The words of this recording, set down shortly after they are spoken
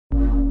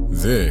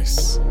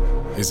This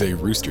is a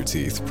Rooster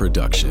Teeth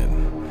production.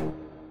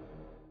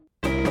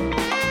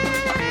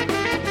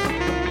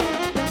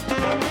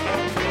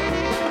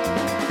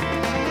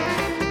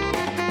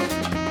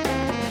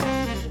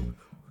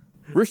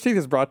 Rooster Teeth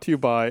is brought to you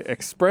by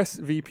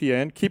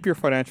ExpressVPN. Keep your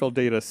financial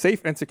data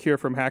safe and secure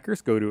from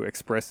hackers. Go to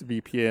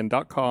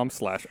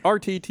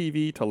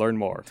expressvpn.com/RTTV to learn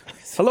more.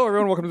 Hello,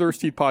 everyone. Welcome to the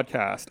Rooster Teeth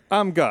podcast.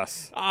 I'm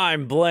Gus.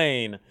 I'm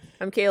Blaine.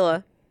 I'm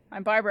Kayla.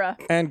 I'm Barbara.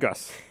 And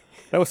Gus.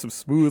 That was some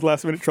smooth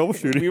last-minute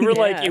troubleshooting. We were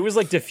like, it was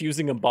like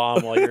diffusing a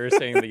bomb while you were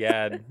saying the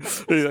ad.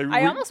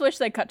 I almost wish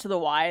they cut to the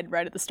wide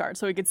right at the start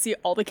so we could see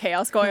all the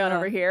chaos going on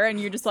over here, and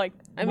you're just like,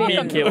 I mean,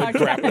 welcome to Kayla the podcast.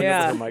 grappling Yeah,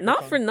 with her microphone.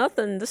 not for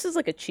nothing. This is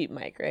like a cheap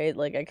mic, right?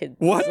 Like I could.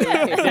 What?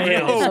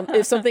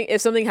 If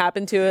something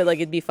happened to it, like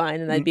it'd be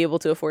fine, and I'd be able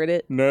to afford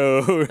it.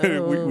 No,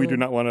 we do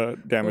not want to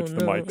damage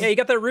the mics. Yeah, you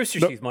got that Rooster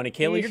Teeth money,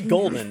 Kayla. You're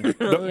golden. The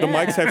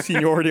mics have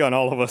seniority on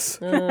all of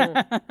us.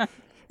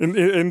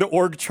 In the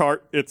org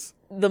chart, it's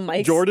The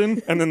mics.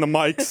 Jordan, and then the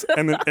mics,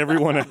 and then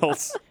everyone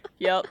else.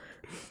 Yep.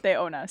 They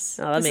own us.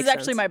 Oh, that This makes is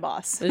actually sense. my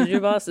boss. This is your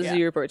boss. This is Yeah. who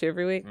you report to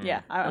every week.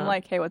 Yeah. I'm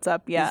like, hey, what's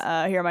up?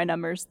 Yeah, here are my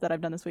numbers that I've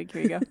done this week.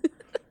 Here you go.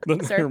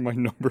 Those Sir. are my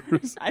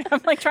numbers.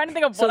 I'm like trying to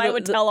think of So what I the-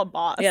 would the- tell a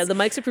boss. Yeah, the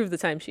mics approve the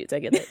timesheets. I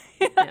get it.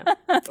 Yeah.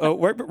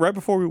 Right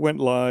before we went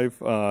live,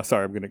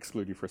 sorry, I'm going to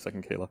exclude you for a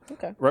second, Kayla.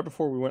 Okay. Right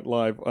before we went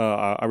live,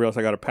 I realized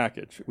I got a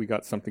package. We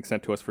got something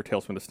sent to us for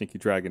Tales from the Sneaky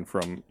Dragon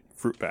from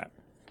Fruit Bat.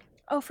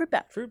 Oh, fruit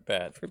bat. Fruit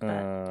bat. Fruit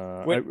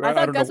bat. Wait, I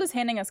thought don't Gus know. was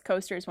handing us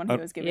coasters when he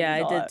was giving Yeah, us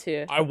I all did that.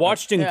 too. I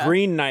watched in Yeah.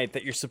 Green Knight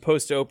that you're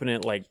supposed to open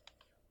it like.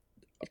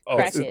 Oh,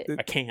 Crack it.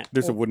 I can't.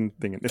 There's a wooden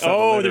thing. It's not the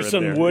Oh, letter there's in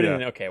some there. wood Yeah.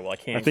 in it. Okay, well I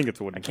can't. I think it's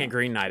wooden. I can't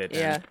Green Knight it.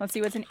 Then. Yeah. Let's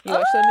see what's in. You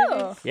watched that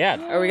movie? Oh,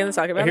 Yeah. Are we gonna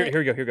talk about Here, it? here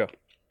we go. Here we go.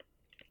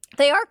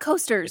 they are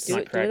coasters. Do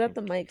not it at cracking.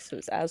 the mic so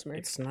it's asthma.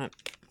 It's not.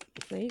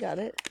 No, you got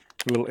it.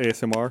 A little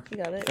ASMR You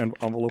got it. and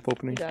envelope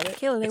opening. You got it.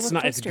 Kayla, they It's were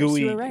not. It's coasters.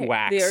 gooey You were right.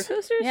 wax. The air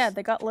coasters? Yeah,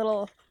 they got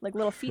little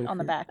feet on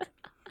the back.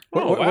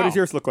 What, Oh, what wow. does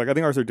yours look like? I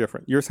think ours are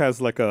different. Yours has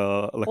like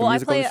a Well, a I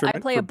musical play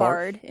instrument. a for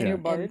bard in, You're a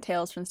bard? in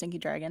Tales from Stinky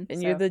Dragon. And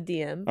so. you're the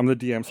DM. I'm the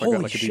DM, so I Holy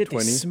got like a shit! They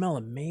D20. smell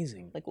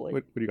amazing. Like what?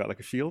 What do you got? Like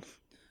a shield?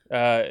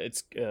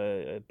 It's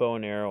a bow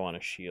and arrow on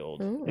a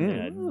shield, and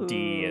then a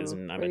D as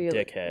in I'm Are a you,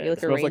 dickhead. Are you like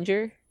a Smells like-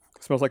 ranger?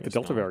 Smells like the It's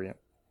Delta not. variant.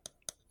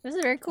 This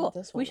is very cool.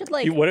 This We one. should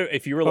like. What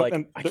if you were like,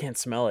 and I the- can't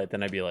smell it?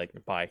 Then I'd be like,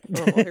 bye.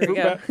 Oh, here we Fruit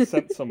go. Bat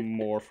sent some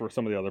more for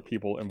some of the other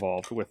people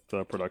involved with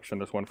the production.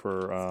 There's one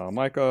for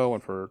Micah, one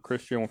for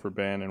Christian, one for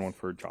Ben, and one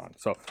for John.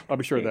 So I'll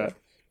be sure There you that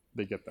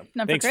they get them.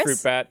 None for Thanks, Chris?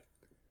 Fruit Bat.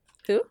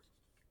 Who?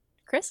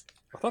 Chris?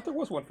 I thought there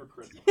was one for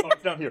Chris. Oh,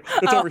 it's down here.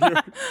 It's over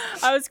here.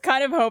 I was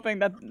kind of hoping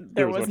that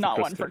there was was one for not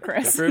Chris, one for too.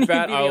 Chris. Fruit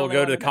Bat, He'd be I the will only go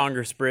one to that-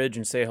 Congress Bridge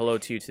and say hello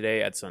to you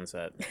today at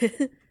sunset.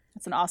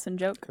 That's an awesome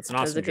joke. That's an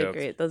That's awesome okay, joke.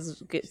 great.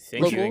 That's good.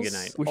 Thank you and Locals, good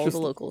night. We all should the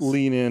just locals.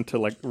 lean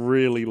into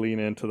really lean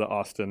into the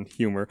Austin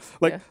humor.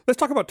 Like, Yeah. let's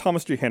talk about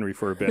Thomas J. Henry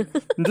for a bit.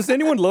 Does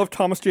anyone love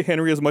Thomas J.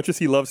 Henry as much as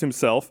he loves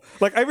himself?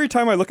 Like, every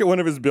time I look at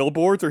one of his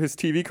billboards or his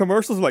TV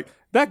commercials, I'm like,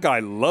 that guy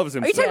loves Are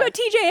you himself. talking about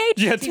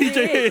TJH? Yeah,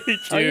 TJH.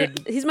 Oh, yeah,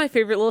 Dude, he's my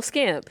favorite little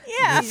scamp.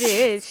 Yeah.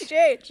 TJH.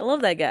 TJH. I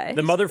love that guy.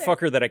 the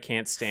motherfucker that I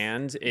can't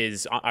stand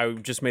is I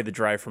just made the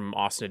drive from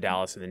Austin to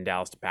Dallas and then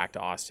Dallas to back to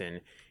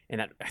Austin,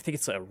 and I think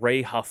it's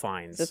Ray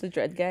Huffines. Is that the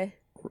dread guy?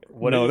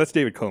 No, that's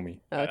David Comey.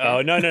 Oh, okay.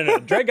 Oh no!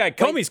 Dread guy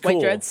Comey's white cool.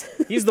 dreads?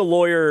 He's the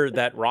lawyer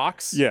that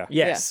rocks. Yeah.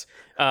 Yes.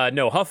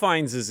 No,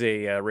 Huffines is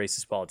a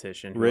racist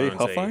politician. who Ray owns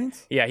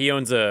Huffines? Yeah, he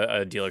owns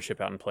a dealership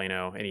out in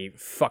Plano, and he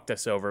fucked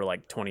us over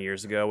like 20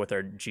 years ago with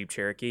our Jeep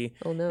Cherokee.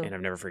 Oh, no. And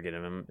I've never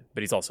forgiven him,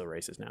 but he's also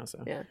racist now.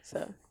 So Yeah,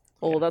 so.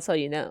 Well, that's how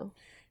you know.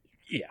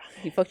 yeah,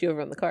 He fucked you over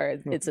on the car.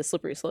 It's a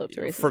slippery slope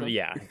to racism.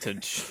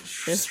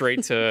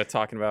 straight to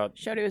talking about.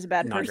 Showed he was a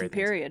bad Not person, great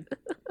things. period.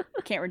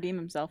 Can't redeem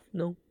himself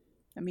No.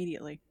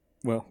 immediately.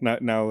 Well,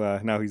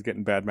 now he's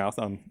getting bad mouth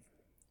on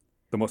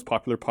the most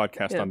popular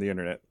podcast Yeah. on the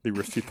internet, the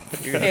Rooster Teeth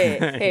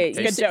podcast. Hey, you,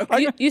 Good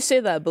joke. you say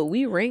that, but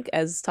we rank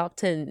as top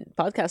 10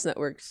 podcast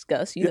networks,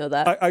 Gus. You know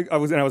that. I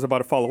was about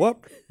to follow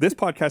up. This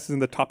podcast is in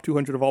the top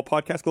 200 of all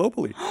podcasts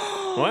globally.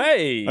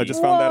 Hey, I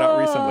just found that out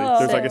recently.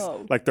 There's, I guess,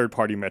 Whoa. like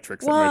third-party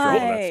metrics that measure all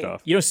that Why?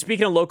 stuff. you know,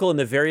 speaking of local, in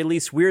the very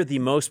least, we're the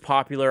most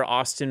popular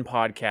Austin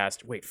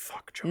podcast. Wait,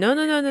 fuck, Joe.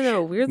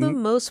 No. We're the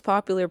most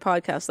popular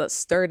podcast that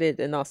started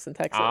in Austin,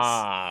 Texas.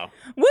 Ah,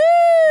 Woo!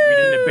 we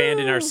didn't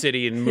abandon our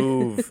city and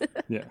move.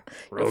 Yeah.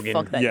 Rogan.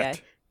 Fuck that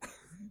Yet.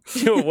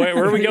 guy.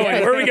 Where are we going?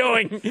 Where are we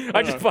going?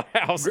 I just bought a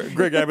house.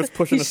 Greg Abbott's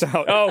pushing us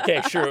out. Oh,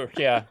 okay, sure.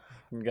 Yeah.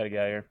 We gotta get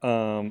out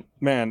of here.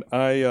 Man,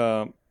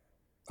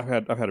 I've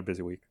had a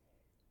busy week.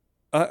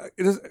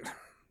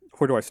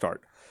 Where do I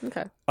start?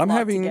 Okay. I'm Lot to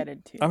having get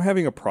into. I'm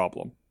having a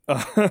problem.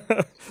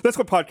 That's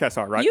what podcasts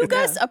are, right? You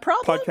guys, a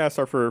problem? Podcasts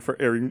are for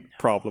airing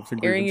problems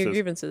and Airing grievances. your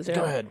grievances. Yeah.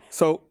 Go ahead.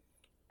 So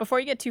Before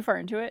you get too far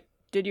into it,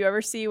 did you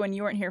ever see when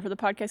you weren't here for the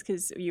podcast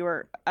because you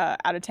were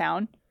out of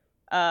town?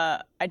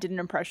 I did an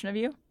impression of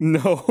you.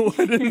 no,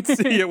 I didn't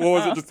see it. What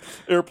was it? Just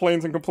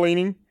airplanes and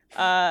complaining?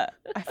 I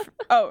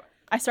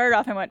started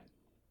off and went,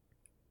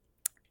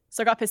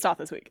 so I got pissed off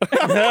this week.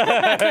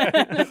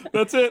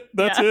 That's it.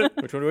 That's Yeah. it.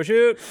 Which one do I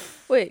shoot?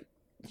 Wait,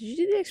 Did you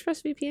do the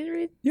ExpressVPN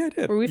read? Yeah, I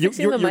did. Were we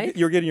fixing the mic?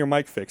 You're getting your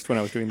mic fixed when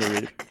I was doing the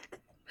read.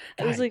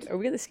 I was like, are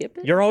we gonna skip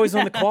it? You're always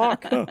on the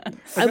clock.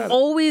 I'm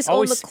always on the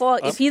Always-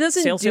 clock. If he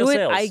doesn't sales, do sales, it,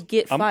 sales. I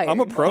get fired. I'm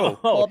a pro.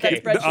 Pull up that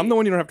okay. spreadsheet. I'm the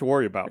one you don't have to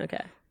worry about.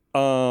 Okay.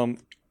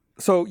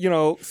 So, you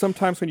know,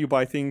 sometimes when you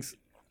buy things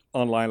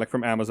online, like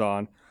from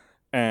Amazon,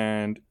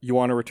 and you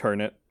want to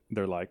return it,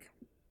 they're like,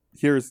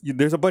 there's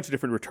a bunch of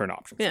different return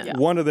options. Yeah.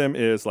 One of them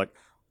is like,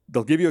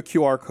 they'll give you a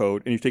QR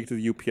code and you take it to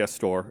the UPS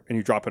store and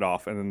you drop it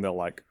off and then they'll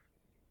like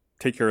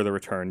take care of the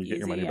return, you get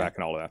your Easy, money yeah. back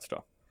and all of that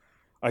stuff.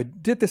 I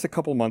did this a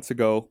couple months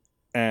ago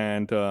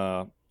and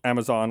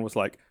Amazon was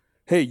like,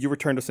 hey, you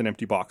returned us an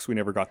empty box. We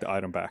never got the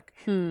item back.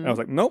 And I was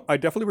like, nope, I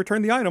definitely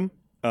returned the item.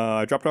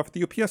 I dropped it off at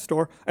the UPS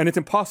store, and it's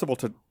impossible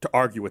to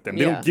argue with them.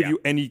 They Yeah. don't give you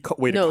any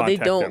way to No, contact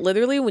they don't. them.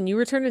 Literally, when you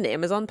return an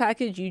Amazon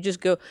package, you just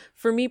go.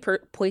 For me,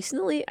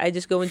 personally, I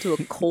just go into a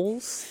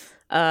Kohl's,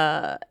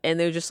 and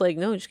they're just like,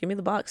 "No, just give me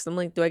the box." I'm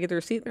like, "Do I get the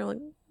receipt?" And they're like,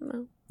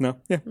 "No." No,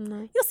 yeah,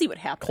 You'll see what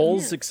happens.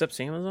 Kohl's accepts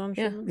Amazon?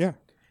 Yeah. shipments? yeah.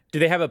 Do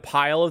they have a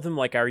pile of them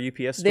like our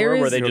UPS store There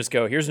where is- they just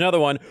go, here's another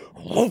one?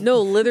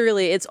 No,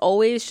 literally, it's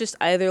always just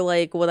either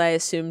like what I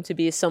assume to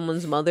be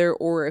someone's mother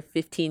or a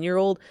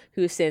 15-year-old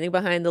who is standing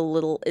behind a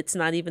little. It's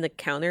not even a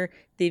counter.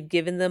 They've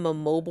given them a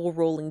mobile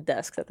rolling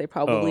desk that they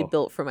probably Oh.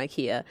 built from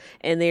IKEA,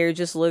 and they're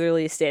just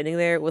literally standing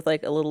there with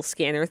like a little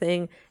scanner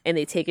thing, and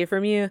they take it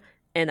from you.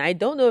 And I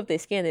don't know if they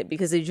scan it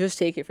because they just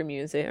take it from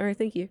you and say, "All right,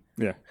 thank you."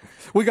 Yeah,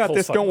 we got Kohl's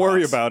this. Don't fucking worry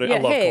rocks. about it. Yeah,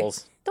 love hey,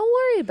 Kohl's. don't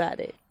worry about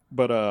it.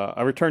 But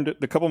I returned it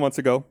a couple months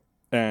ago,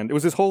 and it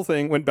was this whole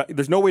thing. Went back.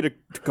 There's no way to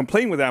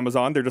complain with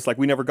Amazon. They're just like,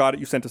 we never got it.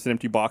 You sent us an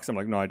empty box. I'm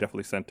like, no, I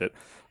definitely sent it.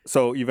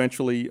 So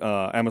eventually,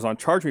 Amazon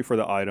charged me for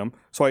the item.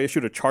 So I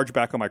issued a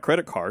chargeback on my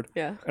credit card.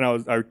 Yeah. And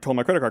I told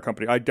my credit card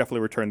company I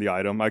definitely returned the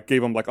item. I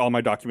gave them like all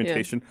my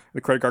documentation.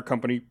 The credit card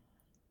company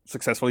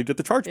successfully did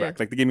the chargeback. Yeah.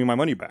 Like they gave me my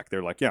money back.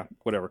 They're like, yeah,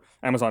 whatever.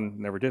 Amazon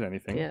never did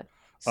anything. Yeah,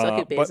 suck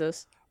it, but-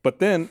 Bezos. But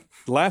then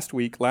last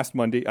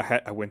Monday,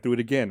 I went through it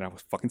again. And I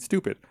was fucking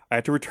stupid. I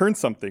had to return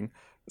something,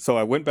 so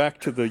I went back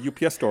to the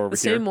UPS store over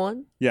The here. same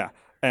one. Yeah,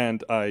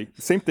 and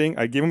same thing.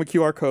 I gave him a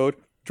QR code,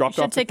 You dropped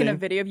should off have taken the a thing.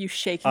 video of you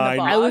shaking the I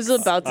box. I was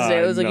about to say,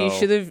 I was like, you know.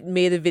 should have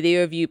made a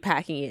video of you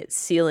packing it,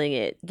 sealing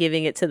it,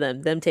 giving it to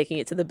them taking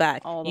it to the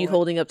back, All the you way.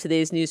 holding up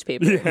today's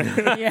newspaper,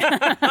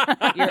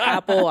 Yeah. your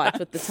Apple Watch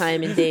with the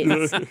time and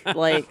dates.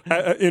 Like,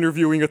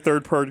 Interviewing a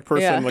third-party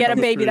person. Yeah. like, Get a on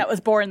the baby street. that was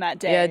born that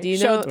day. yeah, do you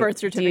Show know? its birth Do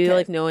certificate. you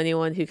like know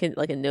anyone who can,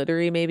 like a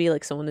notary, maybe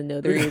like someone to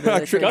notary? the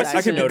Actually, I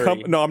transaction? could become.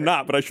 notary. No, I'm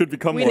not, but I should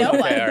become we one. know Okay,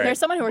 one. all right. There's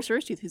someone who works for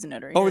Rooster Teeth who's a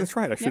notary. Oh, that's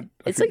right. I should.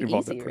 I It's should like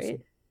involve easy, that person. right?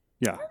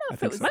 Yeah, I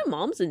think so. My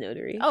mom's a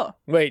notary. Oh,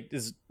 Wait,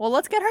 is well,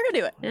 let's get her to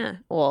do it. Yeah.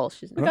 Well,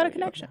 she's We got a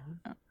connection.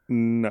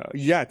 No,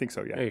 yeah, I think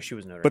so. Yeah. hey, she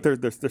was notary. But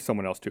there's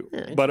someone else too.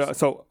 But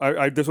so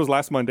I this was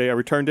last Monday. I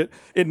returned it.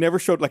 It never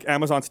showed like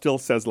Amazon still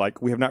says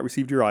like we have not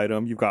received your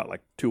item. You've got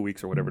like 2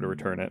 weeks or whatever to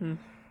return it.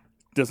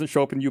 Doesn't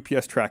show up in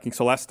UPS tracking.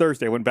 So last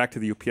Thursday I went back to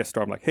the UPS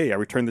store. I'm like, hey, I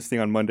returned this thing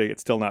on Monday.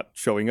 It's still not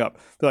showing up.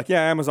 They're like,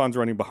 yeah, Amazon's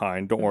running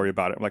behind. Don't worry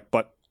about it. I'm like,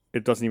 but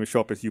it doesn't even show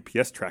up as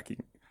UPS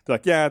tracking. They're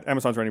like, yeah,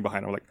 Amazon's running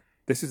behind. I'm like,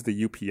 this is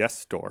the UPS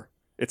store.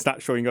 It's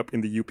not showing up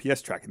in the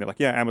UPS tracking. They're like,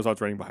 yeah,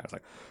 Amazon's running behind. I was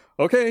like,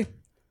 okay.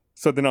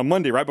 So then on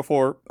Monday, right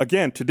before I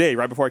came to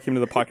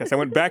the podcast, I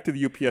went back to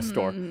the UPS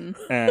store.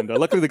 And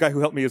luckily the guy who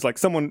helped me is like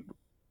someone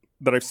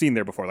that I've seen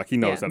there before. Like he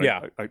knows that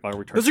Yeah. I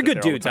return Those are shit good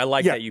there all the dudes. I time.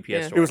 like Yeah. that UPS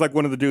Yeah. store. It was like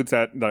one of the dudes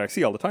that I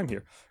see all the time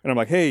here. And I'm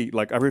like, hey,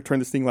 like I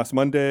returned this thing last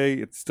Monday.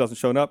 It still hasn't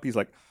shown up. He's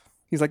like,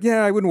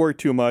 yeah, I wouldn't worry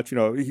too much. You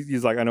know,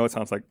 he's like, I know it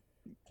sounds like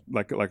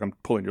I'm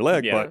pulling your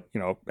leg, Yeah. but you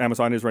know,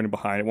 Amazon is running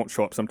behind. It won't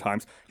show up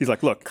sometimes. He's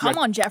like, look, Come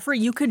on, Jeffrey,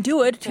 you could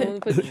do it. Someone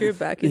put your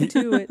back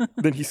into it.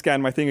 Then he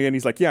scanned my thing again.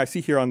 He's like, yeah, I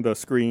see here on my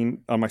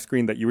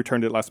screen that you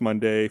returned it last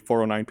Monday,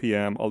 4:09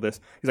 p.m. All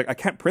this. He's like, I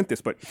can't print this,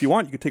 but if you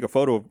want, you could take a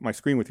photo of my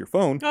screen with your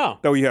phone. Oh.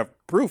 That way you have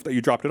proof that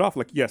you dropped it off.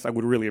 Like, yes, I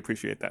would really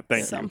appreciate that.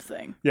 Thank you.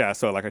 Something. Yeah.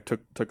 So like I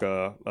took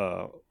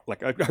a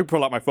I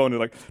pulled out my phone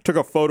and like took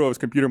a photo of his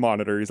computer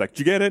monitor. He's like, did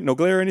you get it? No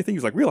glare or anything?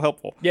 He's like, real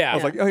helpful. Yeah. I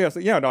was like, oh yeah, so,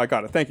 yeah, no, I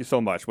got it. Thank you so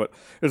much. But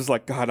it's just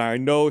like, God, I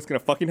know it's gonna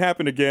fucking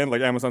happen again.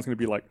 Like Amazon's gonna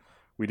be like,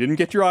 we didn't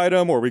get your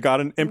item or we got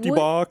an empty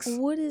box.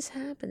 What is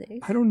happening?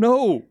 I don't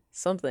know.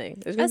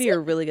 Something. There's gonna be a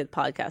really good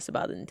podcast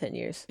about it in 10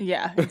 years.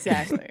 Yeah,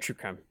 exactly. True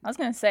crime. I was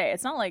gonna say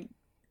it's not like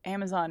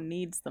Amazon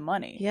needs the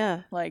money.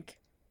 Yeah. Like,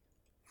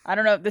 I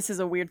don't know if this is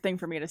a weird thing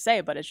for me to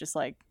say, but it's just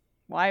like,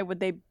 why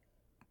would they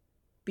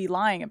be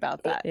lying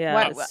about that? Yeah,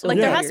 Why- it's so like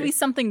there weird. has to be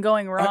something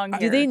going wrong I-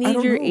 here. Do they need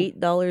don't your know.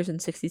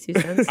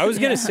 $8.62? I was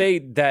gonna say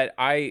that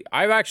I've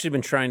actually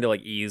been trying to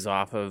like ease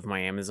off of my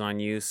Amazon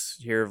use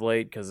here of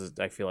late because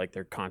I feel like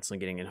they're constantly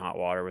getting in hot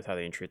water with how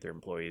they treat their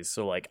employees.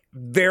 So like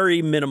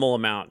very minimal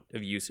amount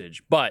of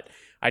usage. But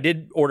I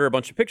did order a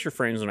bunch of picture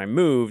frames when I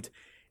moved,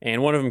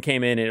 and one of them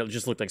came in and it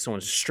just looked like someone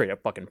straight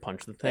up fucking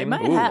punched the thing.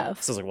 might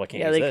have. So I was like, well, I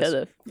can't Yeah, use they this. could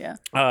have.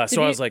 Yeah.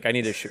 So I was like, I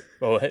need to shoot.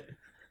 Oh, what?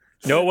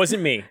 No, it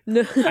wasn't me.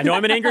 No. I know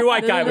I'm an angry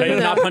white guy, but I did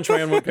not punch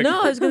my own picture.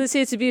 No, I was going to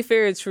say, to be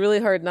fair, it's really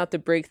hard not to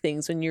break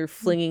things when you're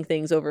flinging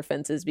things over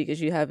fences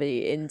because you have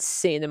a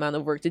insane amount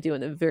of work to do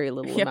in a very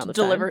little You have amount to of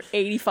time. deliver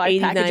 85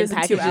 89 packages in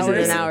 2 packages hours.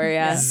 in an hour,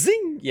 yeah.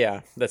 Zing.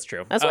 Yeah, that's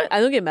true. That's why I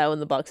don't get mad when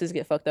the boxes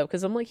get fucked up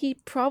because I'm like, he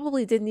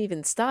probably didn't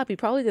even stop. He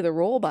probably did a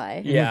roll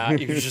by. Yeah,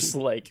 you're just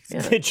like,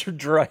 it's your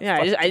dry.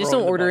 Yeah, I just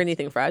don't order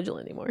anything fragile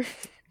anymore.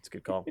 It's a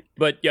good call.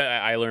 But yeah,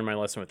 I learned my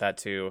lesson with that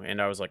too.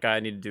 And I was like, I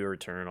need to do a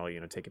return.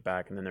 I'll, take it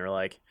back. And then they're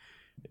like,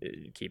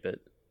 keep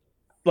it.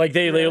 Like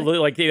they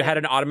had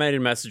an automated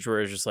message where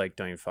it was just like,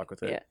 don't even fuck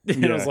with it. Yeah.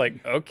 And I was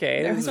like,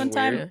 okay. There this was is one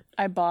time weird.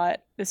 I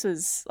bought, this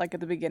was like at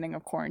the beginning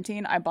of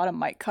quarantine, I bought a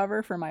mic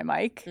cover for my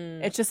mic.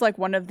 It's just like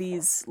one of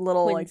these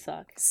little Twin like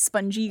sock.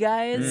 spongy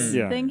guys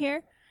Yeah. thing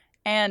here.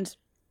 And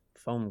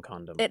Foam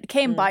condom. it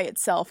came by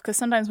itself because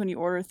sometimes when you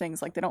order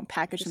things, like they don't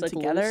package Just, them like,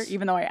 together, loose?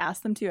 even though I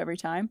asked them to every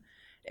time.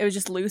 It was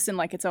just loose in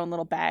like its own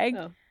little bag.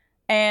 Oh.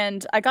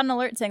 And I got an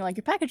alert saying like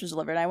your package was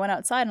delivered. And I went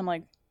outside and I'm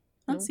like,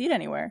 I don't No. see it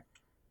anywhere.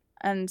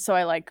 And so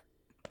I like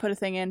put a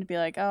thing in to be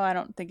like, oh, I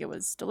don't think it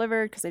was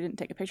delivered because I didn't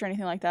take a picture or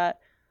anything like that.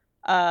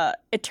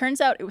 It turns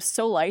out it was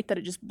so light that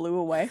it just blew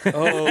away.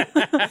 Oh,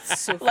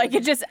 So Like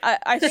it just,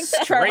 I think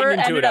Trevor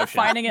into ended an up ocean.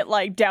 finding it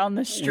like down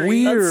the street.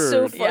 Weird. That's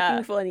so fucking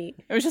Yeah. funny.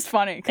 It was just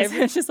funny because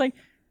it's just like,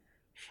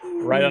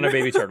 Right on a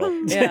baby turtle.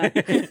 Yeah.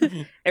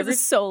 it every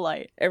was so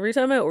light. every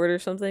time I order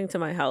something to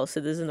my house,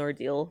 it is an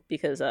ordeal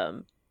because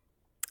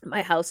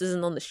my house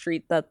isn't on the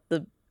street that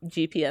the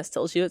GPS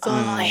tells you it's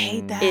on. I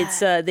hate that. It's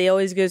they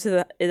always go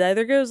to it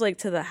either goes like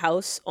to the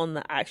house on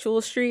the actual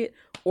street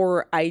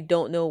or I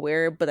don't know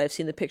where, but I've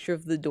seen the picture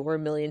of the door a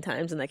million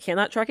times and I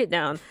cannot track it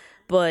down.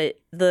 But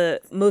the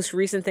most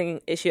recent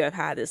issue I've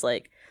had is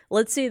like,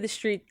 let's say the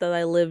street that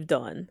I lived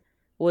on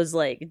was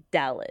like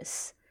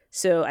Dallas.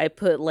 So I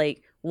put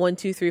like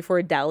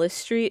 1234 Dallas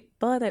Street,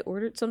 but I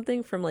ordered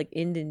something from like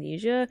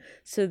Indonesia.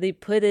 So they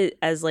put it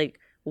as like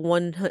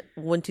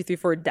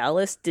 1234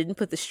 Dallas, didn't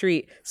put the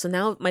street. So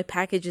now my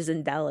package is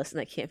in Dallas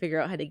and I can't figure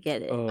out how to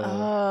get it.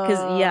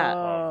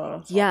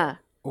 Oh. Yeah.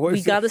 What We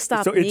is gotta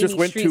stop So it just naming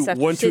went to streets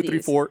after 1, 2, 3,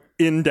 cities. 4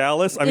 in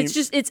Dallas. I mean,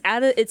 It's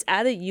at a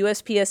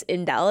USPS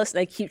in Dallas and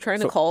I keep trying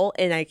to call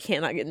and I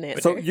cannot get an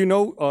answer. so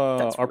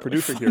our really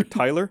producer here,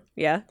 Tyler.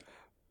 yeah.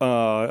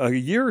 A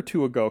year or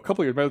two ago, a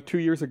couple of years, about 2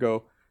 years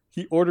ago,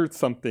 he ordered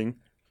something,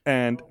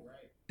 and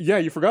yeah,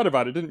 you forgot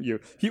about it, didn't you?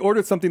 He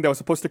ordered something that was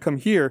supposed to come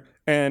here,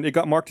 and it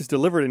got marked as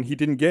delivered, and he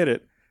didn't get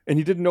it, and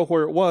he didn't know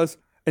where it was,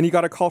 and he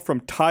got a call from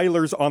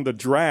Tyler's on the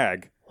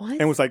drag, What?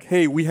 and was like,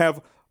 "Hey, we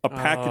have a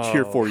package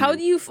here for you." How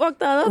do you fuck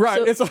that up? Right,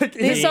 So it's like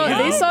they saw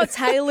Damn.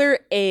 Tyler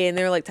A and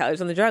they were like, Tyler's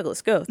on the drag,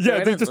 let's go. Throw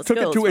yeah, it they in, just let's took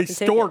go, it to a let's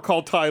fucking take store it.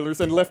 called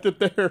Tyler's and left it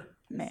there.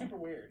 Man.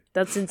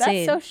 That's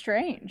insane. That's so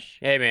strange.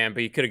 Hey man,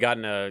 but you could have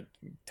gotten a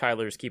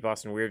Tyler's Keep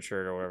Austin Weird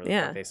shirt or whatever the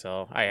Yeah. fuck they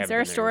sell. I have. Is there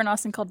a store in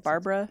Austin called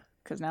Barbara?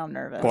 Because now I'm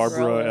nervous.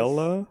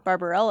 Barbarella.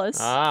 Barbarella's.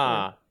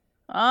 Ah,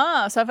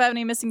 So if I have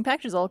any missing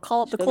packages, I'll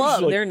call up the They're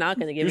club. They're not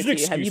going to give it There's to an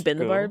you. Have you excuse been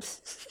to to go.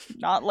 Barb's?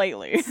 Not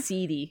lately.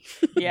 Seedy.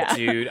 Yeah.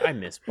 dude, I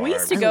miss Barb. We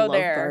used to I go love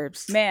there.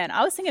 Barb's. Man,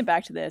 I was thinking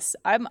back to this.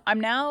 I'm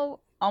now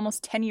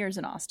almost 10 years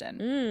in Austin.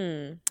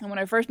 Mm. And when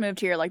I first moved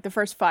here, like the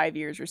first 5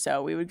 years or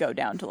so, we would go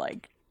down to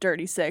like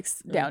Dirty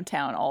Six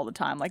downtown all the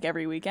time, like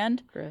every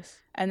weekend. Gross.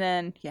 And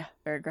then, yeah,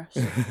 very gross.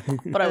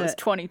 But I was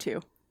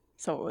 22.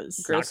 So it was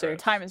Grosser.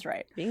 Time is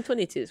right. Being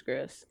 22 is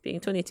gross. Being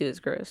 22 is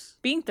gross.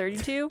 Being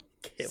 32,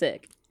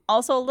 Sick.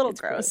 also a little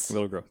gross.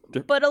 Little girl.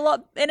 But a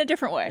lot in a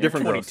different way.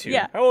 Different gross. 22.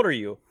 Yeah. How old are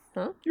you?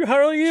 Huh?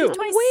 How old are you? I'm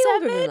way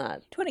older than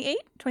that. 28?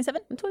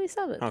 27? I'm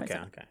 27. Okay,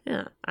 okay.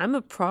 Yeah, I'm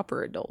a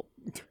proper adult.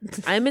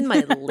 I'm in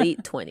my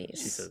late 20s.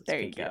 Jesus. There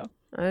you go.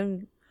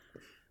 I'm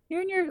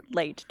You're in your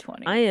late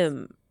 20s. I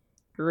am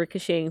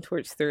ricocheting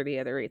towards 30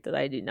 at a rate that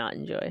I do not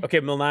enjoy. Okay,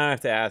 well now I have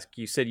to ask.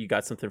 You said you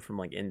got something from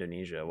like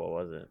Indonesia. What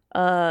was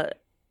it?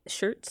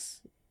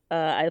 Shirts.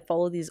 I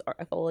follow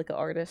like an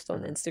artist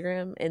on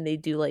Instagram and they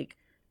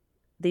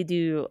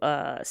do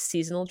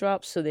seasonal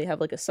drops, so they have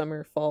like a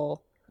summer,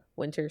 fall,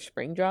 winter,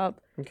 spring drop.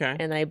 Okay.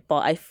 And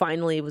I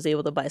finally was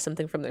able to buy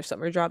something from their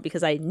summer drop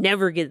because I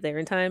never get there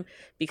in time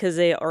because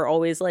they are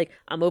always like,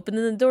 I'm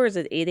opening the doors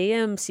at 8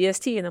 a.m.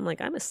 CST and I'm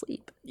like, I'm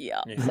asleep.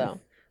 Yeah. Yeah. So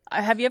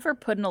Have you ever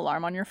put an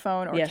alarm on your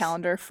phone or Yes.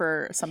 calendar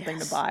for something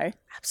Yes. to buy?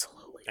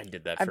 absolutely. I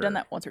did that. I've done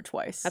that once or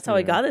twice. That's how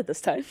I got it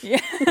this time.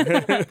 Yeah.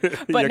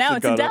 But now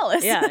it's in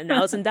Dallas. Yeah, and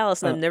now it's in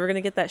Dallas and I'm never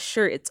gonna get that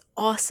shirt. It's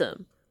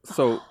awesome.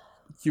 So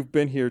you've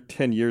been here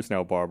 10 years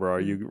now, Barbara.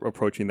 Are you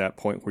approaching that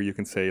point where you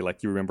can say,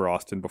 like, you remember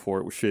Austin before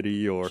it was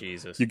shitty, or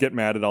Jesus. you get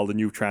mad at all the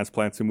new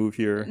transplants who move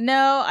here?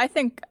 No, I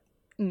think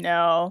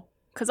no,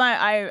 because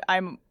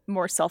I'm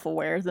more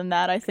self-aware than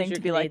that. I think you're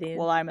to be like, Canadian.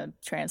 well, I'm a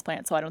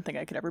transplant, so I don't think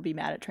I could ever be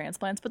mad at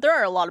transplants. But there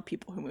are a lot of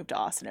people who move to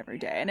Austin every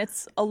day, and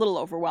it's a little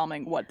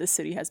overwhelming what this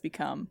city has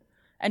become.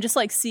 And just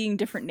like seeing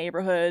different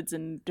neighborhoods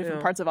and different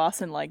Yeah. parts of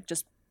Austin, like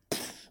just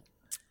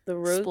The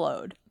road,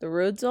 explode. the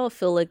roads all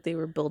feel like they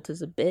were built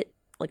as a bit,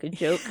 like a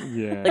joke.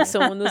 Yeah. Like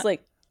someone was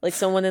like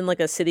someone in like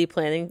a city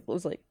planning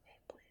was like,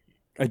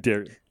 I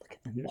dare you.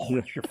 Yeah.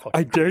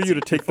 I dare you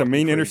to take the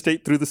main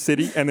interstate through the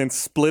city and then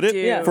split it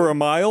Dude. for a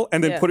mile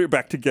and then Yeah. put it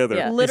back together.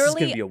 Yeah. This is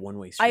Literally, gonna be a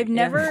one-way street. I've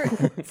never,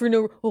 for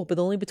no, but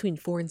only between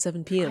 4 and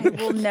 7 I p.m.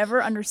 will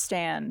never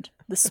understand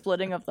the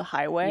splitting of the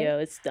highway. Yo,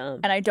 it's dumb.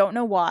 And I don't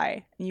know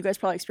why. And you guys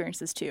probably experienced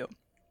this too.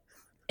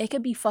 it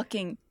could be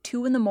fucking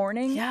 2 a.m.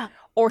 Yeah.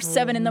 or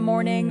 7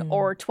 a.m.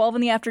 or 12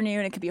 in the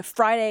afternoon. It could be a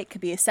Friday, it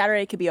could be a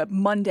Saturday, it could be a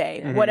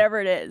Monday, whatever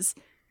it is.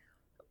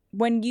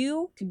 When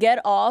you get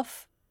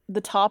off the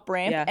top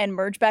ramp and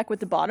merge back with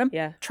the bottom,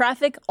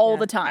 traffic all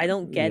the time. I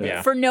don't get Yeah.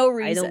 it. For no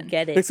reason. I don't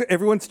get it. It's,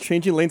 everyone's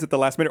changing lanes at the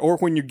last minute, or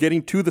when you're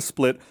getting to the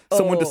split,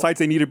 someone decides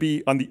they need to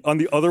be on the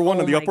other one,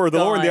 on the my upper or the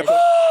lower, and the God. upper.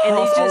 And they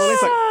Cross all the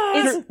lanes, like,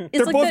 it's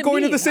they're like both that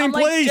going to meme. the same I'm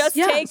like, place. just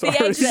take the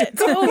Sorry. exit.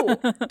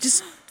 Go.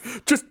 Just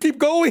Just keep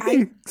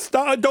going.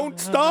 Stop! Don't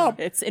stop.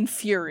 It's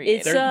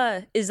infuriating.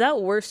 it's is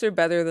that worse or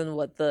better than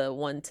what the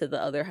one to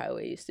the other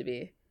highway used to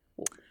be?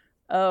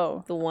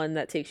 oh The one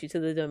that takes you to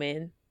the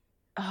domain?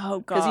 gosh.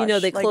 Because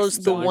they like, closed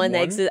the zone one one?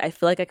 exit. I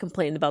feel like I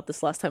complained about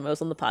this last time I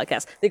was on the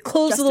podcast. They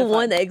closed the Justified.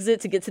 one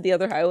exit to get to the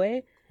other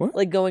highway. What?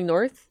 Like going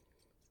north.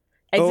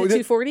 Exit Oh,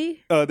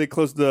 240. They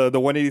closed the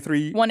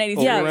 183.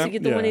 183. Yeah, ramp? to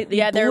get the 180.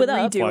 Yeah, they're blew it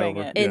up. redoing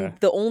Flyover. it. And Yeah.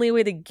 the only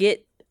way to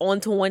get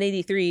onto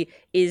 183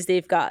 is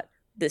they've got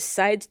the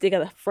sides. They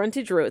got a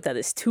frontage road that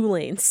is 2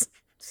 lanes.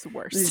 It's the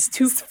worst. There's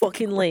 2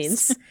 fucking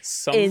lanes,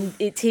 and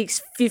it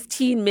takes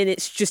 15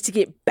 minutes just to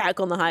get back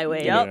on the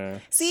highway. Yep. Yeah.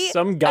 See,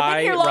 Some I've guy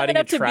been here long riding a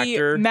enough to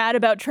tractor. be mad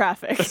about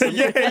traffic.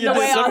 Yeah, And the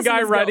way Some Austin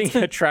guy is riding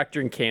built. a tractor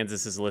in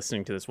Kansas is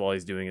listening to this while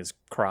he's doing his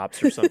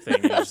crops or something.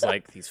 And he's just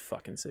like, these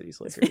fucking city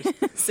slickers.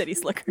 City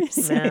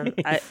slickers. Man,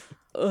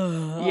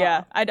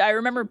 Yeah, I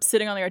remember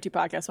sitting on the RT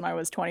podcast when I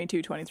was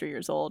 22, 23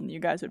 years old, and you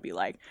guys would be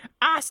like,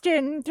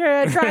 Austin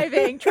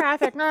driving,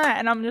 traffic,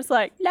 and I'm just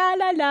like, la,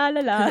 la, la,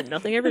 la, la.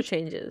 nothing ever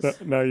changes.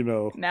 Now you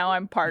know. Now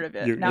I'm part of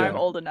it. You- Now I'm yeah.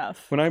 old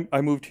enough. When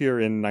I moved here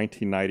in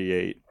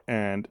 1998,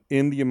 and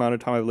in the amount of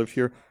time I've lived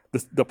here,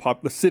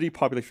 the city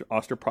population,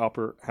 Austin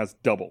proper, has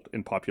doubled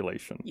in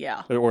population.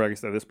 Yeah. Or I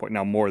guess at this point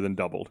now more than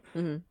doubled.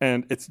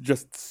 And it's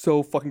just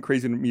so fucking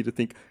crazy to me to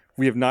think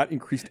we have not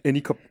increased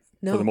any for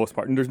the most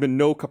part. And there's been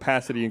no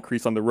capacity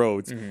increase on the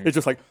roads. It's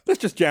just like, let's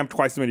just jam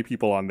twice as many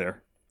people on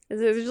there.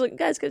 They're just like,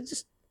 guys,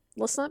 just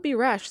let's not be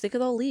rash. They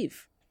could all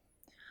leave.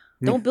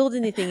 Don't build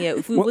anything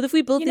yet. What if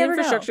we build You the never know.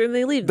 infrastructure and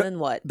they leave? Then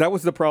what? That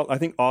was the problem. I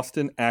think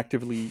Austin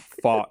actively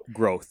fought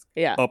growth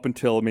Yeah. up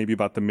until maybe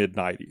about the mid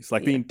 90s.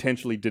 Like they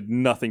intentionally did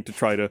nothing to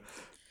try to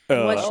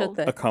What should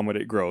they?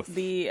 accommodate growth.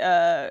 The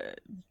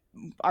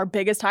our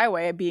biggest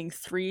highway being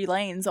 3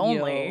 lanes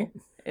only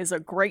is a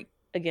great,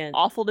 Again,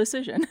 awful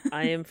decision.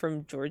 I am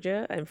from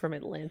Georgia. I'm from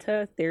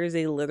Atlanta. There is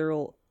a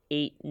literal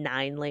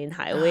 8-9 lane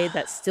highway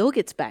that still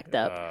gets backed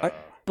up.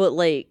 But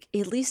like,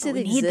 at least it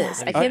we need exists.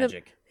 that. I can't.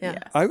 Magic. Yeah.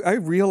 I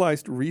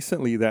realized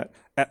recently that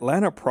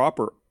Atlanta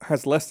proper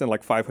has less than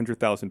like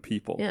 500,000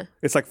 people. Yeah.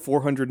 It's like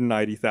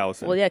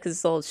 490,000. Well, yeah, because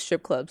it's all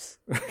strip clubs.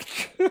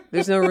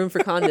 There's no room for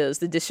condos.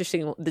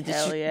 The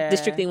Hell yeah.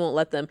 districting won't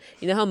let them.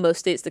 You know how most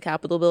states the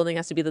Capitol building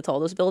has to be the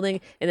tallest building?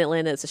 In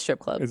Atlanta, it's a strip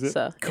club. Is it?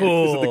 So,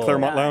 Cool. Is it the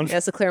Claremont Lounge? yeah,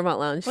 it's the Claremont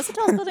Lounge. What's the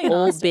tallest building in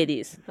Old Austin?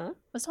 biddies. Huh?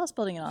 What's the tallest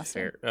building in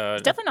Austin? Fair.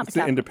 It's definitely not It's the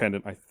the Capitol.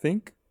 Independent, I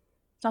think.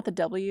 It's not the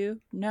W.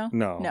 No.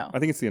 No. I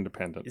think it's the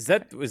Independent. Is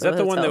that the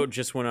the one hotel? that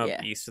just went up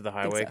Yeah, east of the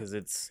think highway? so. Because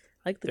it's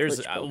Like the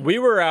there's Glitch building. we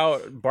were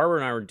out. Barbara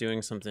and I were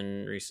doing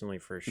something recently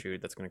for a shoot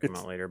that's going to come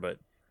out later, but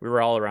we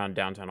were all around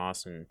downtown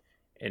Austin,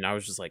 and I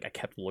was just like, I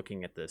kept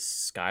looking at the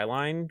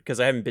skyline because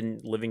I haven't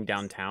been living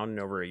downtown in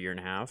over a year and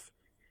a half,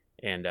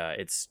 and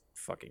it's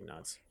fucking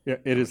nuts. Yeah,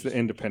 it is the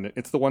Independent.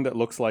 It's the one that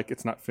looks like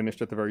it's not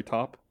finished at the very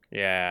top.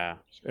 Yeah,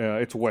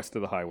 It's west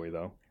of the highway,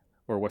 though,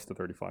 or west of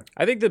 35.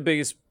 I think the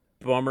biggest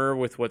bummer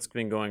with what's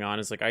been going on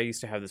is like I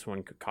used to have this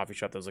one coffee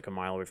shop that was like a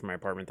mile away from my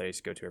apartment that I used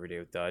to go to every day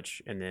with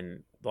Dutch, and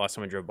then the last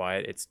time I drove by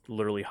it, it's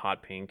literally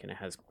hot pink and it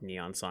has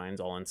neon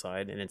signs all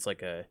inside, and it's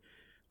like an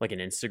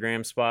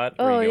Instagram spot.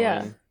 Where Oh, you go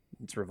yeah. in.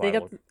 It's They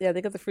revival.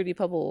 got the Fruity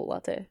Pebble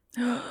latte.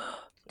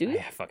 Do you?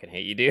 I fucking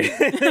hate you, dude.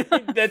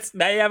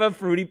 They have a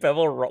Fruity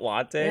Pebble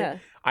latte. Yeah.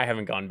 I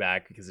haven't gone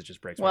back because it just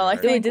breaks Well, my I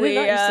heart. think Did it we,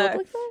 not used to look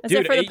like that?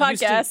 except for the it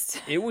used to-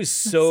 podcast. it was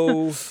so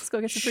Let's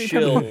go get some free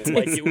chill. peppermint.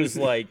 Like it was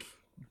like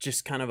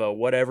just kind of a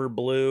whatever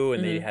blue,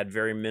 and they Mm-hmm. had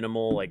very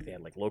minimal. Like they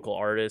had like local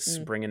artists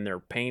bring in their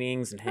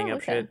paintings and hang Oh,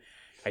 up okay. shit.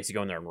 I used to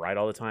go in there and write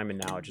all the time, and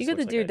now it just You got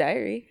the looks Dear like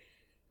Diary.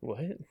 what?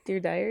 Dear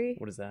Diary.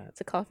 What is that?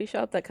 It's a coffee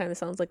shop that kind of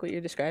sounds like what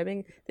you're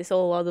describing. They sell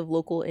a lot of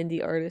local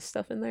indie artist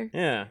stuff in there.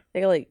 Yeah,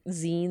 They got like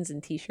zines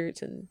and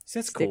T-shirts and See,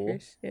 that's cool.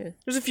 stickers. Yeah.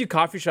 there's a few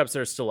coffee shops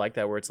that are still like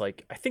that, where it's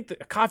like I think that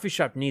a coffee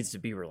shop needs to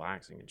be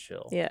relaxing and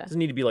chill. Yeah. it doesn't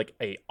need to be like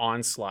a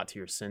onslaught to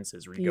your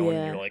senses where you go in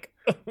and Yeah. you're like,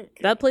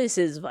 That place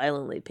is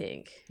violently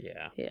pink.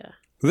 yeah. Yeah.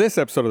 This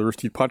episode of the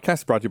Rooster Teeth Podcast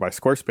is brought to you by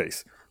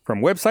Squarespace.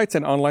 From websites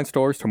and online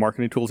stores to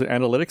marketing tools and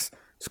analytics,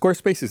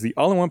 Squarespace is the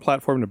all-in-one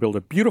platform to build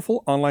a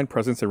beautiful online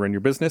presence and run your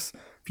business.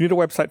 If you need a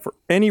website for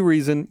any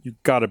reason, you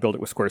gotta build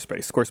it with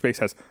Squarespace. Squarespace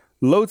has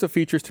loads of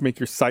features to make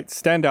your site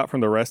stand out from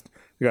the rest.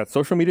 You got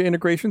social media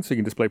integration, so you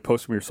can display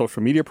posts from your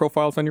social media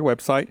profiles on your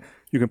website.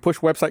 You can push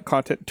website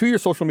content to your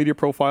social media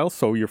profiles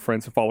so your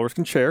friends and followers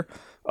can share.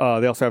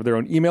 They also have their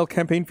own email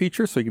campaign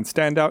feature, so you can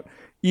stand out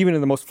even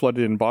in the most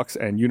flooded inbox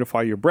and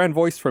unify your brand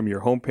voice from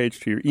your homepage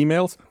to your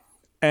emails.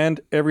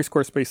 And every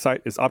Squarespace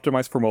site is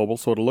optimized for mobile,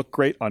 so it'll look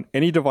great on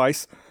any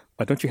device.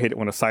 Don't you hate it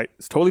when a site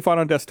is totally fine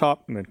on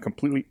desktop and then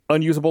completely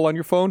unusable on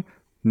your phone?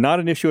 Not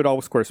an issue at all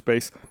with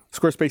Squarespace.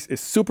 Squarespace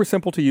is super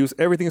simple to use.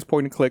 Everything is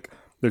point and click.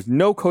 There's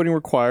no coding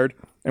required.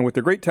 And with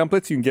their great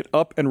templates, you can get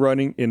up and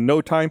running in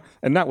no time,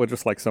 and not with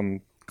just like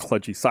some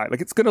kludgy site.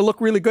 Like, it's going to look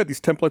really good. These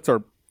templates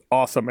are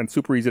awesome and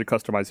super easy to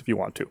customize if you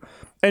want to.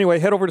 Anyway,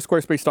 head over to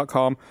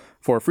squarespace.com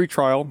for a free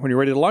trial. When you're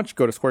ready to launch,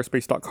 go to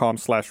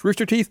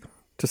squarespace.com/roosterteeth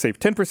to save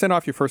 10%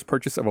 off your first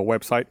purchase of a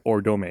website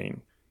or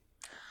domain.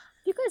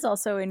 You guys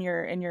also in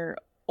your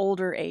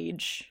older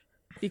age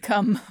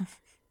become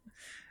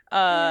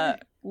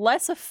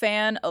less a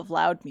fan of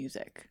loud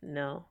music.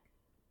 No,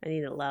 I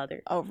need it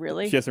louder. Oh,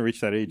 really? She hasn't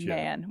reached that age yet.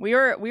 Man, we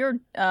were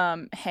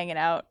hanging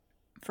out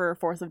for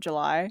 4th of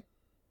July,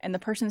 and the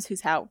person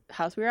whose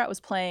house we were at was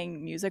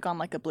playing music on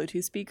like a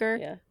Bluetooth speaker.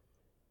 Yeah.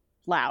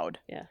 Loud.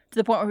 Yeah. To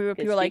the point where Good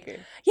people were like, speaker.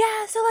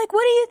 yeah, so like,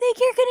 what do you think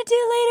you're going to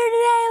do later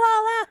today? La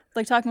la.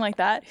 Like talking like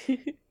that.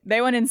 They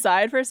went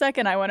inside for a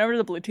second. I went over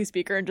to the Bluetooth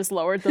speaker and just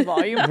lowered the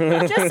volume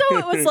just so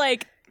it was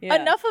like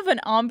enough of an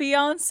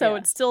ambiance so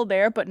it's still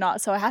there, but not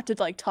so I have to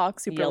like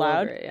talk super Yell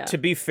loud. over it, yeah. To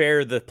be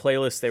fair, the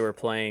playlist they were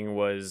playing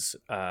was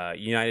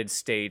United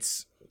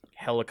States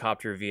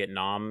helicopter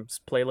Vietnam's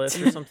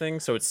playlist or something.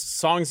 So it's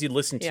songs you'd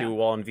listen to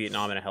while in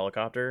Vietnam in a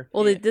helicopter.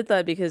 Well, they did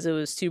that because it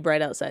was too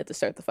bright outside to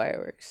start the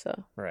fireworks.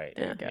 So Right.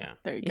 Yeah. Yeah.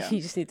 There you go. you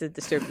just need to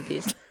disturb the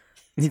peace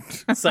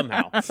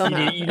Somehow.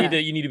 Somehow, You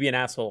need to be an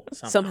asshole.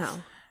 somehow.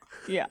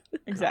 Yeah,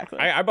 exactly.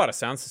 I bought a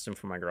sound system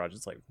for my garage.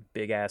 It's like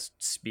big ass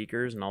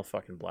speakers, and I'll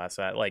fucking blast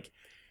that. Like,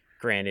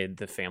 granted,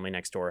 the family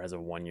next door has a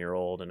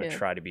 1-year-old, and I Yeah.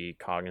 try to be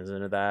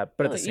cognizant of that.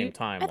 But at No, the same you-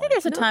 time, I think like,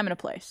 there's a No. time and a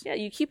place. Yeah,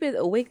 you keep it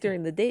awake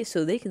during the day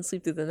so they can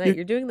sleep through the night.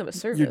 You're doing them a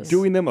service. You're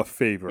doing them a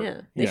favor.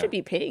 Yeah, they should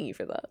be paying you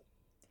for that.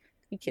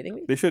 You kidding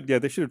me? They should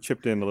have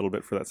chipped in a little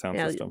bit for that sound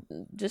Yeah, system.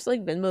 just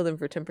like Venmo them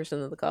for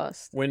 10% of the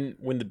cost. when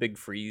the big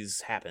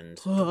freeze happened,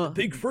 the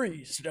big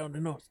freeze down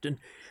in Austin,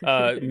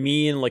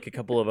 me and like a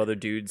couple of other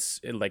dudes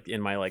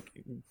in my like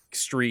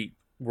street,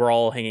 we're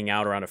all hanging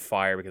out around a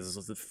fire because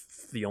this was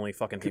the only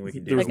fucking thing we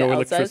could do. There was Like no an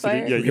outside electricity.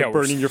 fire? Yeah, Yeah, you're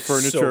we're burning your so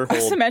furniture. cold.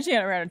 Just imagine it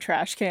around a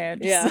trash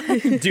can. Just-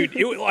 Yeah. Dude,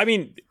 I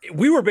mean,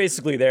 we were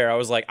basically there. I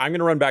was like, I'm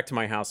gonna run back to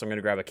my house. I'm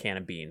gonna grab a can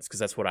of beans because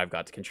that's what I've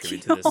got to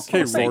contribute to this. Okay,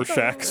 whole thing.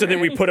 Rorschach. So then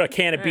we put a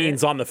can of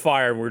beans on the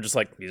fire, and we're just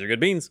like, these are good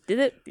beans. Did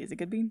it? These are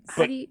good beans.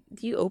 How do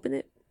you open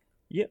it?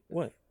 Yeah,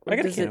 what? Or I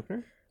got a does can it-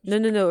 opener.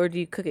 No. Or do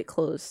you cook it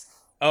closed?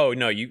 Oh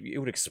no, it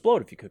would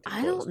explode if you cooked it.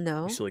 I closed. don't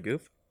know. You silly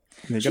goof.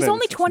 You She's gotta have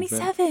only instructions there.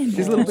 27.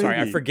 She's a little Sorry, I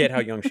baby. forget how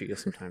young she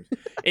is sometimes.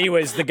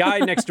 Anyways, the guy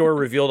next door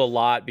revealed a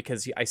lot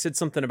because I said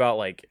something about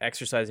like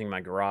exercising my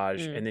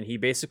garage, and then he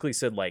basically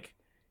said like,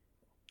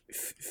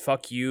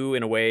 "Fuck you"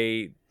 in a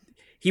way.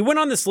 He went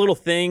on this little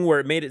thing where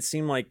it made it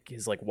seem like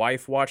his like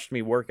wife watched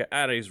me work. It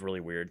was really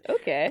weird.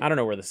 Okay. I don't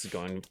know where this is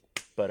going,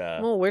 but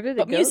Well, where did it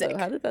But go? music. Though?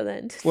 How did that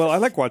end? Well, I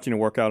like watching it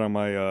work out on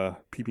my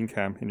peeping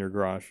cam in your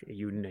garage.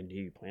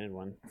 you planted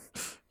one.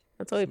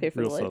 That's all we pay for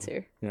the Real lights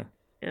subtle. here.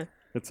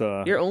 It's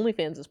Your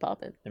OnlyFans is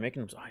popping. They're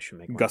making them. I should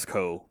make one.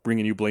 Gusco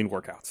bringing you Blaine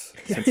workouts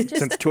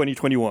since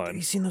 2021. Have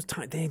you seen those?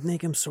 They make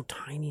them so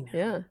tiny now.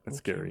 Yeah. That's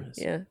scary.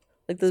 Yeah.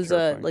 Like those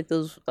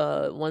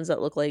terrifying. ones that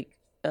look like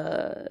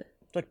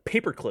Like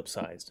paperclip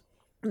sized.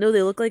 no,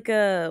 they look like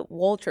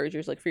wall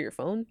chargers like for your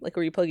phone, like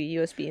where you plug a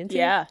USB into.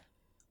 Yeah.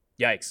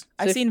 Yikes!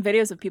 I've if- seen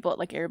videos of people at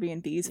like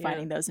Airbnbs Yeah.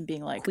 finding those and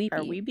being like, Creepy.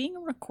 are we being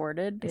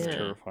recorded? It's Yeah.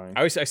 terrifying.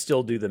 I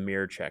still do the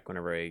mirror check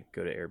whenever I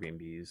go to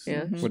Airbnbs.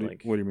 Yeah. Just What do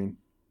like- you mean?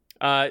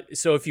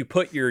 So if you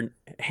put your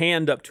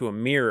hand up to a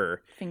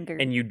mirror Finger.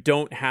 and you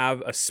don't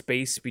have a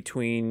space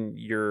between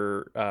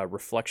your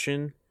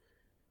reflection,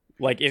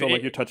 like if So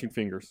like you're touching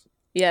fingers.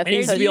 Yeah. it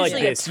needs to There's be like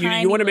usually a this. You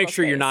tiny want to make little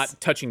sure you're space.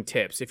 not touching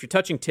tips. If you're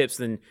touching tips,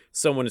 then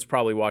someone is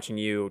probably watching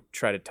you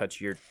try to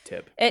touch your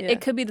tip. It, Yeah.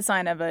 it could be the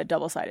sign of a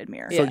double-sided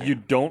mirror. So Yeah. you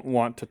don't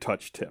want to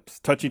touch tips.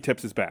 Touching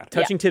tips is bad.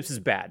 Touching tips is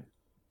bad.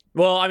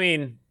 Well, I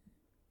mean,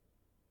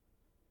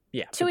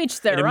 yeah. To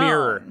each their in a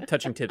mirror, own.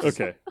 touching tips. Is,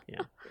 Okay.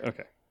 yeah.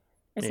 Okay.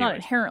 It's not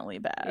Anyways. inherently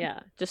bad. Yeah.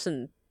 Just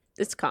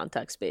it's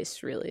context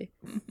based, really.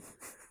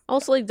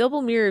 Also, like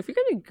double mirror. If you're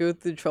gonna go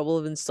through the trouble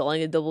of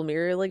installing a double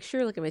mirror, like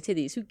sure, look at my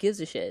titties. Who gives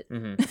a shit?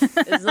 Mhm.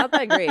 It's not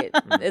that great.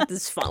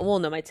 It's fine. Well,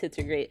 no, my tits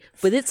are great,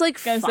 but it's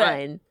like Gonna say.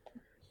 fine.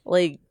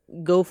 Like,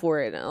 go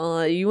for it.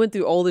 You went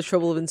through all the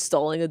trouble of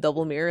installing a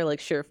double mirror. Like,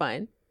 sure,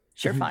 fine.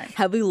 Sure, fine.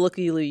 Have a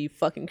looky, you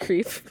fucking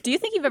creep. Do you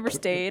think you've ever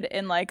stayed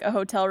in like a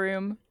hotel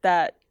room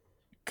that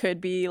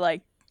could be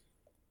like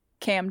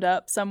cammed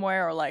up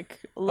somewhere or like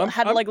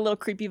had I'm- like little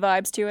creepy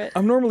vibes to it?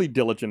 I'm normally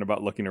diligent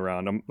about looking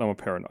around. I'm a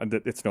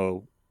paranoid. It's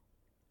no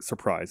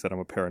surprise that I'm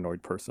a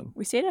paranoid person.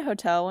 We stayed at a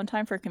hotel one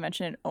time for a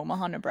convention in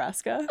Omaha,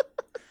 Nebraska.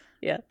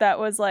 Yeah. That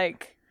was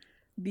like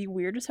the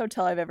weirdest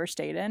hotel I've ever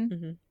stayed in.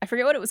 Mhm. I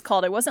forget what it was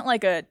called. It wasn't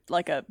like a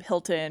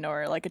Hilton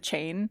or like a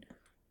chain.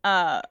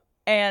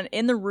 And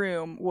in the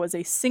room was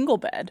a single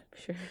bed.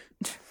 Sure.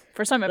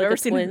 First time I've Like ever a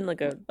seen twin,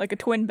 like a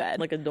twin bed.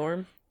 like a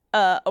dorm.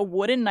 A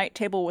wooden night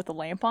table with a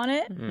lamp on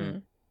it,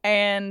 Mm.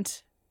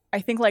 and I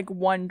think like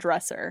one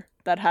dresser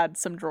that had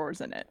some drawers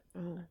in it.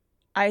 Oh,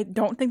 I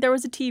don't think there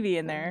was a TV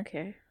in there.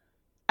 okay.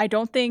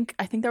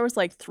 I think there was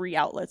like 3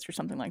 outlets or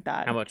something like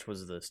that. How much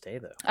was the stay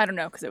though? I don't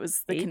know because it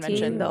was the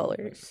convention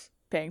 $18.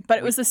 paying, but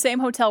it was the same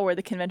hotel where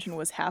the convention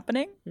was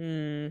happening.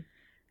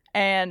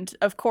 And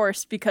of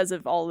course, because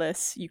of all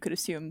this, you could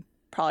assume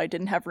probably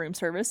didn't have room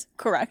service.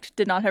 Correct,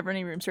 did not have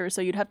any room service,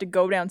 so you'd have to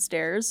go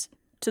downstairs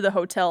to the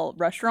hotel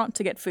restaurant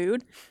to get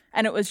food,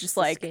 and it was just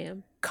like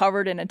Scam.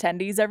 covered in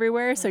attendees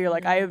everywhere. So you're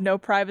like, I have no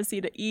privacy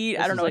to eat.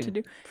 I don't know what to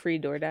do. Free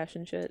DoorDash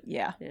and shit.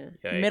 Yeah,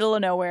 Yikes. middle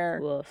of nowhere,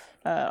 Woof.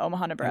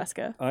 Omaha,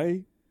 Nebraska.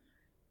 I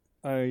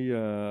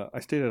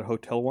stayed at a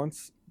hotel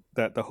once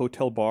that the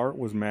hotel bar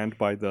was manned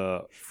by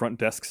the front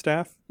desk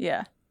staff.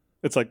 Yeah,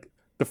 It's like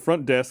the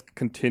front desk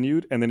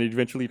continued, and then it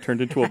eventually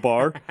turned into a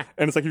bar.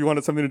 And it's like if you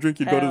wanted something to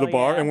drink, you'd go to the Hell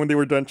bar, yeah. and when they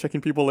were done checking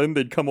people in,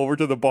 they'd come over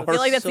to the bar. I feel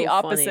like that's so the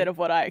opposite funny. of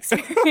what I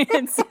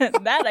experienced.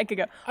 That I could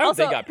go. I hope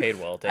Also, they got paid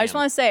well. I just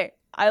want to say,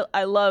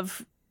 I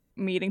love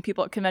meeting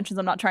people at conventions.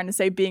 I'm not trying to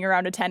say being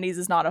around attendees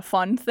is not a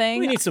fun thing.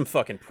 we need some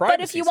fucking privacy.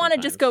 But if you want to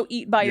just go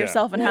eat by Yeah.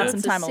 yourself and Yeah. have some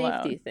It's time a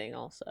safety alone, thing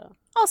also.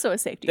 also a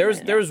safety. There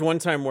thing. was one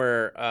time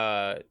where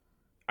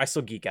I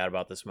still geek out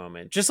about this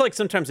moment. Just like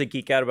sometimes I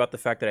geek out about the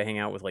fact that I hang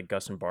out with like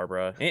Gus and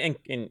Barbara and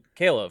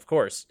Kayla, of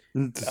course.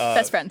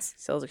 best friends.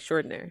 Sounds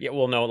extraordinary. Yeah,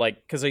 well, no,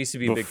 like because I used to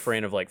be a big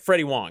fan of like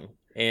Freddie Wong,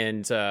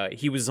 and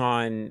he was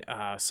on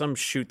some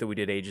shoot that we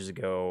did ages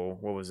ago.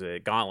 What was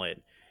it,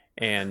 Gauntlet?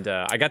 And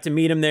I got to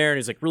meet him there, and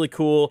he's like really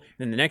cool. And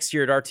then the next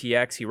year at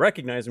RTX, he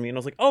recognized me, and I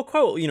was like, "Oh,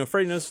 cool!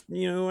 Freddie knows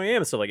who I am."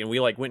 And so like, and we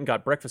like went and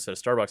got breakfast at a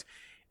Starbucks,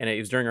 and it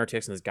was during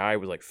RTX, and this guy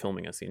was like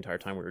filming us the entire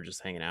time we were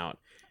just hanging out.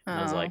 And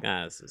I was like,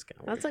 "Nah, this is kind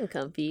of That's weird."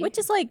 uncomfy. Which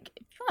is like,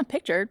 if you want a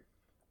picture,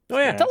 Oh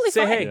yeah, totally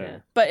say fine. hey. Yeah.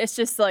 but it's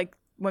just like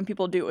when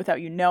people do it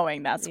without you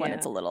knowing, that's when Yeah.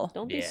 it's a little.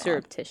 Don't be Yeah.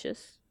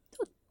 surreptitious.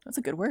 That's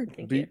a good word.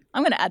 Thank Be- you.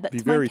 I'm gonna add that Be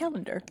to my very-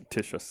 calendar.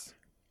 Titious.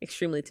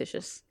 Extremely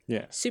titious.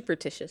 Yeah.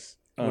 Supertitious.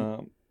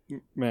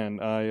 Man,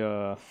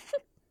 I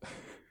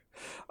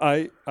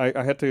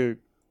had to.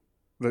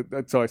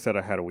 So I said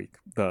I had a week.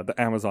 The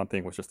Amazon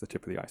thing was just the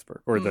tip of the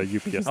iceberg, or the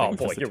UPS thing. Oh, was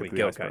boy, just the here tip we of the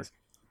go, iceberg.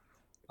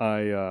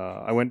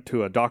 guys. I went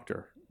to a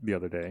doctor the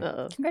other day.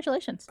 Uh-oh.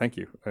 Congratulations. Thank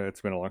you.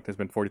 It's been a long time. It's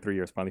been 43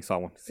 years. Finally saw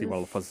one. See what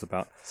all the fuss is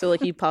about. So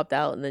like you popped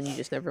out and then you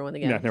just never went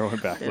again. Yeah, never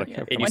went back. Like,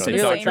 And you Went said, to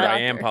the "Doctor, same I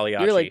am doctor.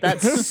 Pagliacci." You're like, that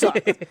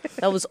sucked.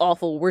 That was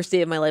awful. Worst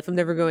day of my life. I'm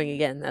never going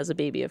again. As a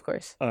baby, of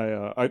course.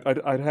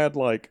 I'd had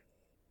like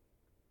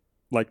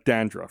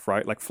dandruff,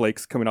 right? Like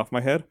flakes coming off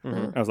my head.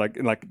 Mhm. I was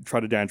like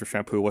tried a dandruff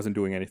shampoo. Wasn't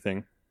doing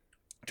anything.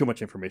 Too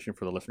much information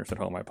for the listeners at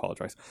home. I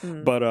apologize.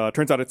 But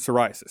turns out it's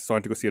psoriasis. So I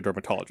went to go see a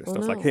dermatologist. Oh, I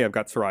was like, no. hey, I've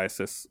got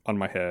psoriasis on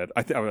my head.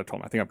 I told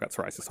him, I think I've got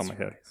psoriasis on my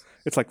head.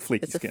 It's like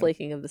flaky It's a skin.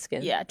 flaking of the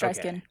skin. Yeah, dry Okay.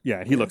 skin. Yeah,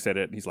 and he looks at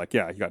it and he's like,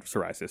 yeah, you got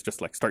psoriasis. Just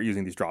like start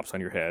using these drops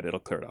on your head. It'll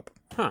clear it up.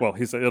 Huh. Well,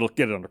 he said it'll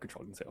get it under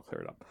control. He didn't say it'll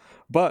clear it up.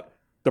 But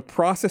the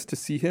process to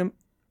see him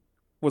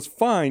was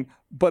fine.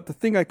 But the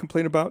thing I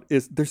complain about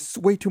is there's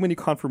way too many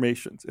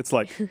confirmations. It's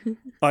like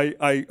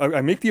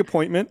I make the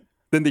appointment.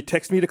 Then they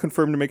text me to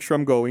confirm to make sure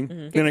I'm going.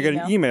 Then I get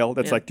an email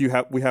that's Yeah.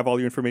 like, we have all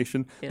your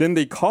information. Then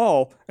they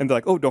call and they're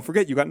like, oh, don't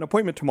forget, you got an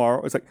appointment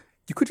tomorrow. It's like,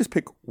 you could just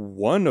pick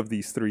one of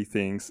these 3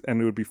 things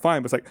and it would be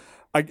fine. But it's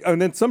like,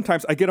 and then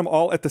sometimes I get them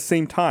all at the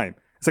same time.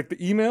 It's like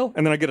the email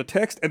and then I get a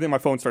text and then my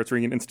phone starts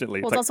ringing instantly.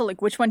 Well, It's it's like, also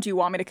like, which one do you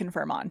want me to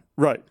confirm on?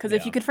 right. Because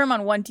if you confirm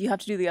on one, do you have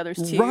to do the others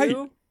too? Right.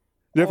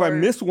 Then if I Or-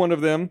 miss one of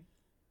them,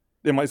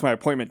 is my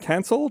appointment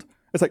canceled?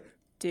 It's like,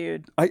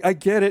 Dude, I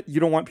get it. You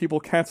don't want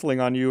people canceling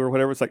on you or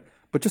whatever. It's like,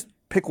 but just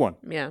pick one.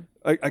 Yeah.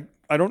 I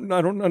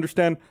don't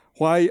understand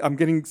why I'm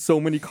getting so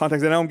many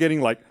contacts, and now I'm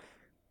getting like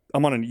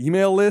I'm on an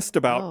email list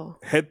about Oh.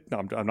 No,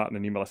 I'm not on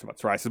an email list about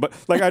psoriasis, but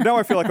like now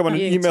I feel like I'm on an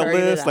Getting email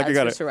targeted list. Like I ads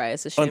got for to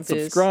psoriasis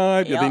shampoos.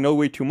 unsubscribe. Yeah. They know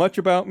way too much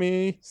about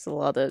me. Just a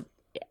lot of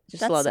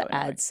That's a lot so of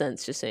annoying.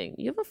 AdSense just saying,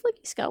 you have a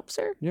flaky scalp,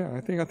 sir? Yeah,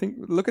 I think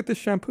look at this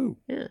shampoo.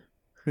 Yeah.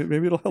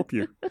 Maybe it'll help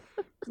you.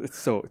 It's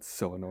so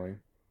annoying,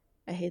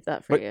 I hate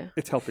that for but you.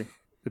 it's helping.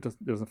 It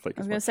doesn't flake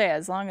I was as gonna much. say,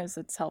 as long as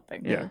it's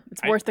helping, Yeah.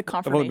 it's worth the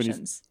I've only been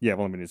confirmations. I've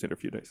only been using it a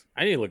few days.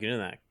 I need to look into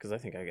that because I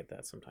think I get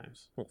that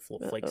sometimes.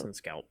 Little flakes in the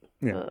scalp.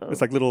 Yeah, Uh-oh. it's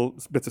like little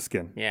bits of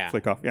skin. Yeah,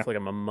 flake off. Yeah. It's like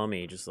I'm a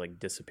mummy just like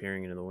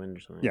disappearing into the wind or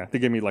something. Yeah, they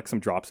gave me like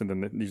some drops, and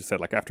then you just said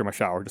like after my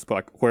shower, just put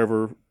like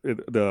wherever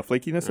the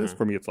flakiness is.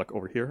 For me, it's like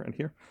over here and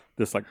here.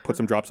 Just like put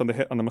some drops on the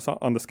head,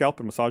 on the scalp,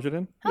 and massage it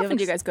in. How You often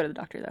do you have guys go to the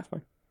doctor though?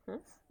 fine. Huh?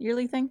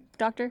 Yearly thing,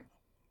 doctor?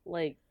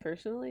 Like,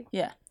 personally?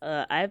 Yeah.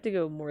 I have to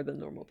go more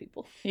than normal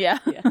people. Yeah.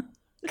 Yeah.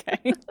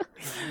 Okay.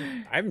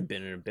 I haven't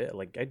been in a bit.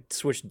 Like I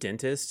switched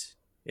dentist,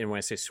 and when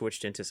I say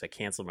switched dentist, I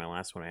canceled my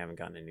last one. I haven't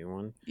gotten a new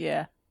one.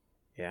 Yeah.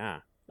 Yeah.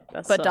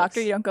 That But doctor,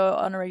 sucks. you don't go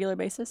on a regular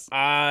basis? You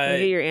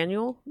get your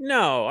annual?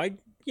 No,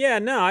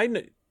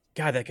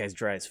 God, that guy's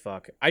dry as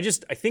fuck. I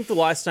think the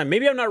last time,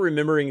 maybe I'm not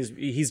remembering,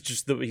 he's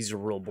a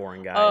real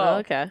boring guy. Oh.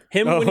 Okay.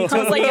 Him when he I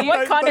was like, in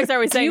what context are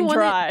we Do you saying want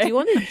dry? do you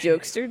want a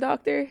jokester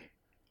doctor?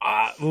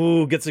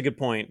 Gets a good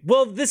point.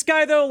 Well, this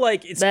guy though,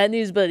 like, it's Bad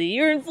news, buddy.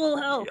 You're in full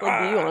health. What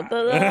do you want?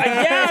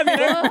 yeah.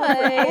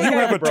 I mean, You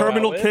have a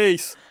terminal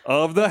case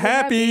of the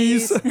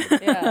happies.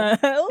 Yeah.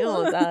 You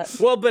don't want that.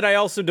 well, but I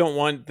also don't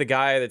want the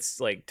guy that's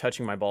like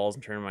touching my balls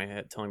and turning my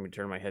head, telling me to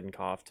turn my head and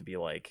cough to be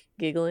like,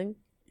 Giggling.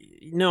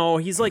 no,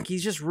 he's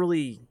just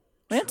really.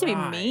 We have to be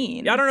dry.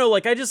 mean. I don't know.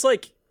 Like,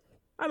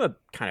 I'm a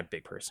kind of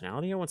big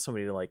personality. I want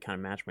somebody to like kind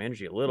of match my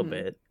energy a little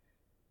bit.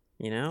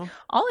 You know.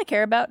 All I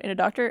care about in a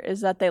doctor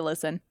is that they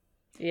listen.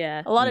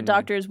 Yeah. A lot of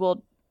doctors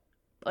will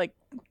like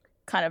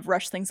kind of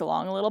rush things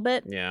along a little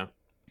bit Yeah.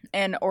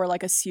 and or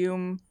like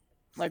assume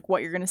like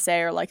what you're going to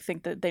say or like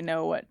think that they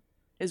know what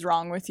is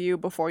wrong with you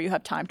before you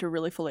have time to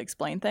really fully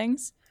explain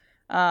things.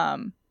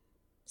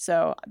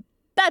 So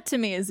that to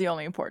me is the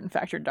only important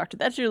factor in doctor.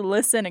 That you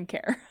listen and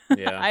care.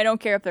 Yeah. I don't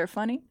care if they're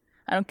funny.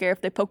 I don't care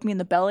if they poke me in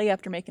the belly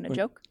after making a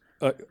joke.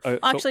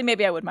 Actually,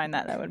 maybe I would mind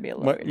that. That would be a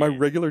little weird. My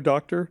regular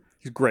doctor,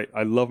 he's great.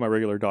 I love my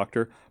regular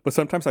doctor, but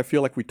sometimes I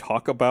feel like we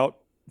talk about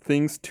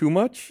things too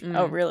much.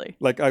 Oh, really?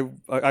 Like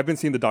I've been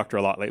seeing the doctor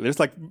a lot lately. There's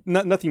like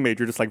nothing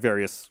major, just like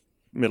various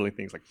middling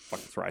things like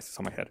fucking psoriasis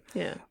on my head.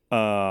 Yeah.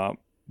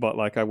 But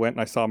like I went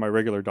and I saw my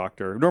regular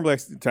doctor. Normally,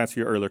 to answer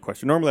your earlier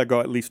question, normally I go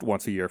at least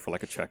once a year for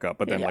like a checkup.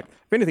 But then like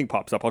if anything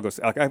pops up, I'll go.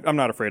 Like, I'm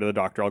not afraid of the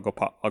doctor. I'll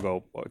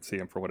go see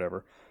him for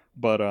whatever.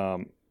 But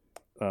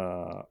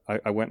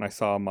I went and I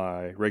saw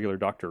my regular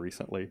doctor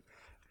recently,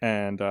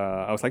 and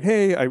I was like,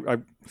 hey,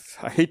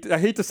 I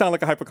hate to sound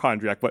like a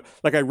hypochondriac, but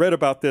like I read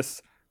about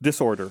this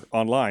disorder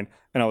online,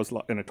 and I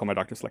told my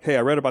doctor, like, hey,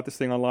 I read about this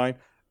thing online,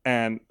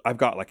 and I've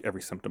got like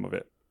every symptom of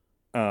it.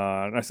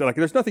 And I said, like,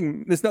 it's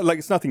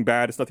nothing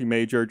bad, it's nothing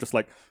major, just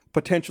like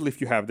potentially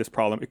if you have this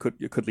problem, it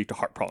could lead to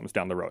heart problems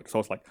down the road. So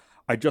I was like,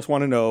 I just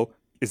want to know,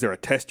 is there a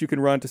test you can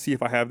run to see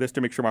if I have this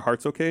to make sure my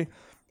heart's okay?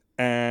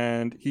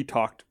 And he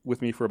talked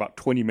with me for about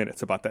 20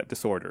 minutes about that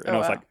disorder, and I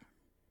was like,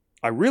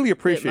 I really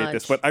appreciate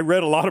this, but I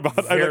read a lot about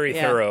it. Very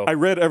thorough. I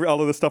read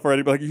all of this stuff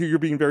already, but like you're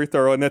being very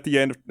thorough. And at the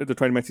end of the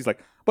 20 minutes, he's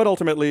like, but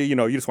ultimately, you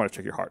just want to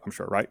check your heart, I'm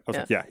sure, right? I was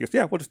like, yeah. He goes,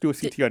 yeah, we'll just do a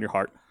CT on your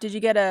heart. Did you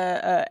get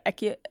a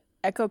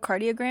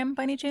echocardiogram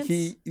by any chance?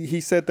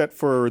 He said that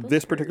for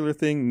this particular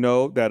thing,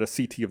 no, that a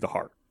CT of the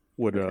heart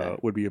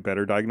would be a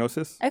better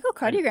diagnosis.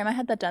 Echocardiogram, I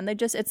had that done.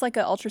 It's like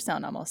an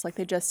ultrasound almost. Like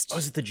they just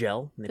is it the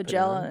gel? the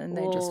gel, and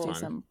they just do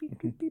some beep,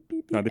 beep, beep,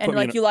 beep, No, beep. And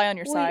like you lie on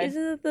your side.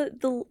 Isn't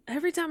it the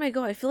every time I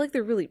go, I feel like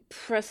they're really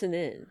pressing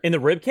in. In the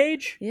rib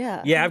cage?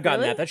 Yeah. Yeah, I've gotten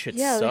Really? that. That shit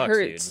Yeah, it sucks,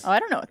 hurts. dude. Oh, I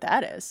don't know what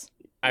that is.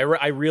 I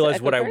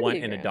realized what I want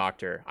in a echocardiogram.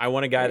 doctor. I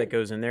want a guy that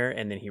goes in there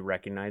and then he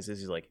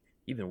recognizes. He's like,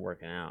 "You've been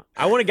working out."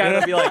 I want a guy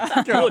that'll be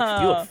like,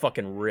 "You look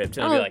fucking ripped,"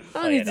 and I'll be like,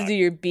 I don't need to do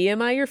your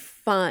BMI. You're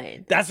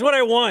fine. That's what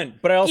I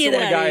want. But I also Get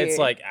want a outta guy that's here.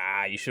 like,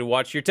 you should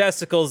watch your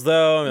testicles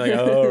though. I'm like,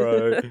 all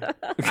right.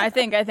 I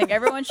think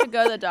everyone should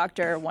go to the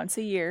doctor once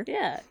a year.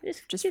 Yeah.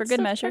 Just get for good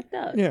stuff measure. checked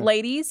out. Yeah.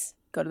 Ladies,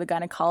 go to the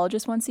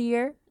gynecologist once a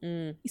year.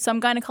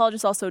 Some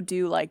gynecologists also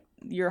do like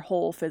your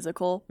whole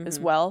physical as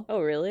well.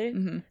 Oh,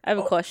 really? I have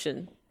a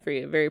question for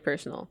you. Very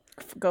personal.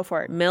 Go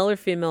for it. Male or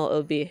female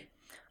OB?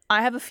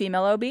 I have a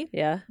female OB.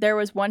 Yeah. There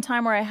was one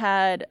time where I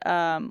had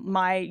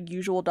my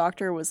usual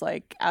doctor was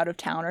like out of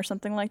town or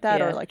something like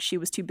that, or Yeah. like she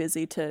was too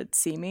busy to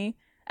see me,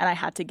 and I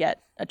had to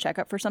get a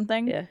checkup for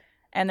something. Yeah.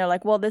 And they're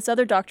like, "Well, this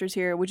other doctor's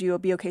here. Would you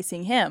be okay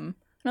seeing him?" And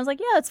I was like,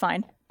 "Yeah, that's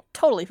fine.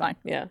 Totally fine."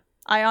 Yeah.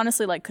 I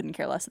honestly like couldn't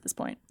care less at this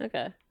point.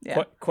 Okay.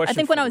 Yeah. Question I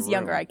think for when I the was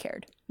younger, room. I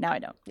cared. Now I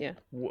don't. Yeah.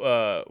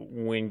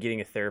 When getting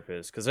a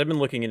therapist, because I've been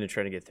looking into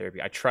trying to get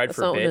therapy. I tried That's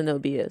for a not what bit. an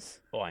OB is.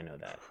 Oh, I know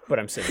that, but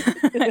I'm saying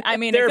I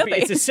mean, it therapy. could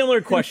be. It's a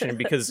similar question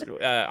because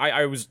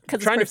I was 'Cause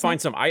it's trying to personal?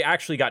 find some. I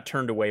actually got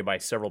turned away by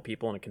several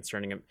people in a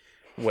concerning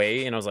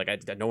way, and I was like,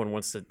 no one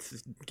wants to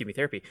give me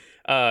therapy.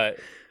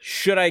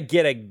 Should I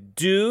get a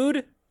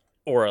dude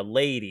or a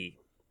lady?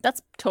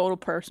 That's total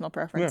personal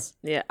preference.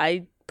 Yeah.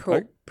 I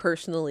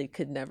personally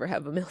could never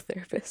have a male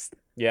therapist.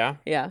 Yeah,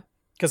 Yeah.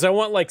 because I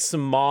want like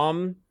some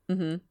mom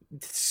Mm-hmm.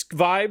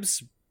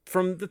 vibes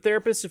from the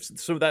therapist,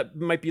 so that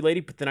might be lady.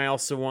 But then I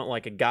also want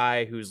like a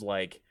guy who's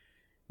like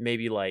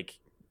maybe like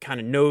kind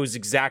of knows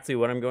exactly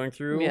what I'm going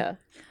through. Yeah.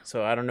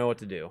 So I don't know what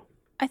to do.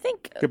 I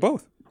think Get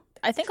both.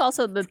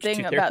 also the thing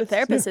two about therapists?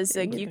 therapists is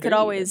like you could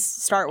always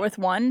start with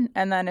one,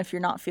 and then if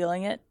you're not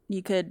feeling it,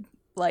 you could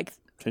like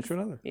Change to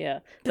another. Yeah.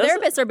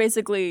 therapists are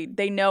basically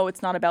they know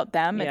it's not about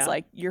them. It's Yeah.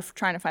 like you're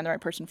trying to find the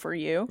right person for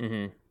you,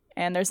 Mm-hmm.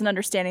 and there's an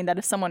understanding that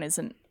if someone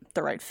isn't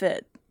the right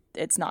fit,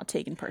 it's not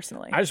taken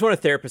personally. I just want a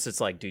therapist that's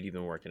like, dude, you've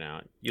been working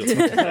out. You'll see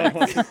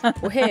what's up.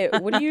 Well, hey,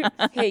 what do you?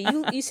 Hey,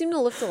 you seem to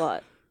lift a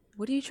lot.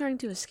 What are you trying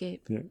to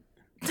escape? What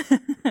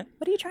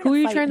are you trying Who to are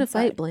you fight trying to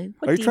inside? fight, Blaine?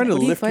 What Are you trying to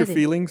demon? lift your fighting?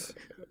 feelings?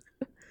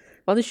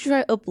 Why don't you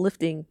try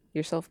uplifting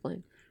yourself,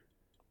 Blaine?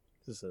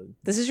 Is this a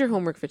This is your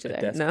homework for today.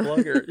 desk No.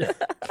 plug or...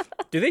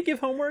 Do they give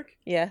homework?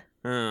 Yeah.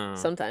 Oh,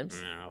 Sometimes.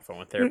 I don't know if I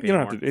want You therapy don't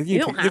anymore. have to. You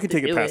don't You have can to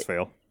take it do pass it.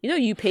 fail. You know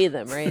you pay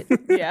them, right?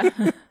 Yeah.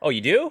 Oh, you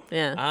do?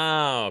 Yeah. Oh,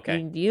 I okay.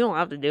 mean, you don't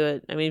have to do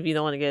it. I mean, if you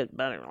don't want to get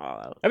better,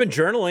 I've been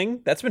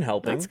journaling. That's been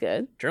helping. that's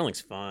good.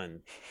 Journaling's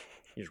fun.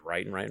 You just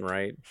write and write and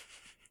write.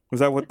 Was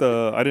that what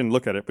the? I didn't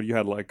look at it, but you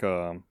had like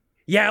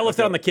Yeah, I left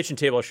it on the kitchen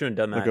table. I shouldn't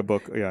have done that. Like a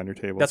book, on your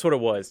table. That's what it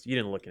was. You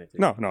didn't look at it.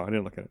 No, I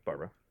didn't look at it.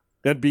 Barbara.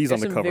 It had bees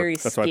There's on the some cover. very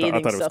That's why I scathing thought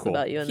it was stuff cool.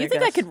 about you in You there,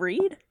 think I Gus. could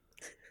read?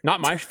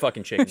 Not my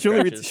fucking chicken She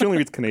only scratches.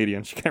 reads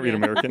Canadian. She can't read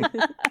American.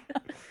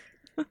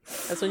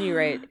 That's when you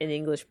write in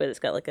English, but it's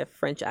got like a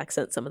French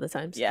accent some of the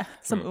times. Yeah,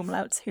 some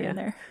umlauts here and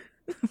there,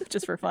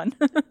 just for fun.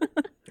 All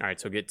right,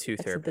 so get two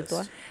Accent de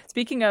toi. therapists.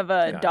 Speaking of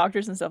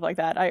doctors and stuff like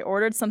that, I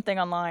ordered something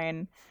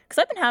online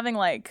because I've been having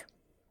like,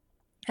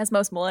 as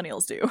most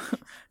millennials do,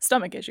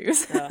 stomach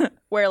issues.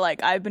 Where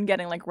like I've been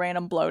getting like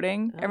random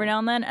bloating every now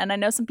and then, and I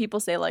know some people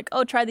say like,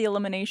 oh, try the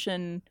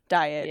elimination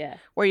diet, Yeah.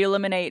 where you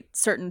eliminate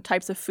certain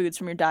types of foods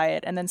from your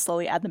diet and then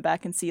slowly add them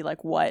back and see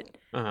like what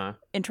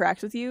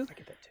interacts with you.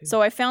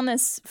 So I found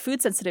this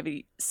food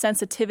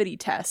sensitivity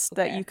test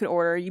that you could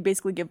order. You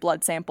basically give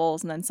blood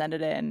samples and then send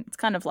it in. It's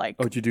kind of like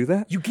Oh, did you do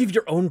that? You give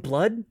your own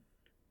blood?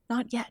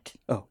 not yet.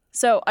 Oh.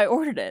 So I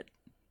ordered it,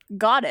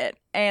 got it,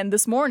 and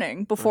this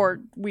morning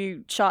before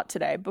we shot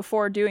today,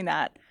 before doing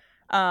that,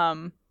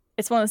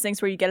 it's one of those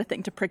things where you get a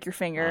thing to prick your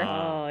finger,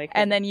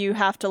 and then you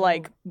have to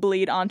like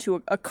bleed onto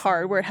a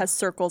card where it has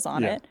circles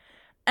on it.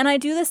 And I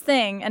do this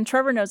thing, and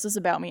Trevor knows this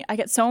about me. I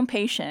get so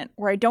impatient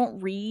where I don't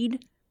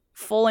read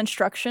full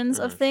instructions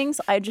of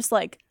things. I just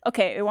like,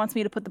 okay, it wants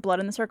me to put the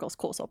blood in the circles.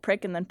 Cool. So I'll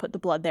prick and then put the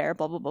blood there,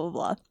 blah, blah, blah, blah,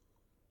 blah.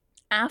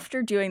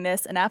 After doing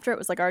this and after it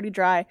was like already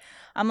dry,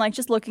 I'm like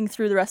just looking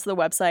through the rest of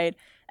the website,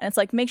 and it's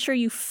like, make sure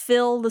you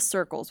fill the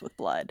circles with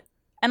blood.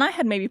 And I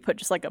had maybe put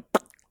just like a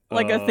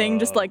thing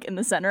just like in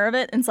the center of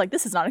it. And it's like,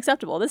 this is not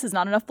acceptable. This is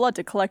not enough blood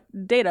to collect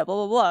data, blah,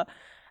 blah, blah.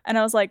 And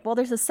I was like, well,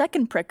 there's a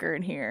second pricker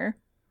in here.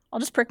 I'll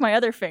just prick my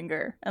other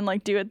finger and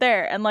like do it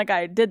there. And like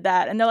I did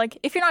that. And they're like,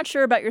 if you're not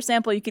sure about your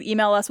sample, you could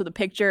email us with a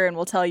picture and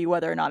we'll tell you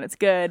whether or not it's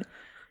good.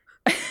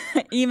 I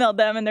emailed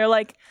them and they're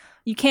like,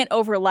 you can't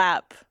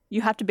overlap.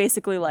 You have to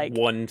basically like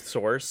One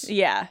source?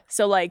 yeah.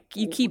 So like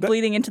you keep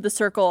bleeding into the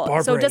circle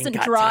Barbara so it doesn't ain't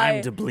got dry.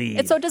 time to bleed.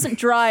 It's so it doesn't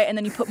dry and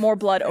then you put more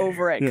blood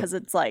over it because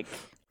it's like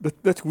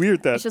That's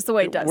weird. That it's just the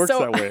way it does. works So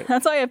that way.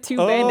 that's why I have two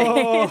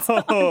band-aids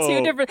on Oh.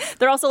 two different.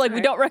 They're also like,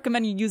 we don't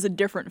recommend you use a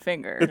different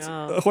finger.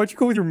 Why'd you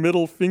go with your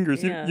middle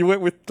fingers? You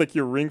went with like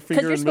your ring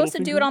finger. Because you're and middle supposed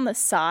to do finger? it on the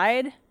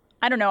side.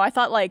 I don't know. I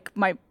thought like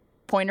my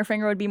pointer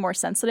finger would be more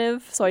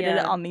sensitive, so I did it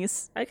Yeah. on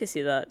these. I can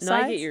see that. No,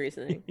 I Size? get your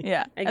reasoning.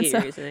 Yeah, I and get so,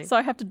 your reasoning. So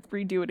I have to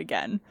redo it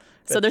again.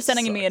 So they're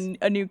sending me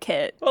a new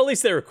kit. Well, at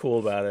least they were cool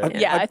about it.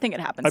 Yeah, I think it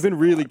happens. I've been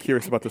really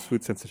curious about this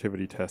food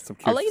sensitivity test. I'm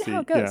I'll curious let you to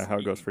know see how it goes. how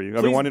it goes for you.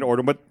 I've been wanting to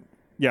order, but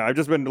yeah, I've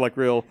just been like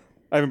real.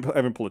 I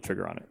haven't pulled the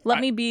trigger on it. Let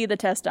me be the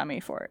test dummy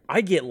for it.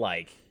 I get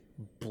like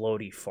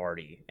bloaty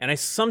farty. And I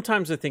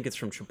sometimes think it's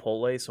from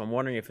Chipotle, so I'm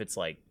wondering if it's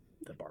like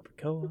the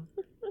barbacoa,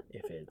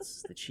 if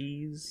it's the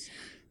cheese.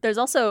 There's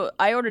also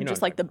I ordered know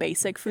just what I'm like the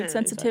basic food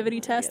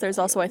sensitivity test. There's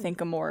also I think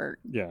a more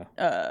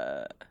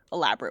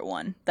elaborate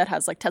one that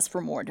has like tests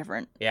for more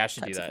different Yeah, I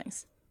should do types of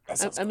that.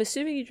 things. I'm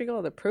assuming you drink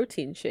all the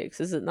protein shakes.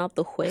 Is it not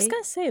the I whey? was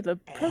gonna say the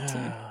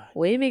protein.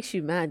 Whey makes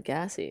you mad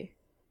gassy.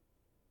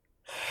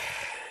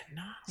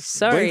 No.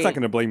 Sorry, Blaine's not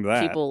going to blame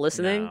that. people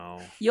listening. No.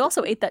 You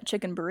also ate that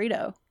chicken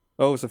burrito.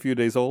 Oh, it's a few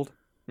days old.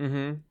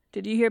 Mm-hmm.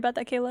 Did you hear about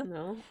that, Kayla?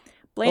 No.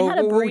 Blaine had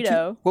a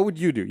burrito. What would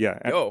you do? Yeah.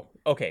 Oh,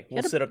 okay.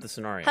 We'll set up the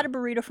scenario. Had a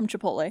burrito from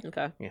Chipotle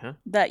Okay. Yeah.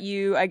 that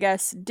you, I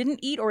guess, didn't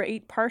eat or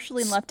ate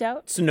partially and left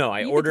out. So no,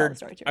 You can tell the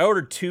story, too. I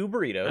ordered 2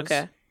 burritos.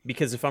 Okay.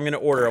 Because if I'm going to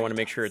order, I want to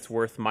make sure it's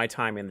worth my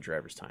time and the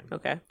driver's time.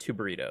 Okay. 2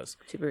 burritos.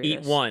 2 burritos.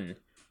 Eat 1.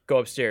 Go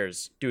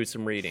upstairs. Do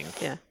some reading.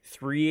 Yeah.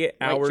 3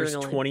 hours,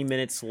 journaling. 20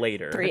 minutes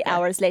later. 3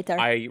 hours later.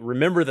 I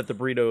remember that the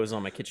burrito was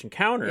on my kitchen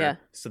counter. Yeah.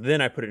 So then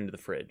I put it into the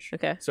fridge.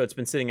 Okay. So it's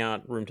been sitting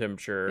out room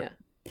temperature. Yeah.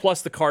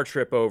 Plus the car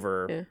trip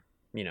over,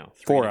 Yeah.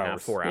 4 3.5,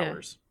 hours. 4 Yeah.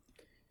 hours.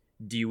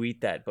 Do you eat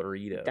that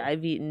burrito?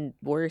 I've eaten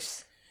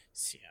worse.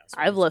 Yeah, that's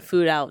what I've I'm left saying.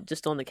 food out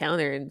just on the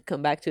counter and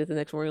come back to it the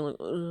next morning like,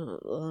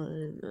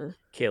 ugh.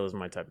 Kayla's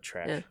my type of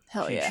trash. Yeah.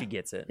 Hell she, yeah. She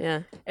gets it.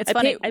 Yeah. It's I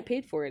funny. I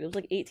paid for it. It was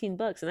like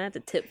 $18 and I had to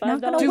tip $5.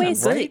 Not gonna Dude,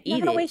 waste right? it. Not Eat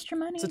gonna it. waste your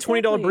money. It's a $20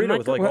 Exactly. burrito Not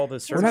with like gonna- all the We're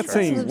service not charges.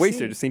 saying what I'm wasted.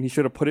 saying. Just saying he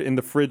should have put it in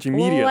the fridge Well,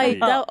 immediately.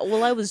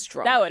 I was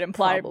drunk. That would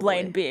imply probably.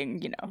 Blaine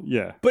being,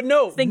 Yeah. But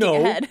no, Thinking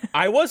ahead.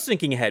 I was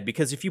thinking ahead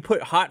because if you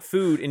put hot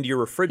food into your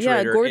Yeah,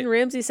 refrigerator, Gordon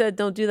Ramsay said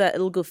don't do that.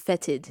 It'll go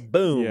fetid.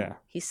 boom. Yeah.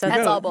 He said That's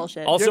that. all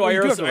bullshit. Also, Yeah, I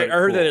you do have heard, to let it I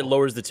heard that it cool.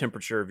 lowers the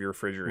temperature of your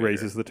refrigerator.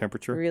 Raises the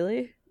temperature.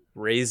 Really?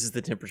 Raises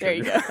the temperature. There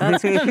you go.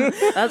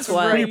 That's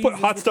why. When you put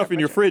hot stuff in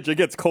your fridge, it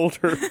gets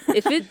colder.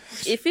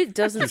 if it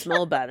doesn't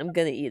smell bad, I'm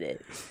gonna eat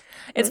it.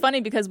 It's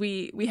funny because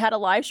we had a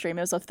live stream.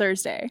 It was a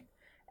Thursday,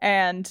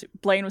 and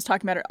Blaine was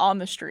talking about it on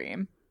the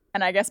stream.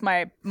 And I guess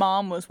my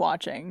mom was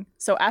watching.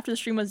 So after the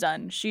stream was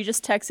done, she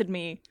just texted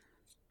me,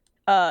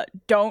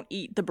 "Don't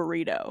eat the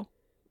burrito,"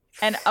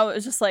 and I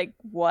was just like,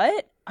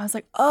 "What?" I was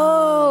like,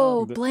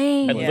 "Oh,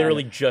 Blaine." I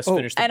literally just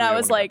finished the And I burrito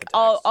was when I like, got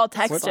the text. I'll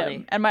text That's him.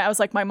 funny. And I was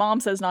like, my mom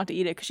says not to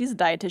eat it because she's a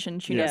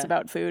dietitian. She knows Yeah.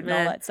 about food and all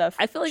Man, that stuff.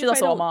 I feel like she's if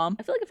also I a don't- mom.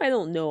 I feel like if I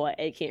don't know,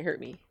 it can't hurt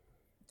me.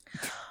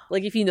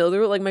 Like if you know the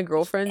like my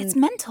girlfriend. It's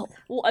mental.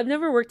 Well, I've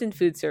never worked in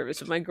food service,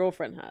 but my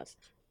girlfriend has.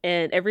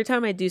 And every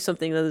time I do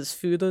something that is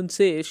food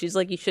unsafe, she's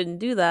like, "You shouldn't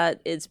do that.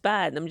 It's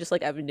bad." And I'm just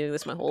like, "I've been doing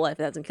this my whole life.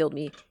 It hasn't killed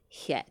me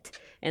yet."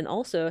 And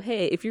also,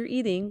 hey, if you're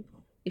eating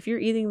the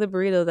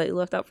burrito that you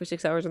left out for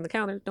 6 hours on the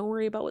counter, don't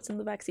worry about what's in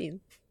the vaccine.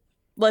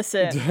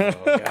 Listen,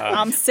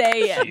 I'm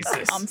saying.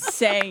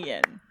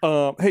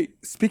 Hey,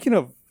 speaking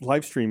of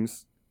live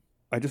streams,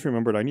 I just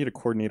remembered I need to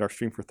coordinate our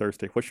stream for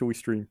Thursday. What should we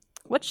stream?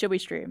 What should we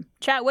stream?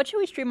 Chat, what should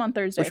we stream on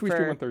Thursday? What should we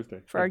stream on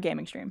Thursday? For our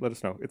gaming stream? Let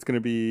us know. It's going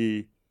to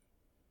be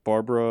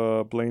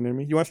Barbara, Blaine, and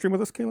me. You want to stream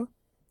with us, Kayla?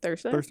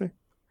 Thursday?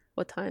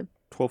 What time?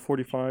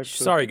 12:45.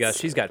 Sorry, guys.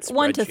 She's got spreadsheets.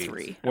 1 to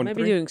 3. I might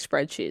be doing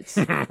spreadsheets.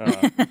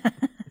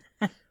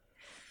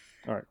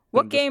 All right.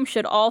 What game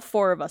should all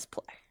 4 of us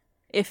play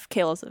if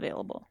Kayla's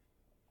available?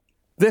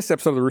 This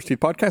episode of the Rooster Teeth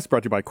Podcast is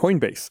brought to you by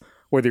Coinbase.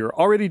 Whether you're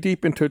already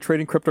deep into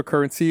trading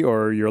cryptocurrency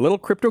or you're a little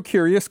crypto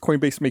curious,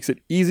 Coinbase makes it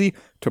easy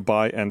to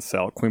buy and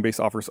sell. Coinbase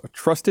offers a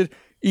trusted,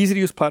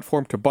 easy-to-use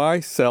platform to buy,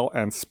 sell,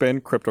 and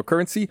spend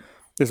cryptocurrency.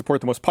 They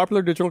support the most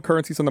popular digital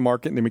currencies on the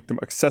market, and they make them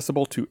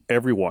accessible to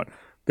everyone.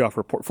 They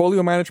offer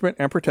portfolio management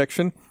and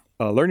protection,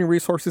 learning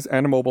resources,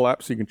 and a mobile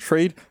app so you can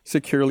trade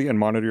securely and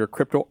monitor your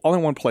crypto all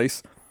in one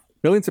place.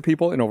 Millions of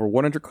people in over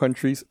 100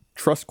 countries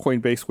trust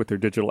Coinbase with their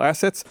digital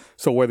assets.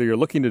 So whether you're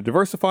looking to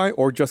diversify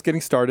or just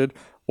getting started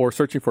or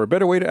searching for a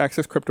better way to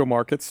access crypto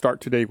markets, start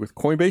today with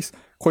Coinbase.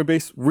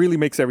 Coinbase really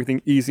makes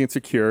everything easy and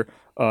secure.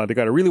 They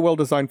got a really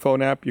well-designed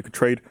phone app. You can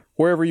trade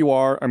wherever you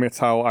are. I mean, it's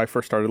how I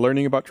first started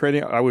learning about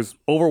trading. I was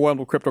overwhelmed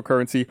with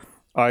cryptocurrency.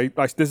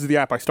 This is the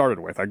app I started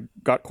with. I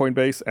got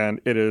Coinbase, and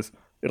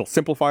it'll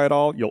simplify it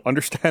all. You'll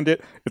understand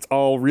it. It's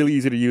all really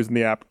easy to use in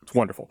the app. It's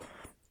wonderful.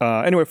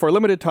 Anyway, for a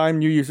limited time,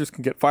 new users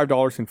can get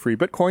 $5 in free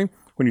Bitcoin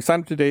when you sign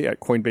up today at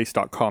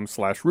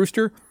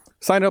coinbase.com/rooster.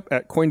 Sign up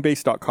at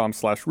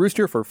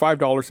coinbase.com/rooster for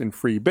 $5 in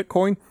free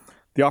Bitcoin.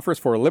 The offer is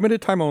for a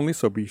limited time only,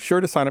 so be sure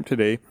to sign up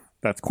today.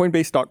 That's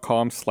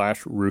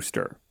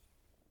coinbase.com/rooster.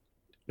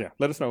 Yeah,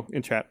 let us know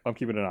in chat. I'm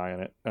keeping an eye on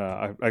it.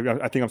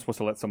 I think I'm supposed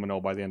to let someone know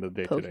by the end of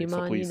the day today.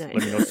 So please let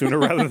me know sooner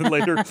rather than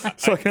later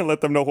so I can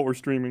let them know what we're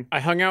streaming. I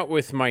hung out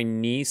with my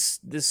niece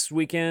this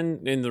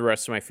weekend and the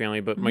rest of my family,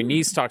 but my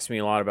niece talks to me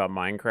a lot about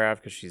Minecraft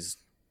because she's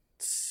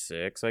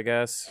 6, I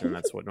guess, and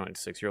that's what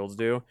 6-year-olds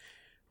do.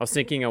 I was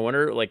thinking, I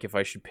wonder like if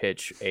I should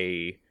pitch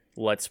a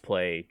Let's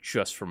Play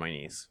just for my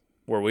niece,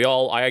 where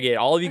I get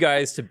all of you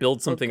guys to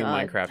build something in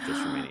Minecraft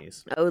just for my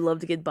niece. I would love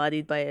to get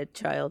bodied by a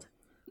child.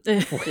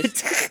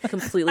 Just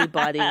completely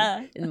bodied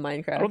in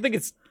Minecraft. I don't think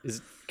is it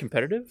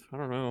competitive. I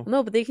don't know.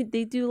 No, but they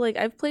do like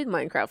I've played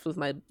Minecraft with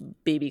my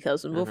baby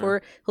cousin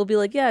before. He'll be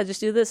like, "Yeah, just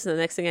do this," and the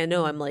next thing I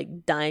know, I'm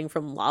like dying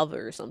from lava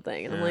or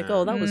something, and I'm like,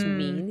 "Oh, that was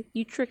mean.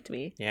 You tricked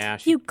me." Yeah,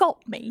 you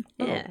got me.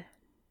 Yeah. Do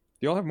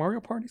y'all have Mario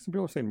Party? Some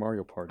people are saying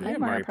Mario Party. I have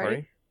Mario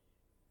Party.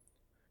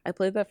 I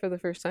played that for the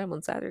first time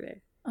on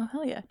Saturday. Oh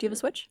hell yeah! Do you have a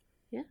Switch?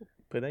 Yeah.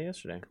 Played that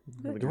yesterday.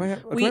 Do I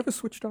have a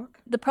Switch dock?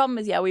 The problem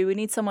is, we would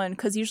need someone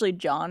because usually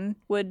John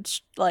would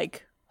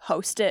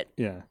host it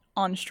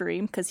on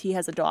stream because he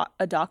has a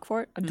dock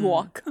for it. A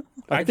dock.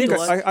 I think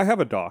I have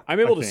a dock. I'm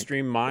able to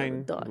stream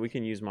mine. We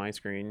can use my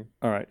screen.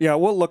 All right. Yeah.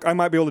 Well, look, I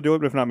might be able to do it,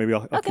 but if not, maybe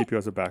I'll keep you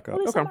as a backup.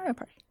 We'll do Mario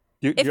Party.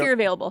 If you're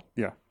available.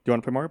 Yeah. Do you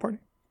want to play Mario Party?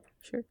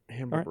 Sure.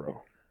 Hammer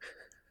bro.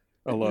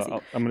 I'm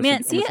gonna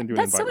Man, send you an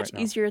that's so invite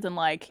much easier than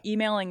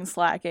emailing and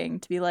slacking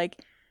to be like,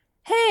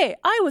 "Hey,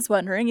 I was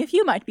wondering if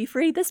you might be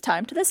free this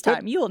time to this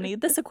time. You will need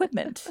this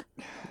equipment."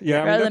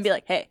 Yeah. Rather than be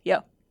like, "Hey,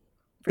 yo."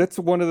 That's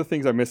one of the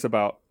things I miss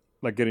about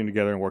getting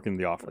together and working in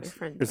the office.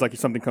 It's like if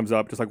something comes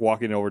up, just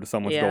walking over to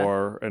someone's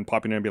door and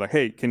popping in and be like,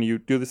 "Hey, can you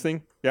do this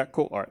thing?" Yeah,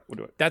 cool. All right, we'll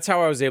do it. That's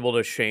how I was able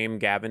to shame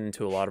Gavin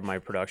into a lot of my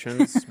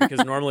productions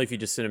because normally if you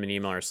just send him an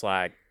email or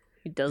Slack,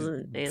 he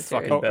doesn't answer.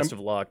 Fucking best of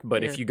luck.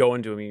 But if you go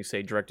into him and you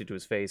say directly to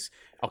his face,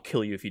 "I'll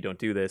kill you if you don't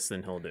do this,"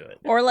 then he'll do it.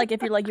 Or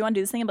if you're like, "You want to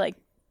do this thing?" I'll be like,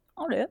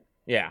 "I'll do it."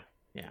 Yeah.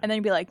 Yeah. And then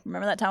you'd be like,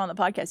 "Remember that time on the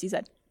podcast you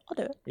said, I'll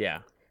do it." Yeah.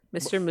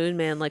 Mr.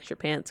 Moonman likes your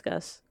pants,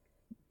 Gus.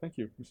 Thank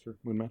you, Mr.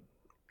 Moonman.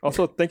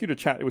 Also, thank you to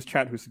Chat. It was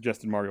Chat who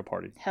suggested Mario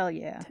Party. Hell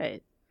yeah.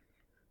 Tight.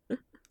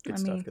 Good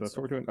stuff. That's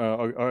what we're doing.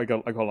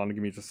 Hold on.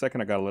 Give me just a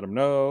second. I got to let him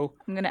know.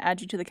 I'm going to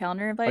add you to the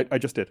calendar invite. I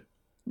just did.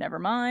 Never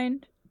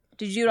mind.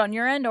 Did you do it on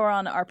your end or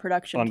on our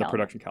production calendar? On the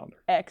production calendar.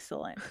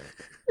 Excellent.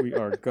 We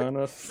are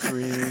gonna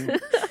stream.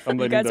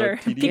 You guys are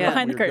peek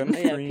behind the curtain.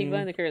 Yeah, peek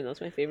behind the curtain. That's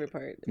my favorite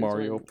part.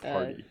 Mario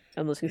Party.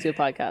 I'm listening to a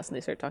podcast and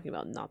they start talking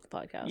about not the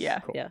podcast.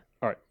 Yeah. Cool. Yeah.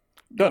 All right.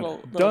 Done.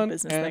 Little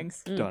business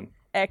things. Done.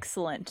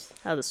 Excellent.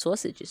 How the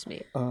sausage is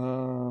made.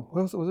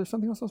 Was there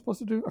something else I was supposed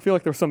to do? I feel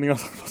like there was something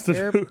else I was supposed to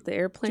do. The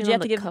airplane. Did you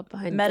have on to the give cup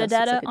behind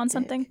metadata on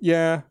something?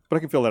 Yeah, but I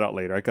can fill that out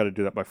later. I got to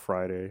do that by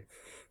Friday.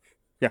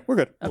 Yeah, we're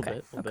good.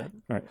 Okay. Okay. All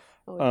right.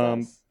 Oh, it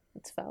does.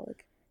 It's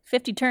phallic.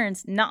 50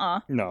 turns. Nuh-uh.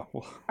 No.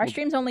 Our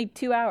stream's only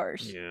 2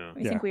 hours. Yeah.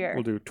 We think we are.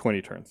 We'll do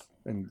 20 turns,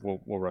 and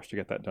we'll rush to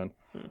get that done.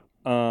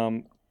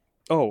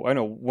 Oh, I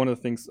know. One of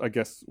the things I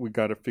guess we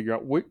got to figure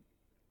out.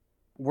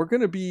 We're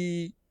going to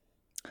be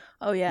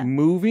Oh, yeah.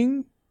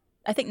 moving.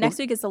 I think next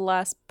week is the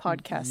last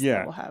podcast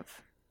that we'll have.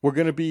 We're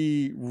gonna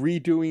be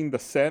redoing the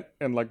set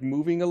and like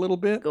moving a little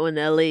bit. Going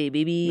to LA,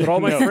 baby. But all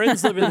my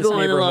friends live in this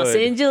Going to neighborhood. Los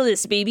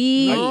Angeles,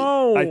 baby.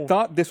 No. I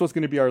thought this was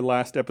going to be our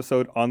last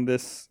episode on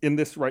this, in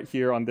this right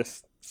here on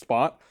this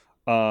spot,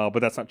 but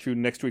that's not true.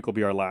 Next week will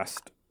be our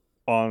last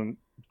on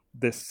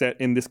this set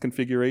in this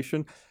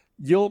configuration.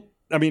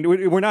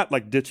 We're not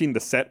like ditching the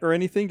set or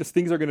anything. Just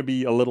things are going to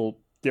be a little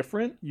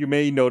different. You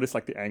may notice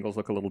like the angles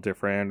look a little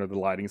different or the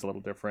lighting's a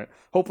little different.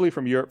 Hopefully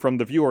from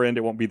the viewer end,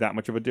 it won't be that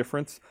much of a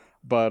difference.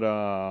 But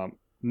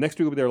next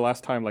week will be their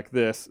last time like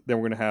this. Then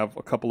we're going to have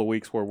a couple of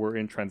weeks where we're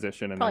in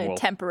transition. And Probably then a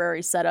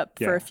temporary setup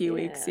for a few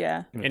weeks.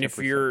 Yeah. And if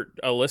you're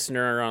a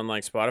listener on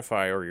like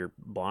Spotify or you're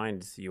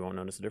blind, you won't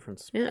notice a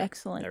difference. Yeah.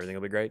 Excellent. Everything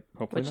will be great.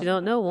 Hopefully What you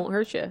don't know won't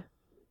hurt you.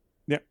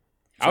 Yeah.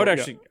 I would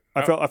actually.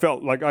 I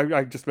felt like I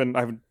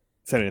haven't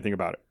said anything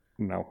about it.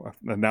 No,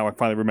 now I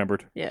finally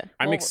remembered. Yeah.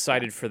 I'm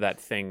excited for that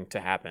thing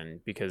to happen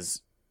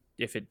because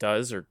if it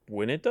does or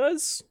when it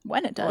does,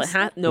 When it Well, does.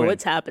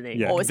 it's happening.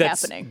 Yeah. It's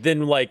that's happening.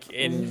 then like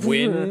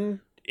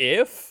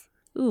if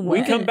Ooh, we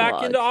more come back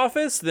vlog. into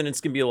office, then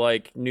it's gonna be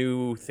like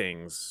new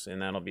things,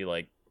 and that'll be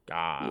like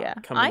Yeah.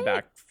 coming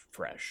back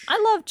fresh. I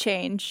love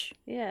change.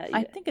 Yeah.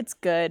 I think it's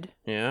good.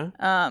 Yeah.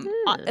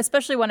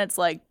 Especially when it's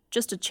like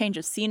just a change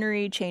of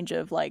scenery, change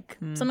of like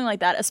something like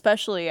that,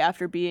 especially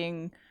after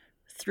being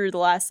through the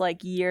last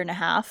like year and a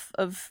half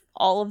of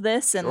all of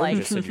this and Jordan like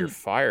just said you're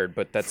fired,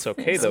 but that's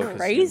okay though. 'cause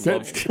crazy. you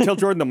love- Tell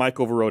Jordan the mic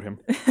overrode him.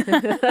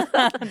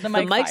 the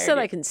Mike fired said you.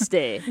 I can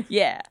stay.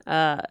 Yeah.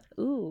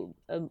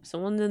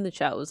 Someone in the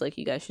chat was like,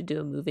 "You guys should do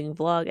a moving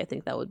vlog. I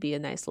think that would be a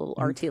nice little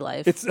RT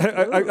life." It's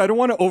I don't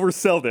want to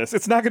oversell this.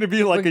 It's not going to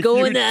be like We're a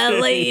going huge to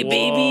LA, thing.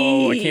 baby.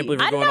 Whoa, I can't believe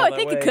we're I don't going know. all I that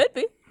think way. it could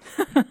be.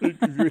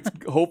 It's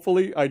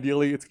hopefully,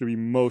 ideally, it's going to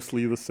be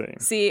mostly the same.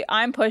 See,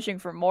 I'm pushing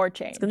for more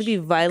change. It's going to be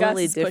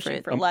violently Gus is pushing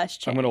different. for less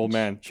change. I'm an old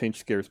man. Change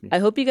scares me. I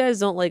hope you guys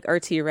don't like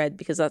RT red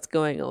because that's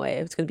going away.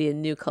 It's going to be a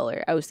new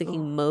color. I was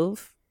thinking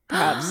mauve,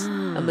 perhaps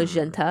a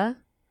magenta,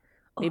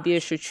 maybe a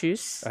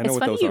chartreuse. I know It's what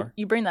funny those you, are.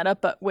 you bring that up,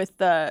 but with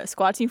the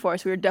Squad Team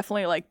Force, we were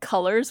definitely like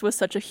colors was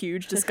such a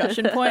huge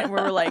discussion point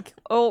where we're like,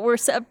 oh, we're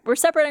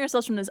separating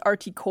ourselves from this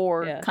RT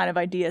core Yeah. kind of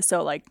idea.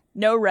 So like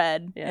no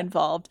red Yeah.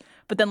 involved,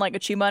 but then like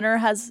Achievement Hunter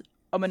has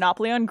a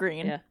monopoly on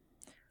green. Yeah.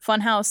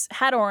 Funhouse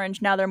had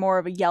orange. Now they're more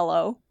of a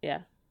yellow Yeah,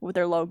 with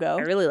their logo.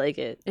 I really like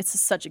it. It's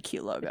such a cute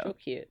It's logo. real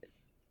cute.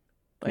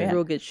 But yeah.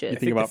 Real good You shit.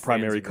 think think about the fans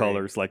primary agree.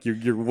 colors, like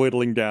you're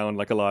whittling down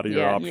like a lot of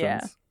your Yeah. options. Yeah.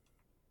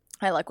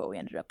 Yeah, I like what we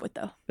ended up with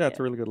though. it's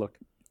a really good look.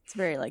 It's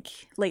very like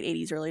late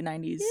 80s, early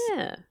 90s.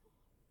 Yeah.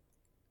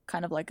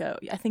 Kind of like I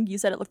think you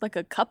said it looked like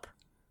a cup.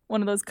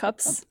 One of those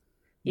cups.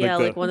 Yeah,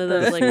 the- like one of the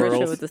those like retro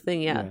swirls. with the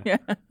thing. Yeah. Yeah.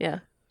 Yeah.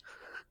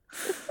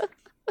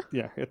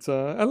 Yeah, it's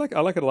I like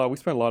it a lot. We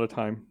spent a lot of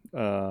time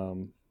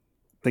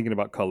thinking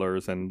about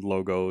colors and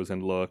logos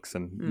and looks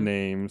and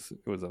names.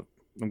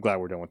 I'm glad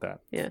we're done with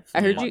that. Yeah.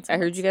 I heard Lots you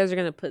and lots. guys are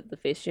going to put the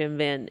Face Jam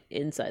van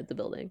inside the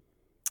building.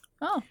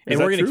 Oh, And Is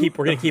we're that gonna true?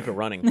 keep it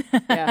running. Yeah,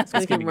 it's going It's to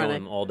gonna keep be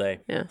running. going all day.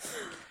 Yeah. that's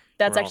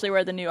We're all- actually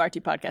where the new RT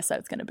podcast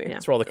set's going to be. Yeah.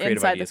 That's where all the creative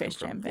Inside the ideas Face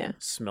come Jam from. van.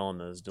 Smelling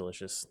those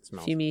delicious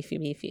smells.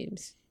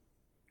 Fumes.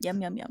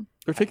 Yum yum yum.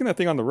 They're taking that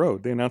thing on the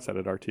road. They announced that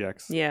at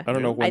RTX. Yeah. I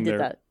don't know when I did they're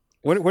that.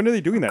 when are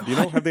they doing that? Do you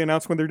know? Have they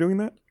announced when they're doing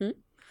that?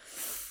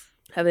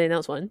 Have they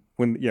announced one?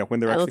 When they're I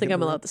don't actually think I'm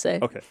doing allowed to say.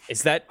 it? Okay.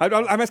 Is that?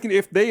 I'm asking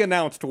if they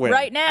announced when.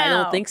 Right now. I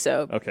don't think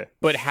so. Okay.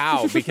 But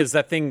how? Because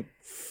that thing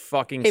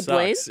fucking Hey, sucks.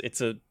 Blaine?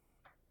 It's a.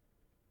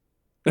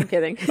 I'm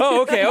kidding.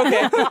 Oh, okay.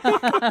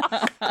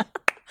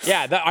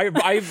 Yeah,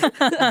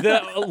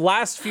 the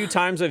last few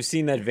times I've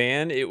seen that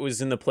van, it was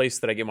in the place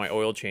that I get my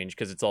oil change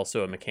because it's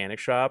also a mechanic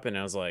shop, and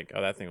I was like,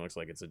 oh, that thing looks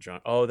like it's a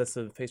junk. Oh, that's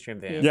the Face Jam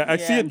van. Yeah, I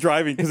see Yeah. it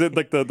driving because it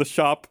like the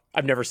shop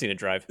I've never seen it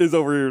drive. is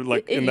over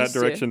like It in that used to.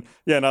 direction.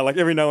 Yeah, and I like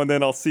every now and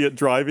then I'll see it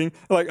driving.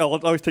 Like I'll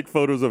always take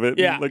photos of it.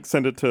 Yeah. And, like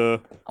send it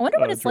to. I wonder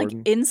what it's Jordan.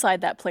 like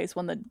inside that place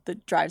when the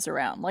drives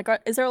around. Like,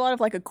 is there a lot of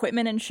like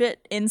equipment and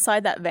shit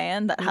inside that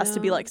van that has to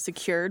be like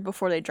secured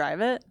before they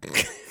drive it?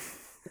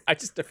 I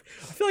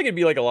feel like it'd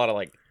be like a lot of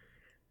like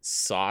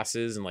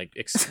sauces and like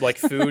like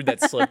food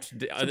that slipped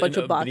a bunch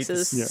of beneath the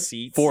boxes. Yeah.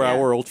 seats. 4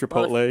 hour old Lot of-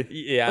 Chipotle.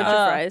 Yeah. Bunch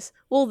of fries.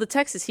 Well, the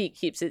Texas heat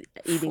keeps it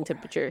eating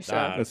temperature. So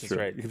That's That's true.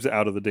 right. It keeps it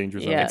out of the danger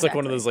zone. Yeah. It's like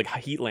one of those like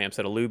heat lamps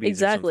at a Luby's.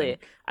 exactly. Or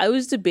I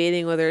was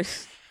debating whether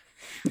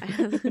I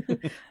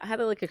had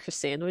like a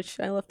sandwich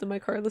I left in my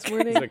car this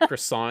morning. something. It's a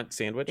croissant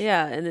sandwich.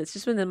 Yeah, and it's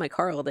just been in my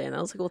car all day, and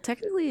I was like, well,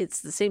 technically,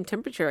 it's the same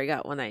temperature I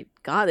got when I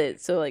got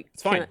it, so like,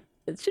 It's fine.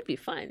 it should be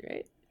fine,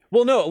 right?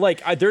 Well, no,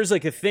 like there's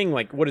like a thing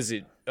like what is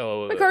it?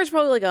 Oh, My car's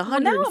probably like now I'm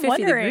 150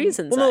 wondering- degrees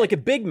inside. well, no, like a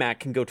Big Mac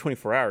can go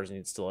 24 hours and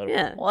it's still edible.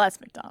 yeah. Well, that's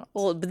McDonald's.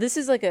 Well, but this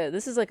is like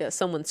a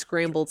someone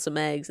scrambled some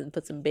eggs and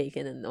put some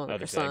bacon and on Oh, a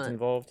there's eggs croissant.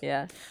 involved.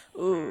 Yeah,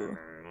 Ooh.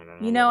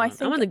 You know, I I'm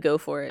think gonna go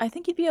for it. I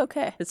think you'd be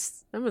okay.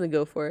 I'm gonna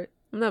go for it.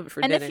 I'm gonna have it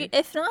for And dinner.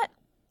 if not,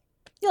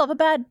 you'll have a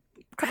bad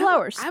couple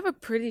hours. I have a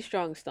pretty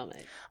strong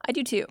stomach. I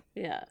do too.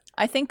 Yeah,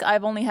 I think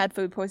I've only had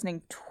food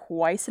poisoning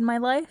twice in my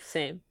life.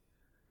 same.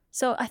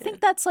 So I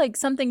think that's like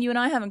something you and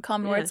I have in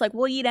common where Yeah. it's like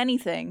we'll eat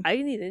anything. I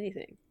can eat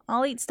anything.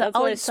 I'll eat stuff. That's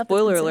I'll why, eat stuff.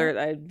 spoiler alert,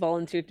 I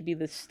volunteered to be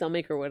the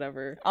stomach or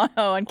whatever. Oh,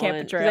 on Camp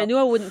Because Betrayal. I knew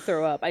I wouldn't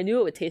throw up. I knew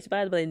it would taste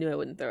bad, but I knew I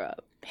wouldn't throw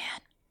up.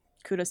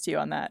 Kudos to you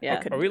on that. Yeah. I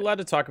couldn't Are we do it. allowed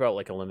to talk about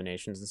like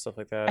eliminations and stuff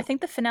like that? I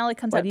think the finale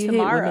comes Why out do you hate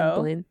women, tomorrow.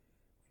 Blaine?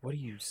 What are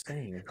you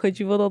saying? Why'd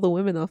you vote all the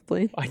women off,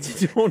 Blaine? I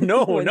don't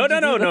know. What No, did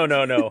no, you no, do?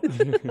 no, no,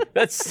 no.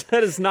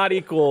 That is not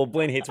equal.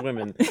 Blaine hates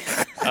women.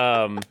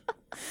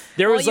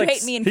 There Well, was you like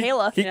hate me and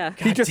Kayla. Yeah.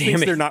 He just damn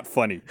thinks it. they're not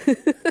funny.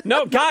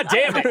 no. God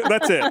damn it!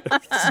 That's it.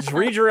 Just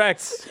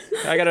redirect.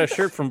 I got a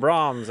shirt from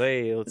Brahms.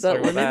 Hey, let's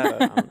that talk about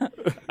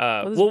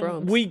that. What is Well,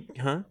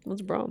 Brahms?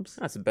 What's Brahms?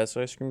 That's the best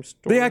ice cream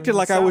store. They in acted the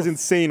like I was South.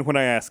 insane when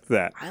I asked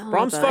that. I don't know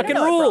Brahms what that fucking I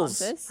know what rules.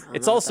 Brahms is. I don't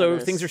It's know what also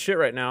that things is. are shit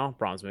right now.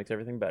 Brahms makes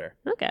everything better.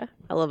 Okay.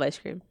 I love ice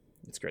cream.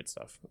 It's great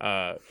stuff.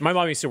 My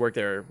mom used to work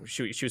there.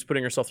 She was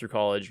putting herself through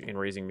college and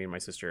raising me and my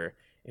sister,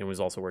 and was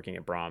also working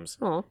at Brahms.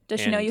 Oh, Does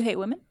she know And- you hate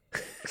women?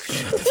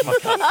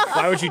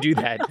 Why would you do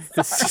that?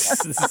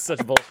 This is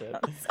such bullshit.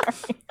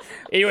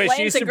 Anyway, she Blaine's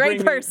used a to great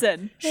bring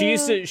person. she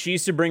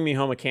used to bring me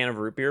home a can of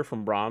root beer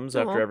from Brahms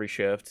after every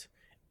shift,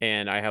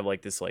 and I have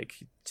like this like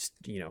just,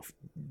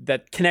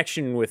 that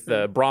connection with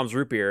Brahms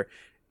root beer,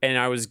 and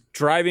I was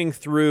driving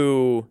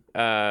through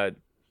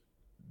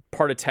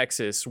part of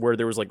Texas where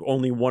there was like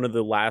only one of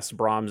the last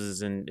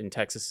Brahmses in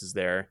Texas is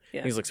there.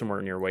 Yeah. He's like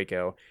somewhere near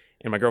Waco.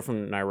 And my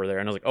girlfriend and I were there,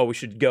 and I was like, "Oh, we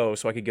should go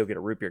so I could go get a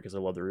root beer because I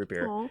love the root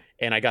beer." Aw.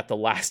 And I got the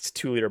last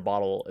 2-liter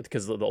bottle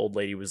because the old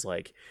lady was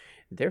like,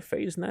 "They're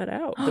phasing that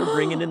out. They're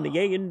bringing in the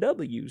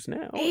A&Ws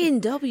now."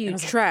 A&W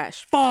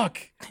trash. Fuck.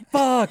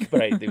 But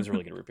it was a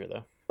really good root beer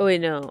though. Oh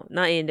wait, no,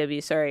 not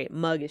A&W. Sorry,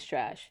 Mug is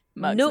trash.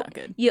 Mug's Nope. not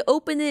good. You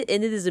open it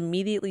and it is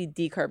immediately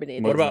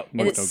decarbonated. What about-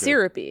 and it's no good.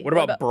 syrupy. What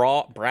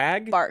about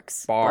Bragg?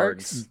 Barks.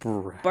 Bargs.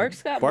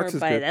 Barks got Barks more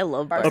is bite. good. I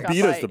love Barks Barks. got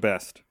Abita's bite. the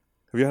best.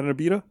 Have you had an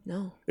Abita?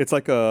 No. It's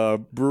like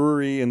a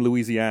brewery in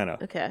Louisiana.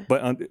 Okay.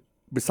 But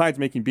besides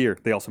making beer,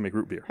 they also make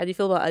root beer. How do you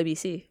feel about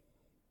IBC?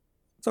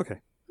 It's okay.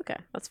 Okay,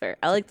 that's fair.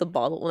 I like the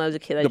bottle. When I was a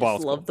kid, I The just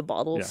bottle's loved cool. the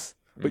bottles.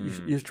 But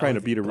you should try an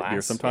Abita root beer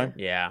Glass. sometime.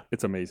 Yeah.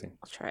 It's amazing.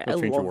 I'll try it. It'll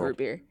I change your love world. root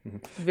beer.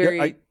 Mm-hmm.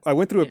 Very. I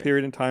went through a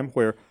period in time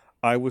where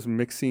I was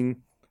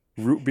mixing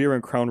root beer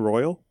and Crown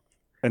Royal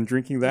and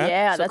drinking that.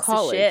 Yeah, So that's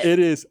college. the shit. It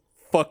is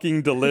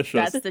fucking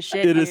delicious. That's the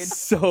shit, It dude. is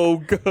so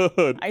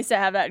good. I used to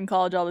have that in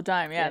college all the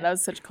time. Yeah, Yeah. that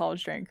was such a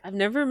college drink. I've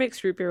never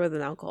mixed root beer with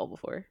an alcohol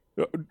before.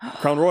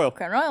 Crown Royal.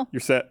 Crown Royal. You're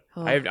set.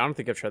 Oh, I don't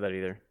think I've tried that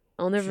either.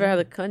 I'll never have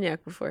a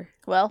cognac before.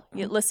 Well,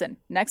 listen,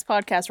 next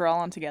podcast we're all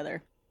on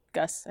together.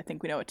 Gus, I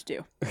think we know what to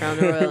do. Crown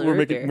Royal and We're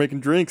root beer. making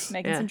drinks.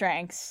 Making Yeah. some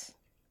drinks.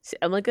 See,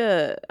 I'm like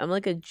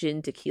a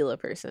gin tequila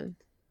person.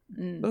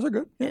 Those are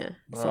good. Yeah.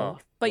 Oh,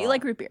 But you wow.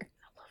 like root beer.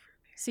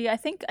 See, I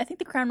think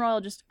the Crown Royal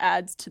just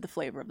adds to the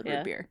flavor of the Yeah.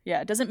 root beer. Yeah,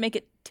 it doesn't make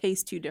it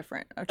taste too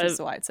different, which is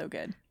why it's so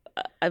good.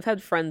 I've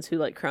had friends who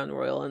like Crown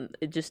Royal and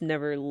it just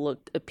never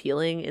looked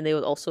appealing, and they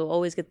would also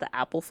always get the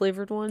apple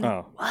flavored one.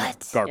 Oh,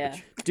 What? garbage.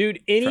 Yeah. Dude,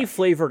 any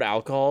flavored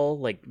alcohol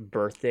like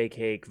birthday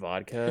cake,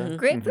 vodka.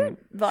 Grapefruit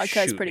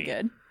vodka is Shoot pretty me.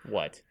 good.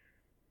 What?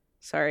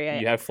 Sorry,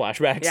 You have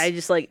flashbacks? I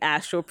just like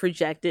astral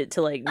project it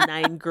to like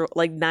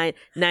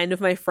nine of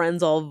my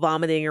friends all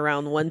vomiting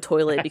around one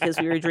toilet because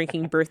we were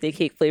drinking birthday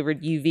cake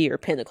flavored UV or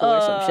Pinnacle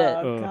or some shit.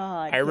 Oh,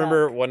 God. I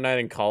remember one night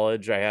in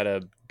college, I had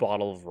a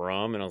bottle of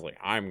rum, and I was like,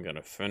 I'm going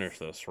to finish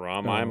this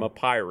rum. I'm a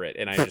pirate.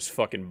 And I just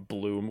fucking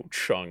blew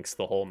chunks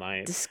the whole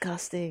night.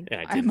 Disgusting. And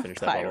I I'm didn't a finish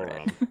that bottle of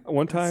pirate. rum.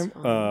 One time,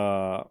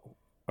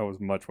 I was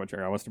much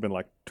younger. I must have been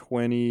like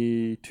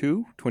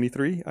 22,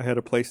 23. I had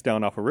a place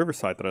down off of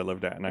Riverside that I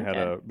lived at, and I had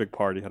a big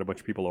party, had a bunch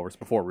of people over. It's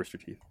before Rooster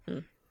Teeth.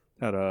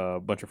 Had a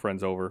bunch of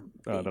friends over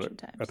Ancient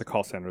times. at the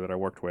call center that I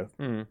worked with.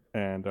 Mhm.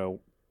 And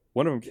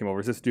one of them came over.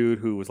 It's this dude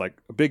who was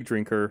like a big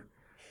drinker,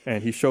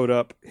 and he showed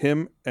up.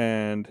 Him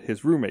and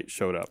his roommate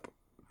showed up,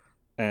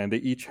 and they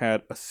each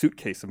had a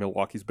suitcase of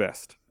Milwaukee's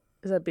Best.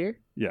 Is that beer?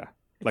 Yeah,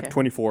 like Okay.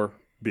 24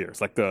 beers,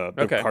 like the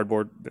Okay.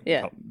 cardboard.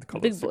 Yeah. they call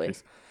it Big a boy.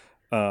 suitcase.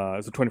 It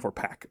was a 24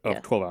 pack of Yeah.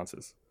 12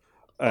 ounces.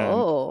 And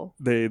Oh.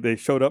 they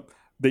showed up.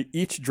 They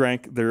each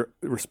drank their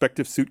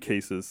respective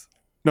suitcases.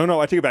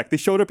 No, I take it back. They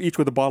showed up each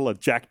with a bottle of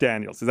Jack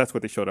Daniels. That's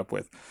what they showed up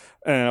with.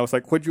 And I was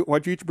like, why'd you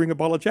each bring a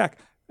bottle of Jack?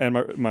 And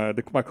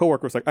my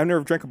coworker was like, I've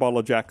never drank a bottle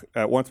of Jack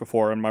at once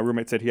before. And my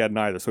roommate said he hadn't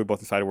either. So we both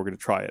decided we're going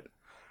to try it.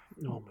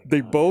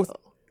 They both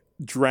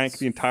drank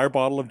the entire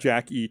bottle of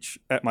Jack each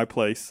at my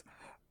place.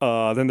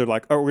 Then they're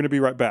like, oh, we're going to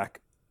be right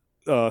back.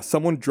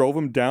 Someone drove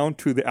them down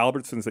to the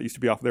Albertsons that used to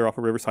be off of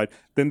Riverside.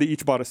 Then they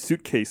each bought a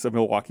suitcase of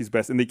Milwaukee's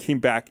Best, and they came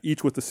back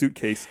each with the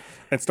suitcase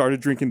and started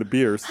drinking the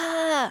beers.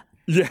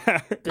 Yeah,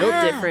 Built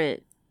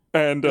different.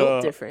 and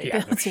Built different.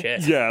 Yeah, no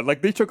shit. yeah,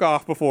 like they took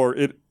off before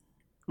it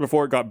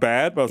got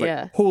bad. But I was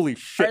Yeah. like, holy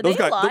shit, Are those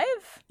they guys!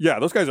 alive? Yeah,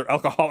 those guys are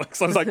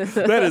alcoholics. I was like,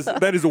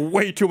 that is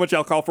way too much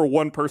alcohol for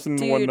one person in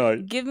Dude, one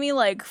night. give me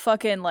like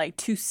fucking like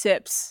 2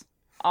 sips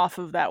off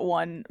of that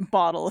one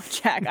bottle of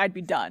Jack. I'd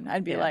be done.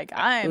 I'd be Yeah. like,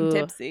 I'm Ugh.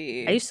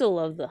 tipsy. I used to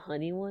love the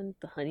honey one.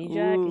 The honey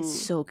Jack Ooh.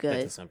 is so That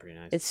good. does sound pretty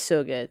nice. It's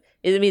so good.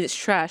 I mean, it's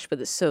trash, but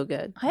it's so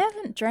good. I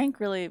haven't drank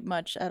really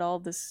much at all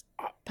this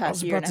past I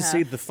was year about and to a half.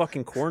 say the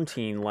fucking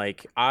quarantine.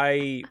 Like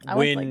I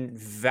when went,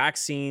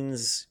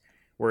 vaccines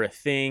were a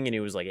thing and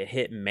it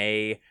hit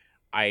May,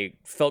 I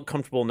felt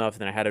comfortable enough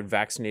that I had a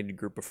vaccinated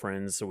group of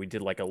friends, so we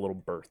did like a little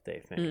birthday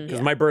thing because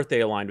my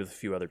birthday aligned with a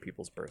few other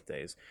people's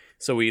birthdays.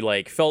 So we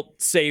like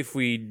felt safe.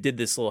 We did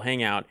this little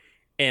hangout,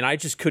 and I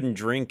just couldn't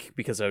drink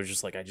because I was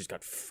just like I just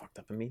got fucked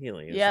up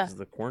immediately. Because of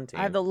the quarantine.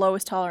 I have the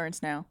lowest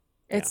tolerance now.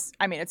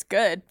 I mean, it's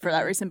good for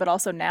that reason, but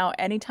also now,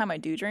 anytime I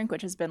do drink,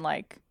 which has been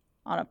like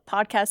on a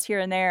podcast here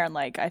and there, and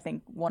like I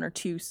think 1 or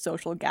 2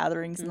 social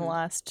gatherings in the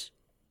last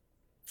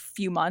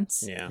few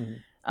months, Yeah.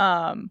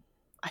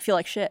 I feel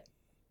like shit.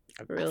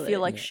 Really? I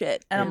feel like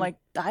shit, and I'm like,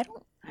 I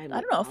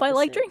don't know if I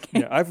like opposite.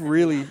 drinking. Yeah, I've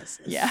really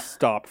Yeah.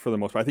 stopped for the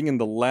most part. I think in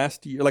the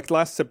last year, like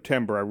last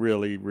September, I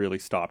really, really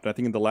stopped. I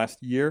think in the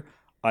last year,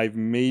 I've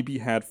maybe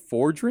had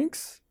 4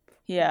 drinks,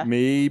 Yeah.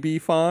 maybe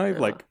 5.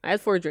 Like I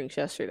had 4 drinks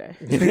yesterday.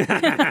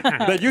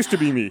 that used to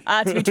be me.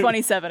 To be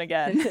 27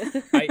 again.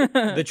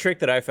 The trick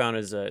that I found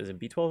is it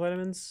B12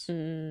 vitamins,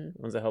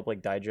 ones that help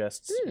like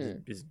digest.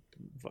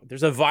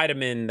 There's a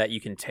vitamin that you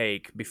can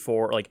take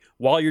before, like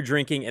while you're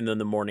drinking, and then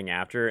the morning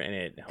after, and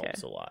it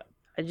helps a lot.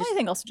 I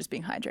think also just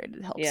being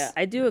hydrated helps. Yeah,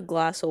 I do a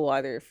glass of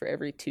water for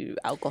every 2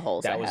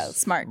 alcohols That I was have.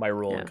 Smart. My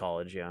rule Yeah. in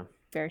college, yeah.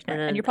 Very smart.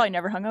 And And you're probably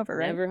never hungover,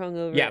 right? Never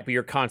hungover. Yeah, but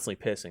you're constantly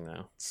pissing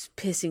though. It's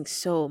pissing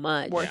so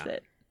much. Worth Yeah.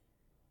 it.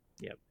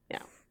 Yep. Yeah.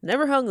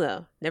 Never hung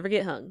though. Never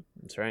get hung.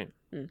 That's right.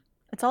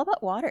 It's all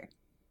about water.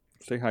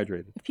 Stay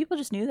hydrated. If people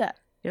just knew that.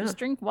 Yeah. Just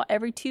drink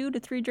every 2 to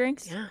 3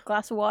 drinks, Yeah.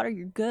 glass of water,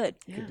 you're good.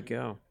 Good to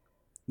go.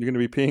 You're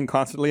gonna be peeing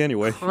constantly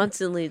anyway.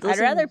 Constantly. I'd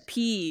rather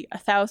pee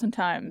 1,000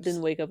 times.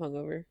 than wake up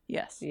hungover.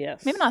 Yes.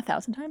 Yes. Maybe not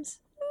 1,000 times.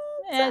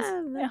 It's,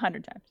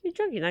 100 times. You're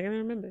drunk. You're not gonna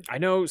remember. I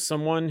know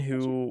someone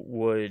who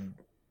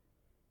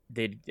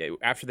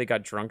after they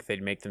got drunk,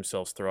 they'd make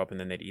themselves throw up, and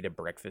then they'd eat a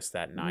breakfast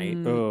that night.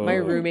 Oh. My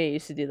roommate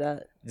used to do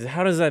that.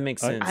 How does that make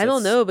sense? I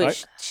don't know, but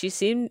I- she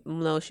seemed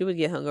she would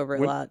get hungover a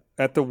When- lot.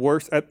 At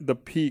the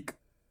peak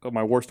of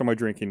my worst of my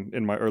drinking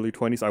in my early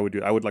 20s, I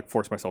would like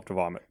force myself to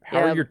vomit. How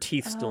Yeah. are your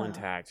teeth still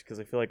intact? Because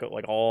I feel like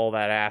all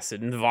that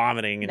acid and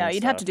vomiting. And No,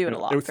 you'd have to stuff. do it a It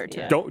lot was- for it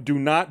to. do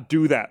not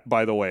do that,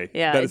 by the way.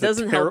 Yeah, That it is a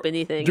doesn't help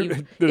anything.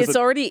 that is It's a-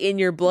 already in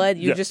your blood.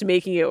 You're Yeah. just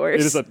making it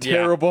worse. It is a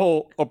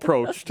terrible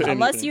approach to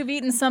Unless anything. you've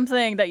eaten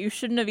something that you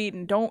shouldn't have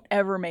eaten, don't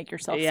ever make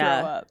yourself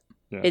Yeah. throw up.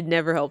 It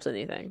never helps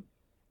anything.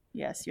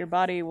 Yes, your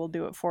body will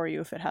do it for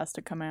you if it has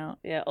to come out.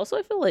 Yeah. Also,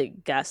 I feel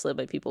like gaslit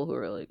by people who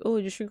are like,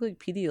 "Oh, just drink like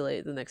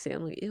Pedialyte the next day."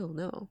 I'm like, "Ew,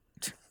 no.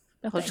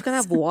 No, I'm just gonna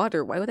have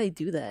water. Why would I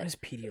do What that?" is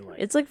Pedialyte?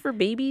 It's like for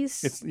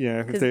babies. It's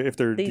if 'Cause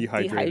they're they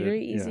dehydrated.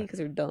 dehydrate easy Yeah. because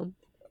they're dumb.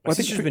 My I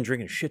think sister's been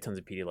drinking shit tons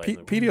of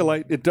Pedialyte.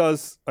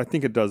 Pedialyte, I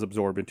think it does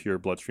absorb into your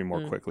bloodstream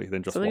more quickly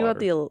than just Something water. about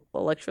the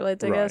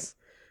electrolytes, I Right. guess.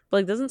 But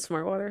like, doesn't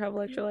Smart Water have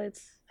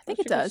electrolytes? I think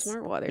Let's it drink does.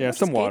 Smart Water. Yeah,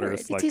 some water Gatorade.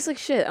 is It like tastes like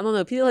shit. I don't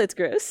know. Pedialyte's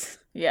gross.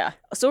 Yeah.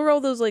 So were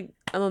all those like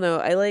I don't know.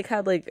 I like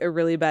had like a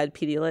really bad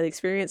Pedialyte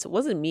experience. It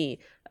wasn't me.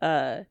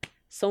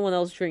 Someone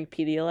else drank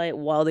Pedialyte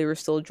while they were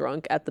still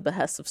drunk at the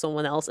behest of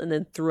someone else, and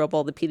then threw up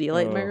all the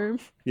Pedialyte in my Oh. room.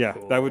 yeah,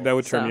 that would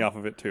turn me So- off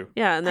of it too.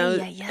 Yeah, and that was,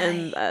 Ay, ay,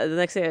 and the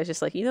next day I was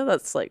just like,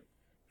 that's like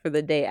for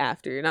the day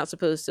after. You're not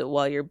supposed to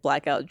while you're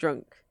blackout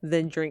drunk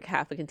then drink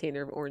half a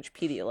container of orange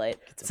Pedialyte.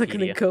 It's not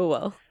gonna Pedia. go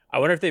well. I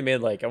wonder if they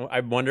made I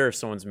wonder if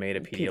someone's made a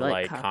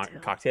Pedialyte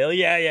cocktail. cocktail.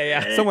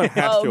 Yeah. Someone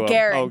has Oh, to.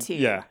 guaranteed.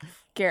 yeah,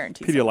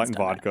 Guaranteed. Pedialyte someone's and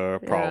done that.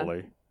 vodka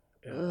probably.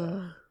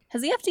 Ugh.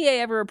 Has the FDA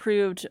ever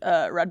approved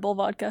Red Bull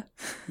vodka?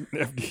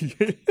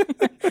 FDA.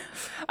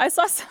 I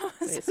saw Wait,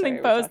 something sorry,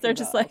 we're post. They're talking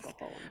just about like,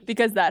 alcohol.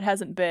 because that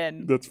hasn't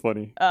been, That's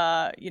funny.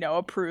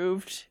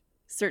 approved.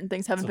 Certain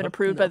things haven't been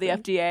approved by the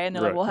FDA, and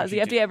they're like, Right. well, has the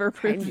What'd you FDA ever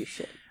Trying to approved do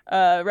shit.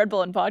 Red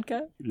Bull and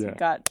vodka? Yeah.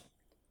 Got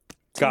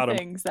two Got 'em.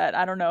 things that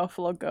I don't know if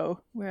will go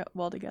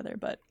well together,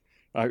 but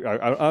I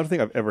don't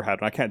think I've ever had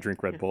one. I can't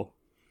drink Red Bull.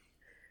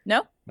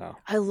 no. No,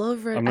 I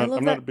love Red. I'm I not. love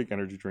I'm that. not a big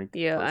energy drink.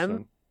 Yeah,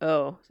 person.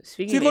 Oh,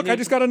 speaking. See, of look, I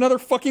energy- just got another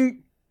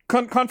fucking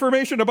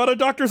confirmation about a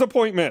doctor's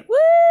appointment. Woo!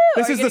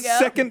 This Are is you the gonna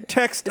go? second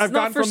text I've not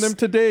gotten for from them s-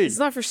 today. It's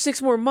not for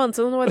 6 more months.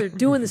 I don't know why they're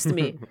doing this to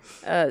me.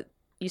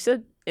 You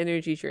said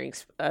energy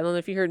drinks. I don't know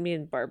if you heard me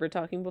and Barbara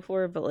talking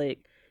before, but like,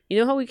 you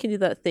know how we can do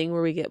that thing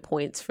where we get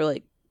points for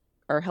like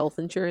our health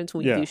insurance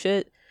when we Yeah. do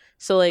shit.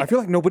 So like, I feel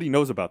like nobody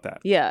knows about that.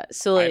 yeah.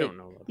 So like, I don't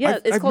know. yeah,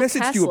 it's I've called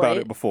messaged you about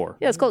Castlight. it before.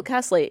 Yeah, it's called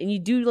Castlight, and you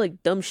do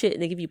like dumb shit,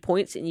 and they give you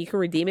points, and you can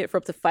redeem it for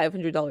up to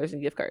 $500 in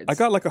gift cards. I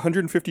got like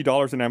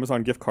 $150 in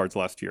Amazon gift cards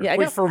last year. Yeah, I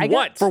Wait, got, for I got-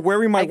 what? for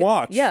wearing my I got-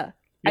 watch. Yeah,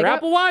 Your I got,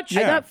 Apple Watch?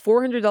 I Yeah. got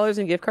 $400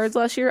 in gift cards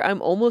last year.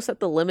 I'm almost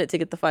at the limit to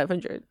get the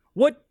 500.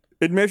 What?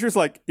 It measures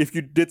like if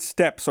you did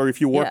steps or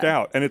if you worked Yeah.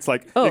 out, and it's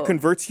like Oh. it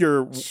converts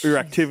your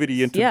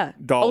activity into Yeah.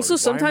 dollars. Also,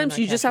 sometimes not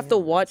you just have catching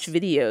to watch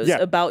videos Yeah.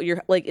 about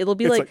your like. It'll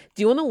be It's like, like-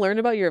 do you want to learn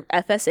about your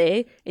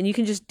FSA? And you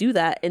can just do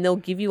that, and they'll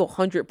give you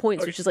 100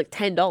 points, which is like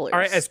 $10. All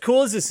right, as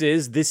cool as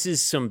this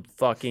is some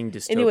fucking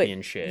dystopian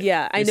Anyway, shit.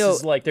 yeah, I This know.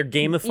 is like they're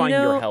gamifying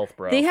your health,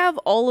 bro. They have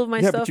all of my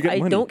Yeah, but stuff. you get I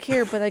money. don't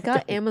care, but I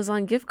got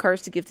Amazon gift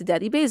cards to give to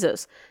Daddy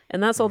Bezos,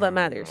 and that's all that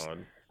matters.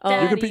 God.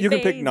 You can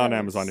pick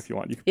non-Amazon if you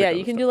want. You can pick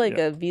you can do like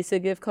a Visa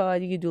gift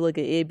card. You can do like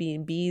an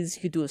Airbnb's.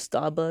 You could do a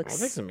Starbucks. I'll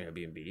take some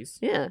Airbnb's.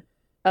 Yeah.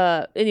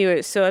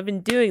 Anyway, so I've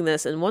been doing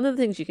this, and one of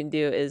the things you can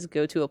do is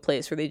go to a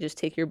place where they just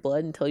take your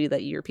blood and tell you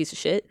that you're a piece of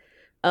shit.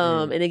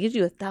 And it gives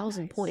you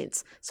 1,000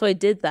 points. So I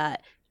did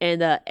that,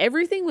 and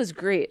everything was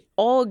great.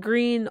 All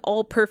green,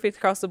 all perfect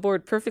across the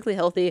board, perfectly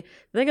healthy.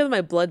 Then I got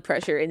my blood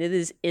pressure, and it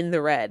is in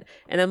the red.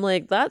 And I'm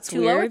like, that's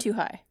too weird. low or too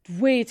high?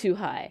 Way too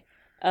high.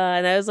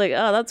 And I was like,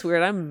 oh, that's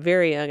weird. I'm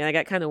very young. And I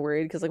got kind of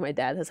worried because like my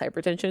dad has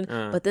hypertension.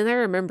 But then I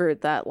remembered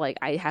that like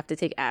I have to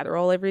take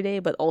Adderall every day,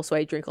 but also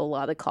I drink a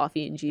lot of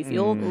coffee and G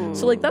Fuel.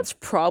 So like that's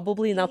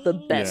probably not the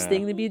best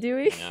thing to be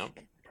doing. No,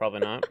 probably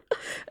not.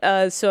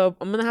 So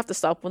I'm going to have to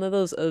stop one of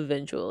those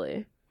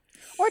eventually.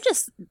 Or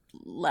just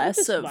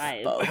less of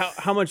both.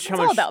 How much? It's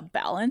all about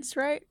balance,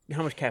 right?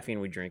 How much caffeine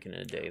are we drinking in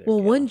a day? Well,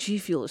 one G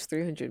Fuel is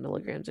 300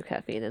 milligrams of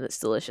caffeine, and it's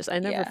delicious. I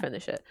never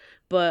finish it,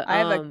 but I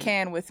have a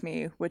can with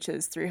me, which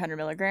is 300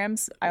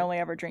 milligrams. I only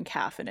ever drink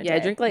half in a day. Yeah, I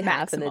drink like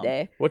maximum. half in a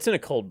day. What's in a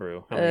cold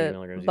brew? How many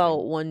milligrams?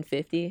 About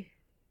 150.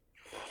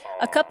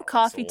 A cup of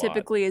coffee that's a lot.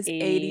 typically is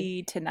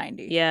 80 to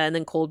 90. Yeah, and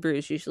then cold brew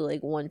is usually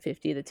like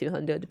 150 to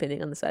 200,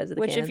 depending on the size of the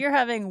can. Which, if you're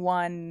having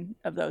one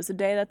of those a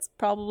day, that's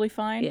probably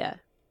fine. Yeah.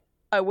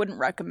 I wouldn't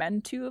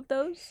recommend 2 of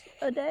those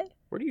a day.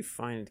 Where do you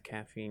find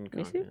caffeine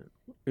content?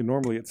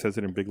 Normally it says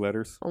it in big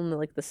letters. On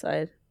like the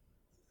side.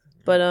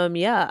 But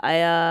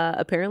I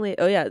apparently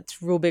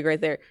it's real big right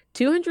there.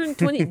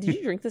 220 did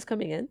you drink this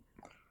coming in?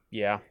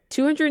 Yeah.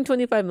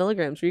 225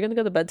 milligrams. Were you gonna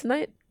go to bed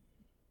tonight?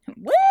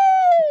 Woo!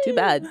 Too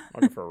bad.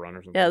 I'll go for a run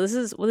or something. Yeah, this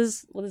is what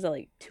is that,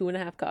 like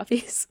 2.5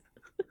 coffees?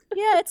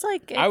 Yeah, it's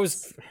like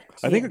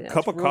I think a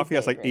cup of coffee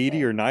has like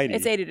 80 or 90.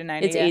 It's 80 to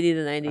 90. It's 80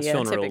 to 90. I was Yeah,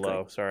 feeling real typically.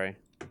 low. Sorry.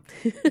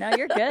 No,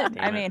 you're good.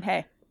 I it. mean,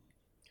 hey.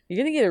 You're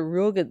gonna get a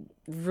real good.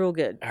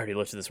 I already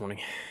lifted this morning.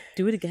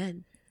 Do it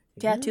again.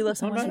 Yeah, 2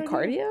 lifts on Want some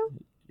cardio?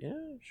 Yeah,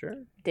 sure.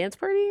 Dance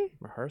party?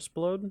 My heart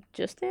exploded.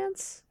 Just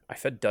dance? I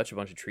fed Dutch a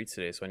bunch of treats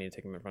today, so I need to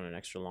take him on an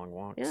extra long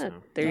walk. Yeah, so.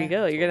 there you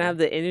go. You're gonna have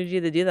the energy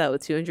to do that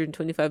with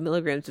 225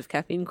 milligrams of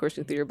caffeine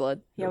coursing through your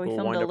blood. Yeah, we Little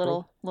filmed a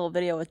wind-up little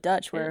video with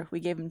Dutch where we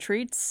gave him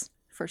treats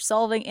for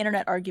solving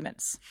internet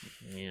arguments.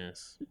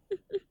 Yes.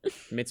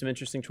 He made some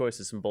interesting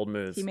choices, some bold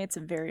moves. He made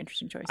some very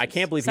interesting choices. I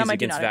can't believe Some he's I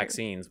do against not agree.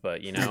 vaccines,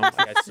 but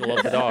I still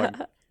love the dog.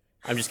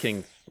 I'm just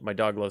kidding. My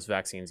dog loves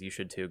vaccines. You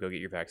should too. Go get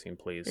your vaccine,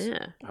 please.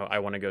 Yeah. I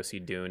want to go see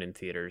Dune in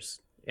theaters.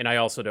 And I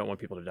also don't want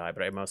people to die,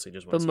 but I mostly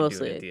just want to see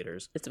Dune in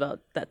theaters. It's about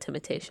that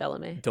Timothée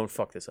Chalamet. Don't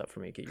fuck this up for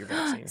me. Get your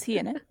vaccine. Is he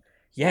in it?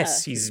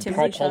 Yes, he's Timothée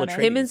Paul Chalamet.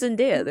 Atreides. Him and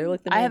Zendaya, they're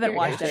like the I main haven't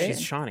watched characters. it.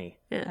 She's Shawnee.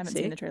 Yeah, I haven't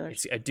see? seen the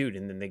trailers. It's a dude,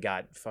 and then they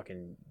got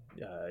fucking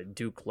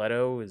Duke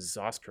Leto is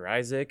Oscar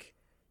Isaac,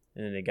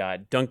 and then they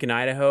got Duncan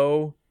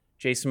Idaho,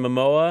 Jason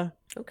Momoa.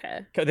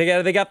 Okay.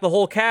 They got the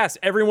whole cast.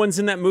 Everyone's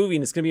in that movie,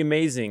 and it's gonna be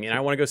amazing. And I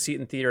want to go see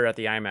it in theater at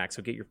the IMAX.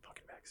 So get your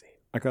fucking vaccine.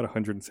 I got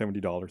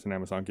 $170 in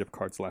Amazon gift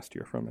cards last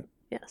year from it.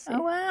 Yeah. See?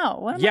 Oh, wow.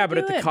 What am Yeah, I but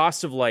at the doing?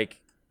 cost of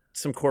like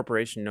some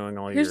corporation knowing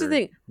all Here's your the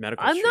thing.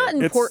 medical I'm shit. not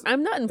important.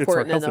 I'm not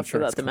important health enough for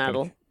insurance that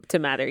company. to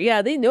matter.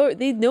 Yeah, they know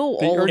all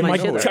of already my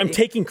know shit. it. I'm already.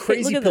 taking Hey,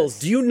 crazy look at pills.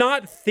 this. Do you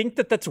not think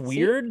that that's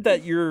weird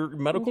that your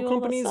medical do all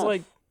that company's stuff.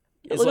 like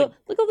is Look, like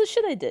look all the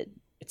shit I did.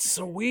 it's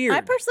so weird.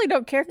 I personally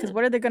don't care because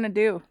what are they going to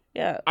do?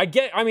 Yeah.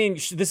 I mean,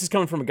 this is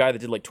coming from a guy that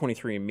did like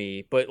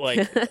 23andMe, but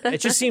like it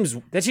just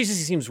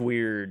seems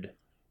weird.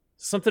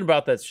 Something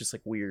about that's just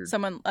like weird.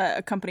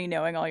 A company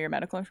knowing all your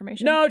medical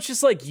information? No, it's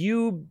just like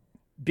you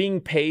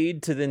being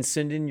paid to then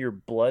send in your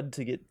blood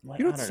to get. Like,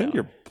 You I don't don't send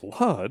know. your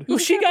blood. Well,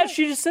 she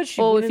just said she.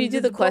 Well, went if you and do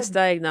did the blood. Quest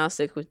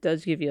diagnostic, which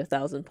does give you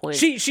 1,000 points.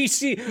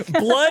 She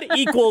blood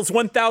equals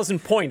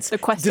 1,000 points. The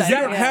Quest You don't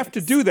diagnostic. have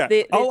to do that.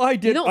 They- all I you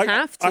did, don't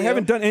have I to.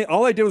 haven't done any.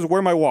 All I did was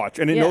wear my watch,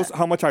 and it Yeah. knows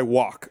how much I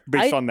walk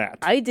based on that.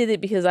 I did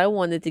it because I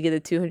wanted to get a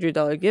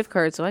 $200 gift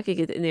card so I could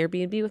get an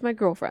Airbnb with my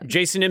girlfriend.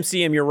 Jason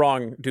MCM, you're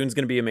wrong. Dune's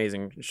gonna be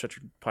amazing. Shut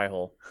your pie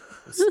hole.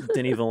 It's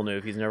Denis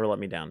Villeneuve. He's never let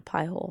me down.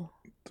 Pie hole.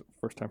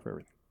 First time for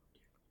everything.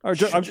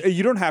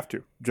 You don't have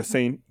to. Just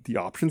saying the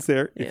options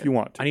there if Yeah. you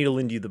want to. I need to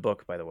lend you the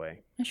book, by the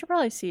way. I should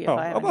probably see if Oh,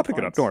 I have I'll any pick it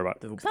up. points. Don't worry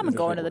about it. Because I'm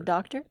going to the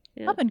doctor.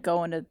 Yeah. I've been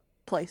going to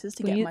places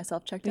to Well, get you-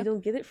 myself checked You out.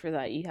 don't get it for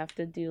that. You have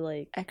to do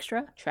like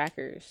Extra?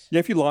 trackers.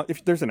 Yeah,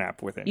 if there's an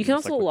app with it, You can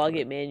just, also like, log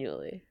with it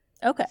manually.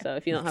 Okay. So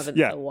if you don't have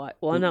Yeah. a watch,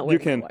 well, I'm not You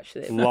wearing can a watch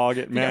today. log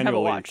it You don't have a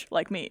manually. watch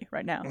like me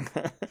right now.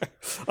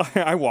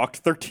 I walked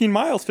 13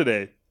 miles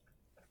today.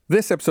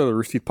 This episode of the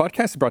Rooster Teeth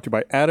Podcast is brought to you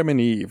by Adam and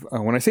Eve.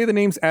 When I say the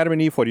names Adam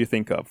and Eve, what do you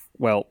think of?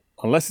 Well,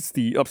 unless it's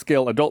the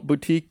upscale adult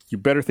boutique, you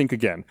better think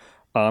again.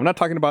 I'm not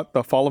talking about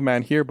the fall of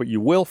man here, but you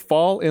will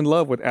fall in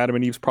love with Adam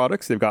and Eve's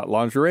products. They've got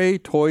lingerie,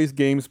 toys,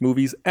 games,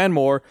 movies, and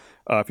more.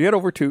 If you head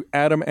over to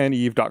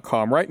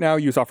adamandeve.com right now,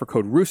 use offer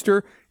code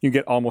ROOSTER. You can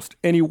get almost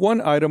any one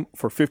item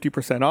for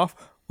 50% off.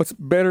 What's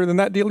better than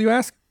that deal, you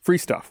ask? Free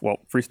stuff. Well,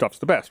 free stuff's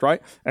the best,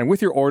 right? And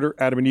with your order,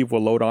 Adam and Eve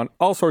will load on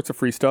all sorts of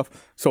free stuff.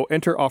 So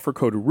enter offer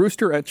code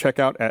ROOSTER at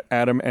checkout at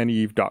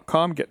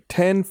adamandeve.com. Get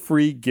 10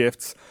 free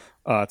gifts.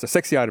 It's a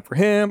sexy item for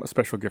him, a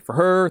special gift for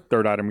her,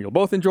 third item you'll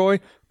both enjoy,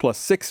 plus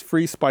 6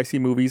 free spicy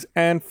movies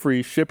and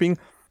free shipping.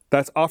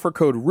 That's offer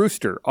code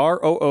ROOSTER,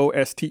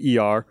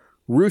 ROOSTER,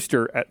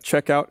 Rooster at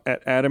checkout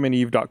at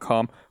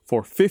adamandeve.com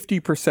for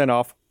 50%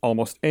 off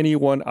almost any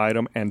one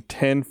item and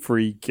 10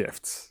 free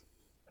gifts.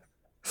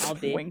 I'll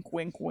be. Wink,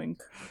 wink,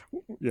 wink.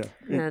 Yeah.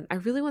 Man, I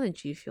really want a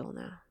G Fuel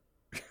now.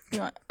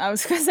 I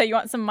was gonna say you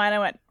want some of mine. I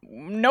went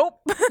nope.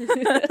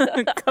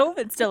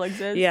 COVID still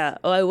exists. Yeah.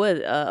 Oh, I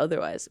would.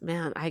 Otherwise,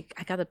 man, I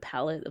got a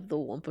pallet of the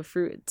Wumpa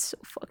fruit. It's so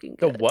fucking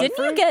The good. what? Didn't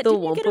you fruit? get? The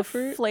Didn't you get a Wumpa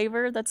fruit?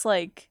 flavor that's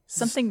like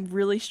something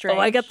really strange?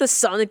 Oh, I got the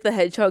Sonic the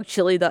Hedgehog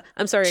chili dog.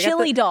 I'm sorry,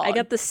 Chili dog. I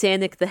got the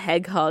Sonic the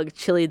Hedgehog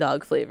chili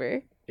dog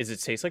flavor. Does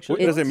it taste like What,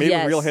 chili is dog? it made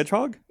Yes. with real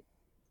hedgehog?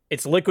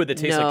 It's liquid that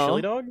tastes like No.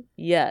 chili dog?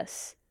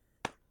 Yes.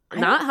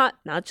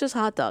 Not just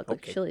hot dog, like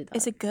Okay. chili dog.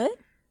 Is it good?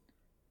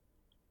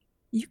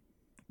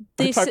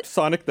 They I say, typed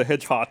Sonic the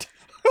Hedgehog.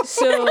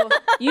 so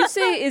you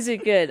say, is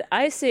it good?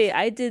 I say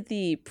I did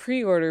the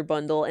pre-order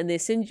bundle, and they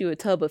send you a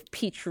tub of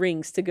peach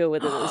rings to go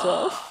with it as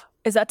well.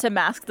 Is that to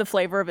mask the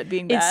flavor of it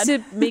being bad?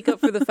 It's to make up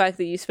for the fact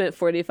that you spent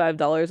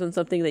 $45 on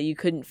something that you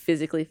couldn't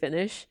physically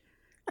finish.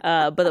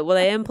 But what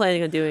I am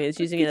planning on doing is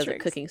using it as a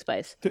rings. cooking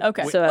spice.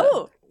 Okay. So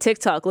Ooh.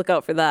 TikTok, look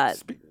out for that.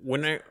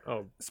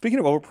 Speaking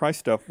of overpriced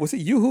stuff, was it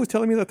you who was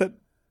telling me that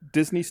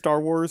Disney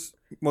Star Wars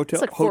motel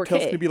It's like hotel's 4K.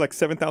 going to be like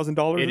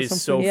 $7,000 It or is something?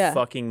 so Yeah.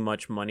 fucking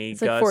much money,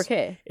 It's like Gus.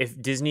 4K. If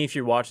Disney, if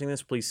you're watching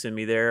this, please send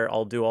me there.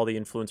 I'll do all the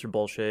influencer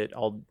bullshit.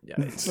 I'll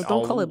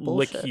don't call it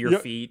lick bullshit. your Yeah,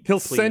 feet. He'll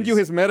send you please.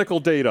 his medical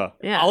data.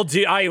 Yeah.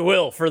 I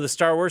will for the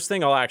Star Wars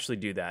thing. I'll actually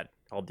do that.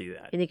 I'll do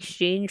that. In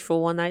exchange for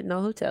one night in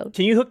a hotel.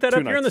 Can you hook that 2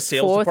 up here in the nights.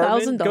 sales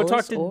department? Go $4,000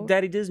 talk to or-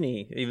 Daddy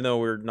Disney, even though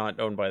we're not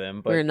owned by them.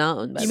 But We're not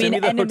owned by You send mean me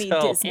the enemy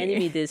hotel. Disney?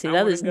 enemy Disney. I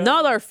That wanna is go.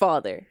 not our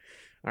father.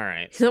 All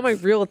right. He's not my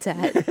real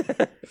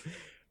dad.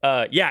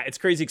 Yeah, it's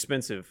crazy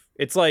expensive.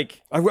 It's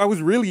like, I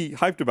was really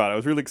hyped about it. I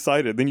was really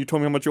excited. Then you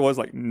told me how much it was.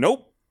 Like,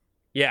 nope,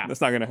 yeah,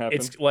 that's not going to happen.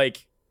 it's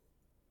like,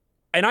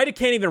 and I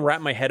can't even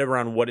wrap my head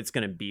around what it's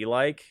going to be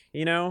like.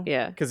 You know?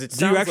 Yeah. Because it Do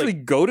sounds you actually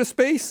like, go to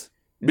space?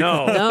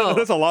 no. No.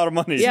 That's a lot of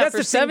money. Yeah, that's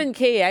for the thing.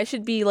 $7K, I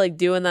should be like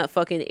doing that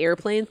fucking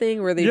airplane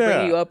thing where they Yeah.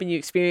 bring you up and you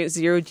experience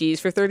 0 G's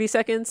for 30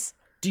 seconds.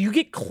 Do you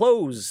get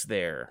clothes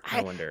there?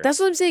 I wonder. That's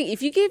what I'm saying.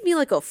 If you gave me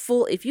a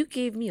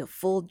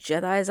full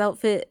Jedi's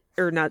outfit,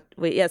 or not,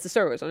 wait, yeah, it's the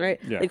Star Wars one, right?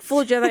 Yeah. Like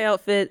full Jedi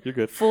outfit, You're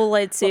good. full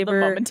Love the lightsaber,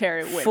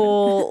 momentary win.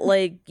 full,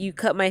 like, you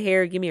cut my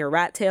hair, give me a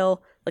rat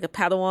tail, like a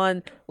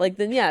Padawan, like,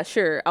 then yeah,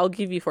 sure, I'll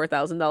give you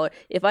 $4,000.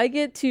 If I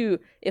get to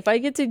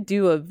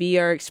do a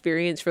VR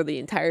experience for the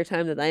entire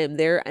time that I am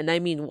there, and I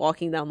mean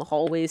walking down the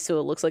hallways so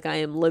it looks like I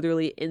am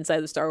literally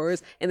inside the Star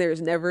Wars and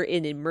there's never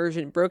an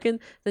immersion broken,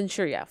 then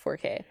sure, yeah,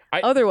 4K.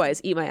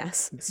 Otherwise, eat my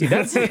ass. See,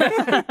 that's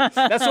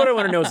that's what I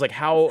want to know is like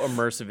how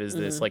immersive is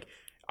this? Mm-hmm. Like,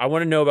 I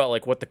want to know about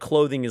like what the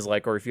clothing is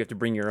like, or if you have to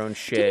bring your own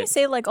Didn't you shit.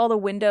 say like all the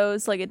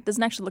windows, like it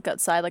doesn't actually look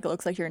outside, like it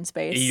looks like you're in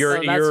space?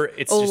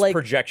 It's just like-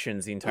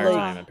 projections the entire like-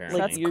 time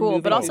apparently. That's you're cool,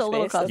 moving but in also a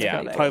little space, that's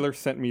Yeah. claustrophobic. Tyler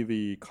sent me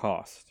the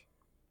cost.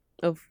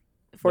 Of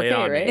Lay it 4K,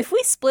 on me. right? If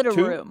we split a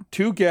Two, room,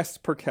 two guests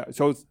per cabin.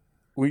 So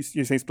you're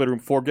saying split a room,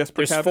 4 guests per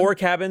There's cabin? 4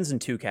 cabins and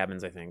 2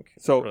 cabins, I think.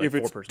 So Or, like, if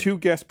it's 4 person. 2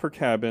 guests per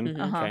cabin,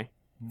 Mhm. okay,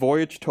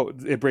 voyage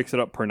total, it breaks it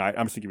up per night.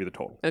 I'm just going to give you the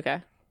total.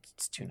 Okay.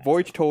 it's 2 nights.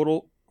 Voyage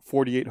total,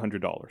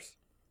 $4,800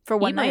 for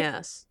one Eat my night,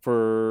 ass.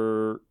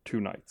 for 2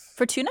 nights.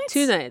 for 2 nights,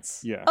 2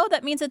 nights. Yeah. Oh,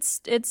 that means it's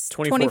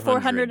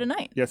 2,400 $2,400 a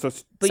night. Yeah, so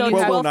it's But you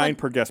have- $1,209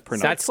 per guest per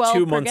night. That's 12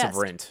 2 per months guest.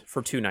 of rent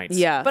for 2 nights.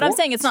 Yeah. But I'm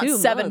saying it's not 2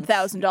 months.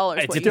 $7,000.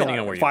 It's what you depending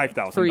got. on where you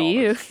 $5,000. For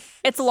you.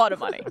 It's a lot of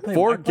money.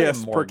 Four I play a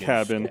guests per mortgage.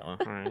 cabin. Yeah, all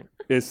right.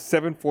 is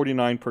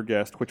 $749 per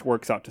guest, which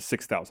works out to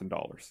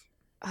 $6,000.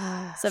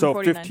 So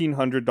 $749.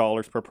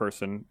 $1,500 per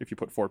person if you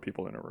put 4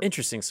 people in a room.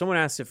 Interesting. Someone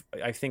asked if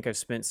I think I've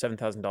spent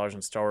 $7,000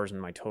 on Star Wars in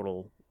my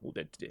total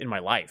in my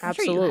life. I'm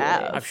sure you Absolutely.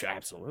 have. I'm sure,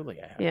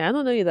 absolutely, I have. Yeah, I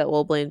don't know you that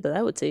well, Blaine, but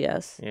I would say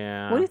yes.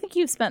 Yeah. What do you think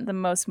you've spent the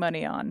most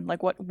money on?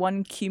 Like what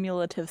one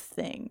cumulative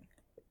thing?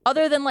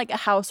 Other than like a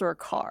house or a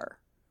car?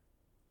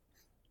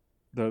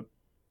 The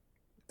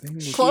thing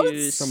we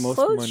Clothes? spend the most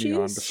Clothes, money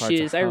on shoes? besides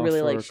Shoes. a I really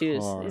house or like a shoes.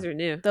 car. These are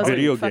new. Those are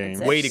Video fucking games.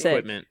 sick. Weight Sick.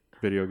 equipment?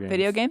 Video games.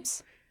 Video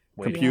games?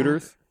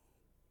 Computers.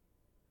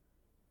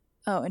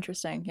 Oh,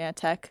 interesting. Yeah,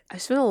 tech. I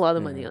spent a lot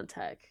of Yeah. money on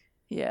tech.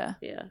 Yeah.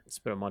 Yeah.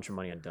 Spent a bunch of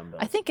money on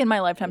dumbbells. I think in my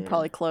lifetime Yeah.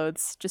 probably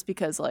clothes, just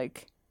because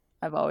like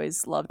I've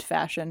always loved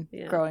fashion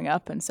Yeah. growing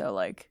up, and so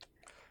like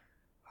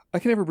I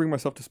can never bring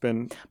myself to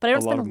spend but I a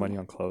don't lot spend of money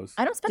on clothes.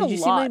 I don't spend Did a you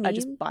see my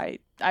lot.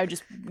 I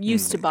just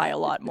used to buy a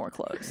lot more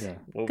clothes. Yeah.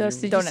 What Gus,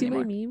 was did your, you Don't see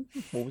anymore. my meme?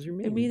 what was your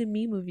I meme? made a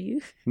meme of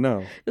you.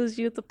 No. It was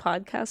you at the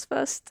podcast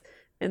fest,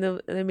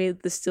 and I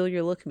made the "Steal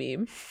Your Look"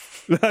 meme,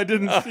 I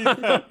didn't see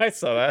that. I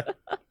saw that.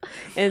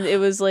 and it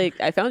was like,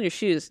 I found your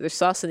shoes. They're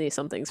Saucony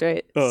somethings,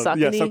 right? Yeah,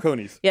 Saucony?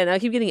 Saucony's. Yeah, now I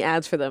keep getting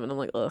ads for them, and I'm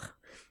like, ugh.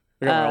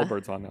 I got my Uh,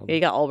 Allbirds on now. Yeah,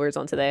 you got Allbirds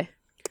on today.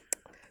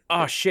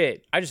 Oh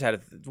shit! I just had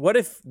a. What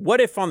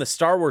if on the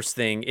Star Wars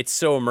thing, it's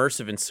so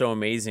immersive and so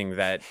amazing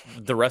that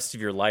the rest of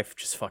your life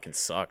just fucking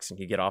sucks, and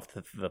you get off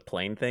the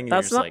plane thing, and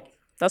That's you're not just like,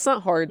 that's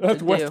not hard That's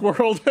to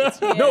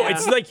Westworld. no, Yeah.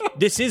 it's like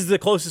this is the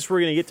closest we're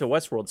gonna get to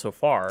Westworld so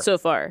far. do so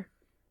far.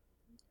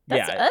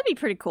 That'd be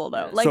pretty cool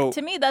though. Like So-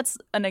 to me, that's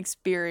an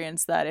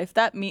experience that if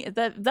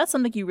that's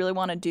something you really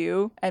want to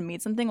do and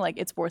meet something, like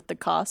it's worth the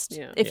cost.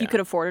 Yeah. If you Yeah. could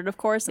afford it, of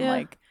course, and Yeah.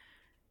 like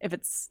if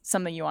it's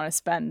something you want to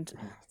spend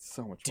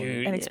So much money.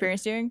 Dude, an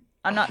experience doing.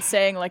 I'm not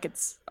saying like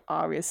it's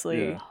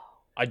obviously. Yeah.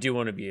 I do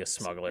want to be a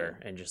smuggler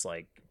and just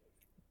like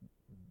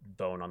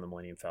bone on the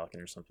Millennium Falcon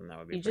or something. That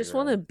would be. You pretty just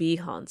want to rad. be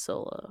Han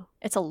Solo.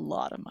 It's a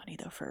lot of money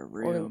though for a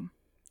room.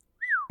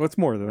 What's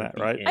more than that,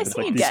 right? I It's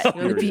see like you these get-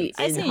 You want to be periods.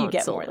 I in see you Han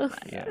get Solo. more than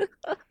that.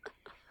 Yeah.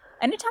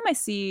 Anytime I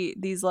see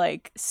these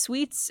like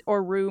suites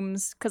or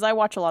rooms, because I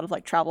watch a lot of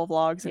like travel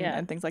vlogs and, Yeah.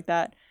 and things like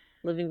that.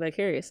 Living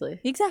vicariously.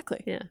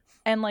 Exactly. Yeah.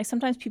 And like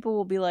sometimes people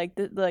will be like,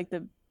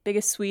 the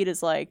biggest suite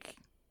is like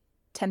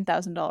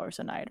 $10,000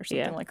 a night or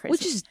something like crazy.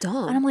 Which is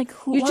dumb. and I'm like,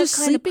 who? You're What just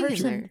kind of sleeping in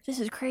person? there. This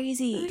is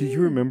crazy. Do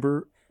you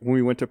remember when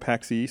we went to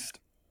PAX East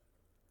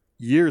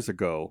years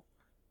ago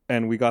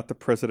and we got the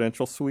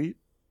presidential suite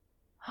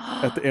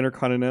at the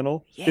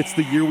Intercontinental? It's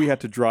the year we had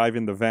to drive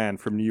in the van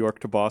from New York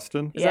to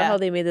Boston. Is that how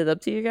they made it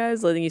up to you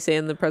guys? Letting you stay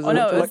in the Oh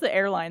presidential? no, it was the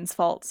airline's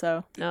fault.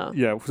 So No.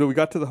 Yeah, so we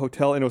got to the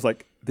hotel and it was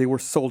like they were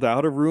sold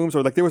out of rooms,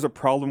 or like there was a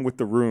problem with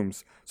the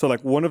rooms. So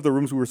like one of the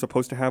rooms we were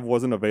supposed to have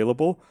wasn't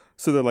available.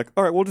 So they're like,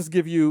 all right, we'll just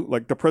give you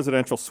like the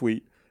presidential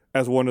suite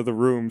as one of the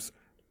rooms.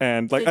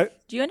 And like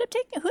do you end up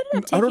taking? Who ended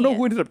up taking? I don't know it?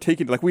 who ended up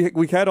taking it. Like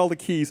we had all the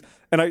keys,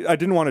 and I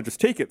didn't want to just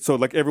take it. So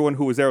like everyone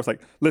who was there was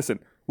like, listen,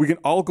 we can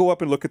all go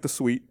up and look at the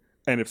suite,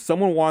 and if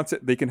someone wants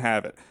it, they can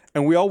have it.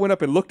 And we all went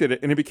up and looked at it,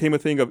 and it became a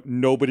thing of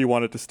nobody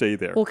wanted to stay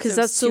there. Well, because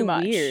So that's it's so too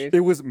much. weird. It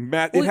was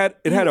mad. Well, It had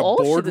you a all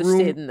should've stayed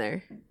boardroom in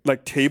there.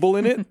 like table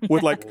in it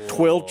with like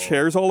 12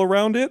 chairs all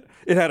around it.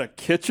 It had a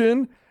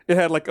kitchen. It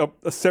had like a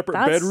separate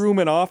That's- bedroom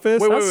and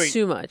office. Wait, That's wait.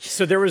 too much.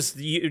 So there was.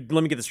 Let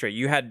me get this straight.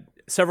 You had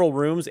several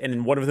rooms,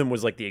 and one of them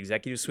was like the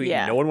executive suite. Yeah.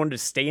 And no one wanted to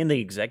stay in the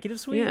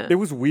executive suite. Yeah. It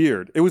was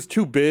weird. It was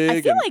too big.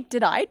 I feel and like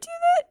did I do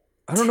that?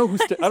 I don't know who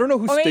I don't know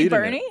who Or maybe stayed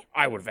Bernie? in it.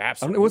 I would have I don't,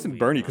 absolutely. it wasn't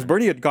Bernie because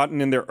Bernie had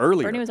gotten in there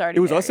earlier. Bernie was already It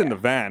was there, us in yeah. the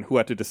van who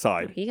had to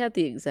decide. He had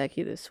the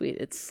executive suite.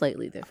 It's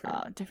slightly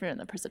different. Different in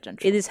the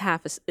presidential. It is yeah,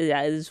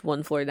 it is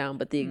one floor down,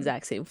 but the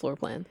exact same floor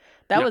plan.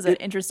 That Yeah, was an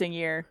interesting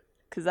year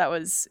because that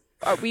was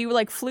we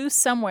like flew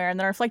somewhere and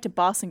then our flight to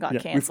Boston got Yeah,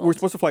 canceled. we were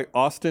supposed to fly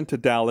Austin to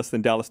Dallas,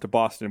 then Dallas to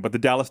Boston, but the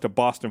Dallas to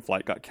Boston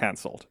flight got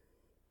canceled.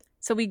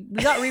 So we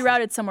got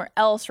rerouted somewhere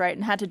else, right,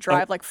 and had to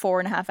drive like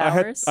 4.5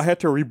 hours. I had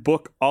to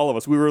rebook all of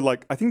us. We were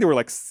like, I think there were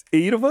like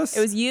 8 of us.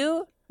 It was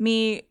you,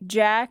 me,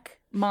 Jack,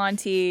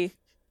 Monty,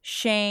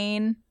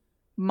 Shane,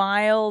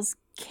 Miles,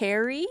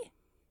 Carrie.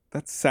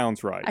 That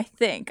sounds right. I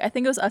think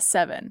it was us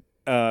 7.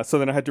 So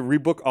then I had to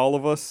rebook all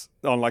of us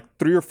on like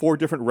 3 or 4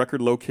 different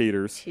record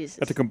locators. Jesus.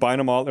 Had to combine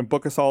them all and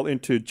book us all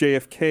into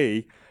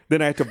JFK.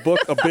 Then I had to book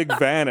a big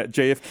van at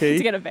JFK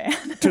to get a van.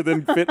 to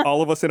then fit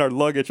all of us in our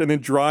luggage and then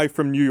drive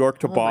from New York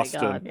to my Boston.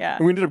 God. Yeah.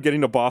 And we ended up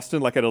getting to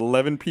Boston like at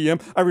 11 p.m.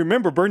 I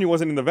remember Bernie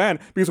wasn't in the van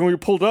because when we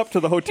pulled up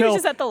to the hotel,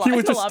 just at the he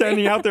was the just lobby.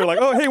 standing out there like,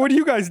 oh, hey, what are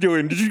you guys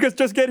doing? Did you guys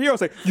just get here? I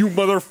was like, you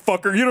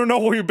motherfucker, you don't know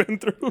what we've been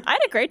through. I had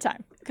a great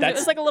time because it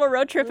That's- was like a little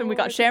road trip and we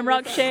got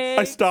Shamrock I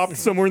Shake. stopped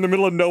somewhere in the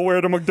middle of nowhere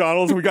at a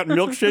McDonald's and we got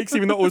milkshakes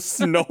even though it was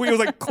snowy. It was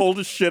like cold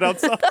as shit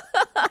outside.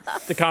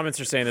 The comments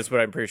are saying this, but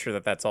I'm pretty sure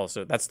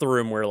that's the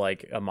room where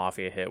like a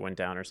mafia hit went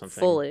down or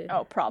something. Fully.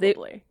 Oh,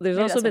 probably. There's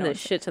Maybe also that's been what I a was-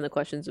 shit ton of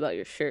questions about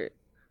your shirt.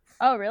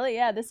 Oh, really?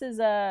 Yeah. This is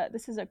a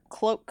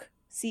cloak.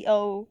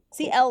 CLOAK.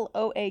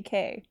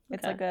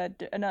 It's like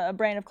a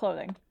brand of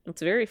clothing.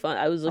 It's very fun.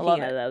 I was love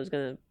looking at it. it. I was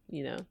gonna,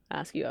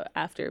 ask you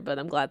after, but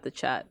I'm glad the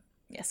chat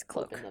Yes,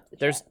 cloak. opened up the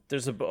There's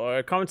chat.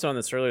 I commented on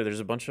this earlier. There's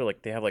a bunch of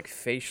like they have like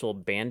facial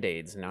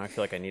band-aids, and now I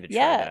feel like I need to try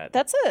Yeah, that.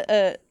 that's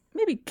a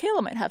maybe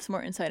Kayla might have some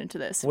more insight into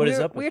this. What we is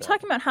were, up with We were that?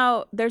 talking about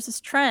how there's this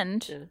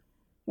trend Yeah.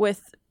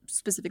 with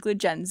specifically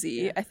Gen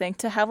Z, I think,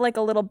 to have like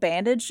a little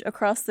bandage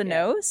across the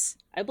nose.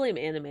 I blame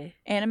anime.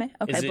 Anime.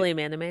 Okay. Is I it- blame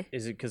anime.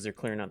 Is it because they're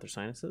clearing out their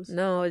sinuses?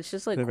 No, it's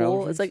just like They have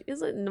cool. allergies? It's like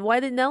why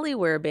did Nelly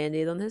wear a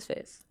band-aid on his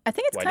face? I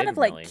think it's Why kind of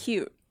didn't like Nelly?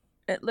 cute.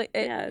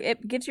 Yeah.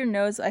 It gives your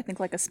nose, I think,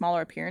 like a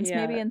smaller appearance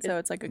Yeah, maybe, and so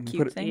it's like a Put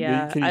cute it- thing.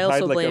 Yeah. Can you I hide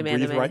also like a blame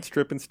breathe anime. right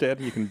strip instead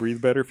and you can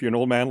breathe better if you're an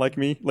old man like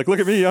me? Like, look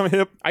at me, I'm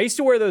hip. I used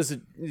to wear those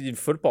in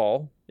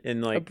football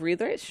in A like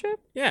breathe right strip?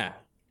 yeah.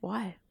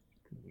 Why?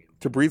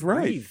 To breathe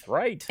right. Breathe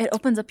right. It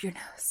opens up your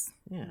nose.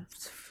 Yeah.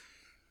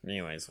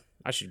 Anyways,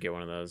 I should get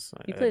one of those.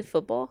 You played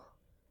football?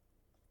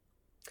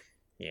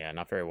 Yeah,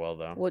 not very well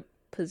though. What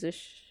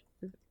position?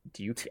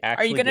 Do you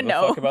actually gonna give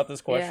know? a fuck about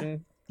this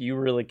question? Do you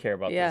really care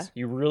about Yeah. this?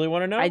 You really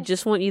want to know? I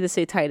just want you to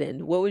say tight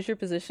end. What was your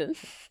position?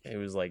 It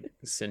was like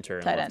center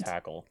and Tight left end.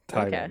 tackle.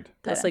 Tight Okay. end.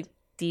 That's Tight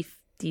like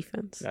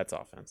defense. That's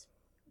offense.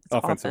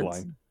 Offensive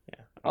offense. line.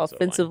 Yeah.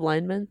 Offensive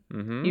lineman.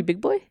 Mm-hmm. You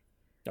big boy?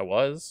 I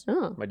was.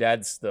 Oh, My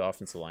dad's the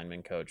offensive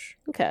lineman coach,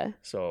 okay.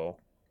 so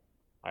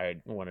I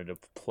wanted to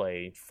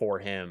play for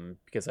him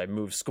because I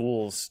moved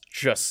schools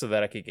just so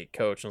that I could get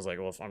coached. I was like,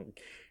 well, if I'm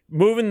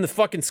moving the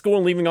fucking school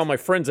and leaving all my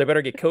friends, I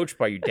better get coached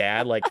by you,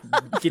 Dad. Like,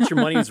 get your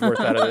money's worth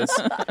out of this.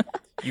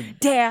 You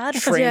Dad.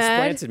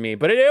 transplanted me,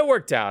 but it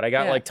worked out. I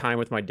got Yeah. like time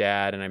with my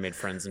dad, and I made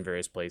friends in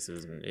various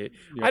places, and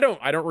I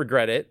don't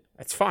regret it.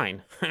 It's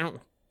fine.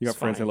 You got It's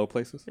friends fine. in low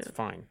places? It's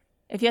fine.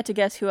 If you had to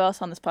guess who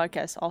else on this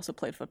podcast also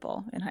played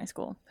football in high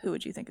school, who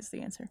would you think is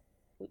the answer?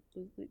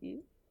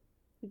 You?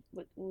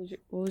 What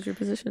was your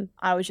position?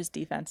 I was just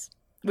defense.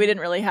 We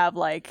didn't really have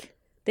like.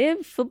 They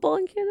have football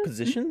in Canada?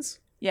 Positions?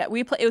 Yeah,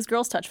 we play. It was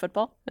girls touch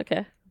football,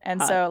 Okay.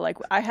 and Hot. so like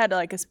I had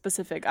like a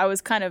specific. I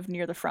was kind of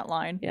near the front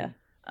line. Yeah.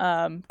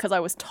 Because I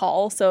was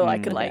tall, so I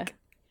could Okay. like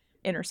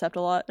intercept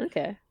a lot.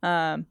 Okay.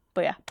 But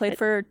yeah, played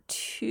for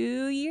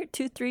 3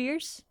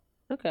 years.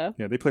 Okay.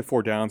 Yeah, they play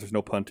 4 downs. There's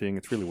no punting.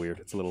 It's really weird.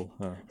 It's a little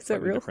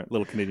slightly real? different.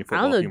 Little Canadian I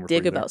football don't know humor. dick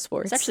for you about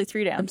sports. It's actually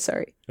 3 down. I'm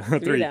sorry. there.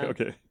 3. down.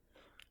 Okay.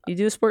 You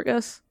do a sport,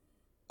 Gus?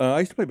 I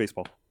used to play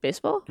baseball.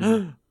 Baseball?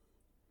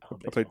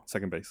 I played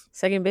second base.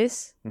 Second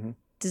base? Mhm.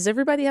 Does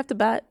everybody have to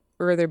bat,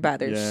 or are there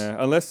batters?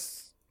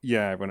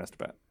 Yeah, everyone has to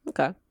bat.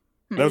 Okay.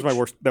 That was my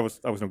worst. I was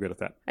no good at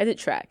that. I did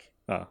track,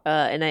 Oh.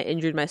 and I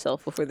injured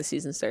myself before the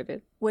season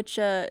started. Which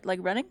like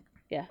running?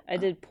 Yeah, I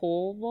did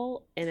pole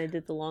vault and I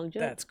did the long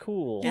jump. That's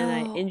cool. And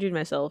I injured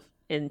myself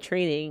in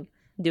training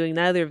doing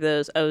neither of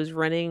those. I was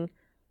running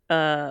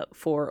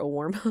for a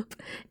warm up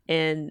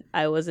and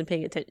I wasn't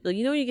paying attention. Like,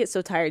 you know when you get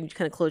so tired you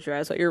kind of close your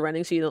eyes while you're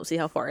running so you don't see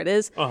how far it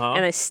is. Uh-huh.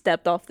 And I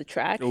stepped off the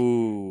track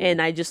Ooh.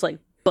 and I just like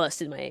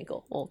busted my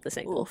ankle. Well, this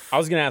ankle. I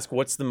was gonna ask,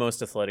 what's the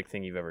most athletic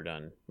thing you've ever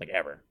done, like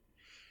ever?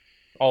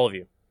 All of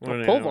you.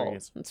 Pole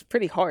vault. It's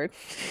pretty hard.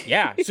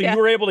 Yeah. So Yeah. you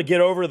were able to get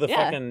over the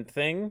Yeah. fucking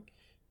thing.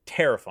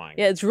 Terrifying.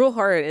 Yeah, it's real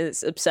hard and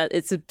it's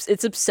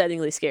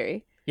upsettingly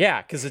scary.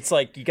 Yeah, because it's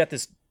like you got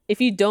this. If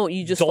you don't,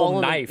 you just Dull fall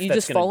on knife you that's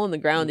just gonna- fall on the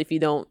ground if you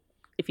don't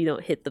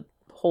hit the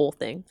whole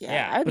thing.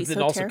 Yeah, I'd be but then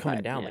so also terrified.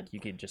 coming down, Yeah. like you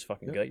could just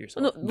fucking gut Oh,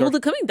 yourself. no, well, the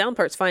coming down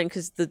part's fine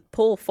because the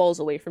pole falls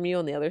away from you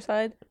on the other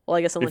side. Well,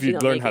 I guess unless if you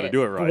don't learn make how to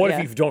do it right. But what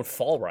Yeah. if you don't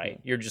fall right?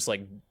 You're just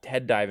like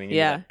head diving into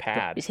Yeah, that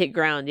pad. you hit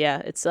ground. Yeah,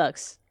 it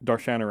sucks.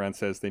 Darshanaran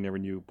says they never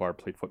knew Barb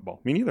played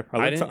football. Me neither.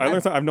 I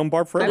didn't- I've known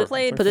Barb forever. I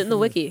played- Put it in the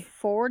wiki.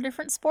 4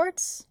 different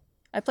sports.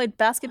 I played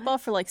basketball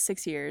for like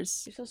 6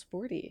 years. You're so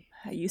sporty.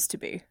 I used to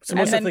be. So and,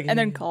 most then, athletic- and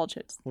then college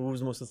hits. What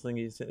was the most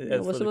athletic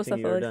What's the most thing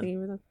you ever athletic done? thing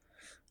you've ever done?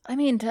 I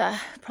mean,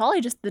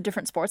 probably just the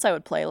different sports I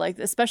would play. Like,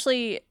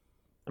 especially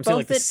I'm saying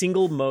like the both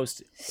single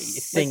most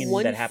thing Like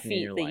one that happened in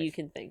feat your that life. you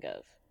can think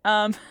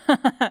of.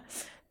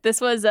 this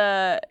was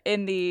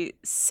in the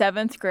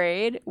 7th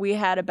grade. We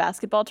had a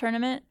basketball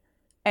tournament,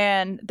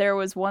 and there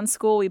was one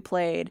school we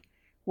played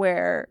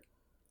where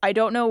I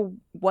don't know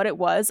what it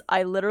was.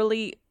 I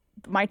literally,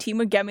 my team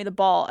would get me the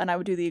ball, and I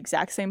would do the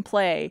exact same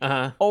play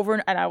Uh-huh. over,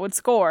 and I would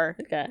score.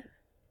 Okay,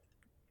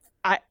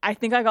 I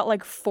think I got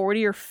like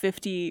 40 or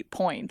 50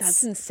 points.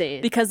 that's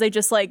insane. Because they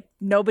just like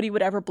nobody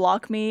would ever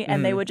block me,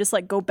 and they would just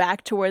like go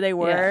back to where they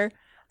were.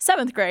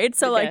 7th grade,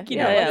 so Okay, like you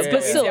know, yeah, let's yeah, put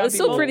but these still, young it's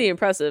still people- pretty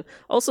impressive.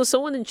 Also,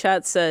 someone in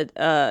chat said,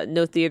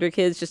 "No theater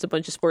kids, just a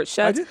bunch of sports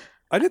chats."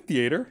 I did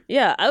theater.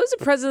 Yeah, I was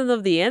the president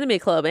of the anime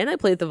club, and I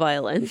played the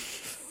violin.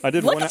 I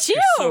did Look one. at you,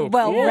 so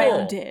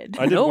well-rounded.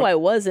 I did No, one, I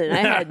wasn't. I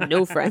had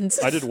no friends.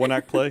 I did one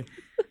act play.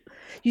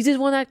 You did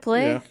one act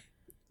play. Yeah.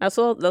 That's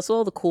what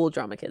all the cool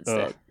drama kids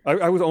did.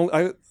 I was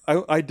only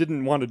I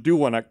didn't want to do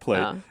one act play.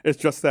 Oh. It's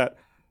just that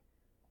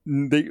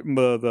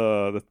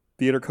the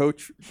theater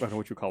coach, I don't know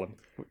what you call him,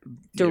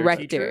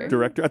 Director.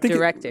 director. I think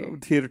Director.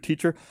 theater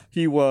teacher.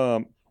 He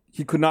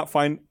could not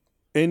find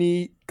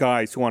any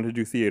guys who wanted to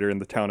do theater in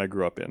the town I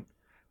grew up in.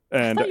 I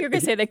And thought you were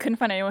gonna say they couldn't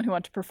find anyone who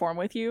wanted to perform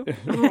with you,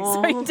 so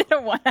Aw. you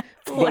didn't want to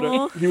but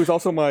Aw. he was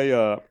also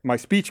my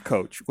speech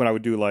coach when I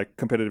would do like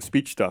competitive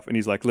speech stuff. And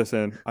he's like,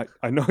 "Listen,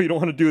 I know you don't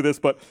want to do this,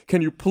 but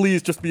can you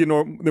please just be in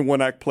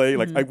one act play?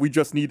 Like we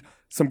just need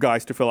some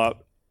guys to fill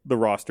out the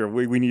roster.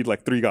 We need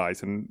like 3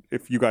 guys, and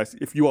if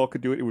you all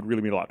could do it, it would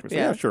really mean a lot to me." So,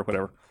 Yeah. yeah, sure,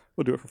 whatever.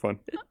 We'll do it for fun.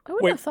 I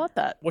would Wait. have thought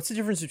that. What's the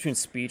difference between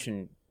speech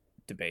and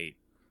debate?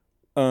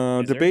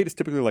 Is Debate is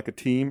typically like a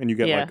team, and you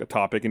get Yeah. like a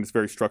topic, and it's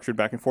very structured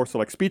back and forth. So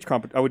like speech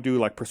I would do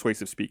like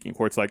persuasive speaking,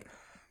 where it's like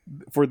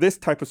for this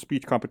type of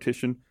speech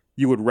competition,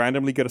 you would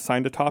randomly get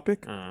assigned a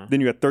topic. Then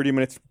you had 30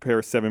 minutes to prepare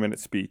a 7-minute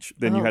speech.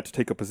 Then you Oh. had to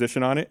take a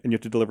position on it, and you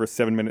had to deliver a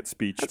 7-minute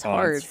speech. That's on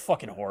hard. It's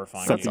fucking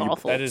horrifying. Something dude. you-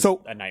 awful. That is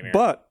So, a nightmare.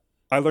 but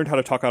I learned how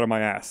to talk out of my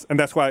ass, and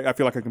that's why I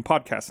feel like I can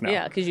podcast now.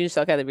 Yeah, because you just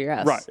talk out of your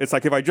ass. Right. It's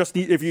like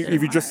if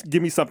you just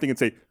give me something and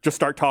say just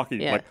start talking,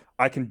 Yeah. like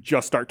I can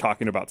just start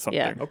talking about something.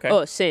 Yeah. Okay.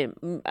 Oh, same.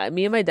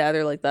 Me and my dad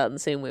are like that in the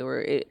same way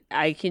where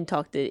I can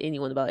talk to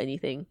anyone about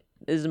anything.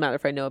 It doesn't matter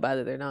if I know about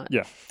it or not.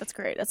 Yeah. That's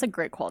great. That's a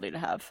great quality to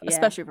have, Yeah.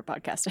 especially for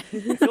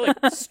podcasting. I feel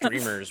like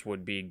streamers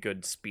would be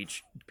good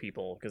speech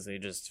people because they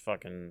just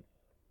fucking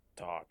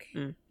talk.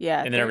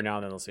 yeah. And then every now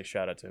and then they'll say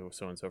shout out to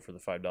so and so for the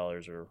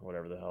 $5 or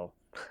whatever the hell.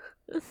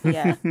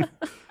 yeah.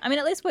 I mean,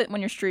 at least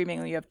when you're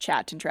streaming, you have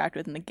chat to interact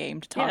with in the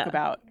game to talk Yeah.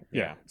 about.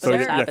 Yeah. So So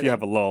they're if you happening.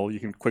 have a lull, you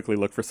can quickly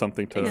look for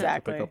something to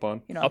Exactly. pick up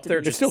on. You know, Up there,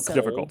 It's just still cold.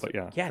 difficult, but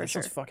yeah. Yeah, For that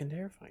sounds sure. fucking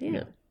terrifying.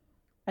 Yeah.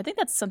 I think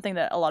that's something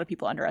that a lot of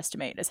people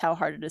underestimate is how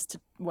hard it is to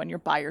when you're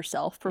by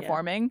yourself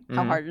performing.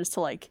 How Mhm. hard it is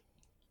to like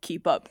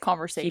keep up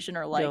conversation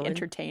or like going.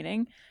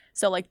 entertaining.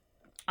 So like,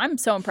 I'm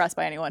so impressed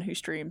by anyone who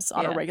streams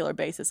on a Yeah. regular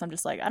basis. I'm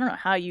just like, I don't know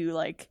how you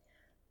like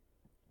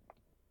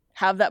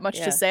have that much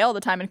Yeah. to say all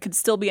the time and could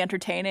still be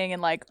entertaining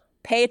and like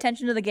pay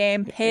attention to the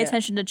game, pay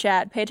attention to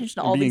chat, pay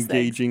attention to all be these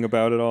engaging things.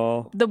 about it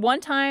all. The one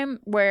time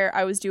where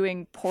I was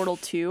doing Portal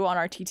 2 on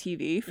our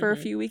TTV for a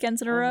few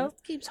weekends in a row,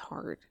 That game's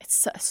hard.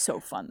 it's so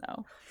fun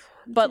though.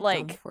 But Dumb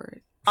like, for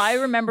it. I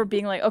remember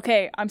being like,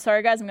 okay, I'm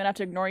sorry guys, I'm gonna have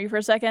to ignore you for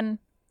a second.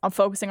 I'm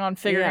focusing on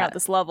figuring Yeah. out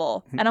this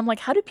level. And I'm like,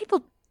 how do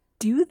people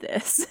do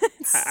this?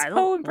 It's I so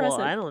don't. impressive.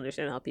 Well, I don't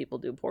understand how people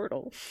do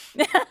Portal.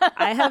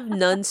 I have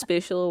none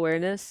spatial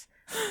awareness.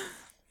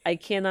 I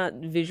cannot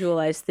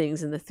visualize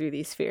things in the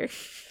 3D sphere.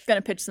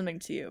 Gonna pitch something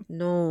to you.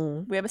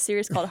 No. We have a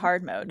series called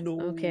Hard Mode.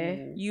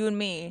 Okay. You and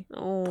me,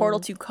 Oh. Portal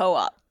 2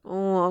 co-op.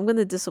 Oh, I'm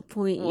gonna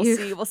disappoint We'll you.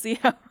 see. We'll see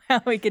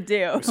how we could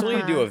do. We still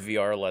need to do a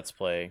VR Let's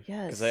Play.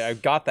 Yes. Because I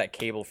got that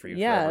cable for you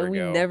Yeah, forever we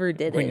ago. never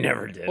did it. We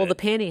never did Well, it. the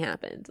panning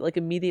happened like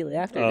immediately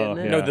after, Oh,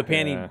 didn't it? No, Yeah, the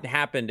panning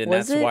happened, and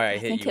Was that's it? why I I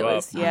hit think you it up.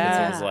 was- Because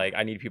yeah. I was like,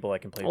 I need people that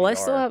can play Well, VR. I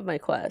still have my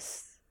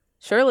Quest.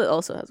 Charlotte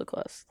also has a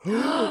Quest.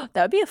 That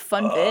would be a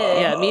fun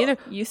vid. Yeah, me and her.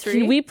 You three.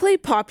 Can we play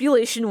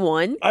Population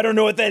 1? I don't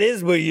know what that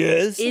is, but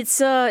yes. It's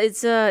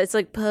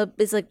like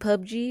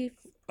PUBG,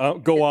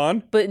 Go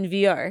on. but in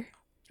VR.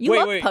 You Wait,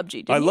 love wait. PUBG,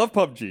 didn't I you? love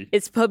PUBG.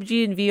 It's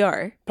PUBG in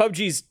VR.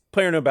 PUBG's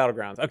PlayerUnknown's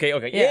Battlegrounds. Okay.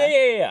 Yeah.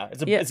 Yeah.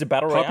 Yeah. It's a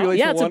battle royale. Population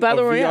Yeah, it's a 1,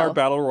 battle VR royale.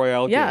 battle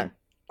royale Yeah. game.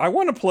 I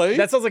want to play.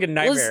 That sounds like a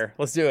nightmare.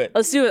 Let's do it.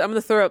 Let's do it. I'm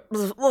gonna throw up.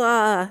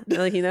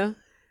 Like, you know,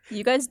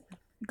 You guys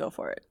go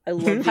for it. I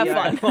love Have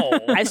VR. fun.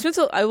 Oh. I spent.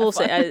 I will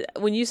say,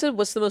 when you said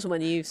what's the most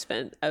money you've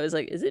spent, I was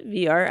like, is it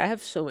VR? I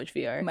have so much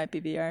VR. It might be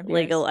VR.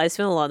 Like, I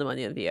spent a lot of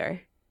money on VR.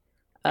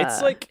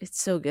 It's like-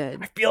 it's so good.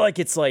 I feel like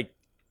it's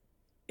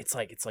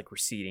like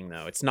receding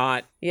though. It's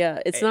not. Yeah,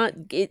 it's not.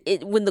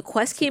 It when the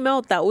Quest came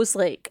out, that was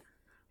like,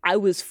 I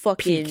was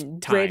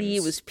fucking Peak ready. It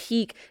times. was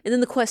peak, and then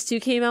the Quest 2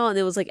 came out, and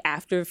it was like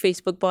after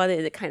Facebook bought it,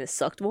 and it kind of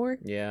sucked more.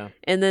 Yeah.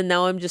 And then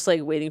now I'm just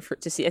like waiting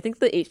to see. I think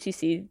the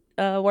HTC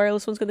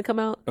wireless one's gonna come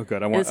out, oh,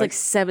 good. I and want. it's like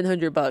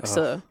 $700.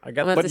 So I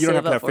got- I'm gonna but you don't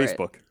have save to up have for it.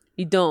 Facebook.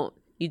 You don't.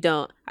 You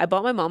don't. I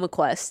bought my mom a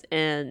Quest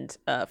and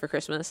for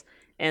Christmas,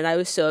 and I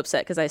was so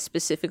upset because I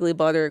specifically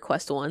bought her a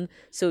Quest 1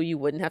 so you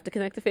wouldn't have to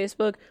connect to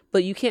Facebook.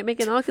 But you can't make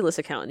an Oculus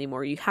account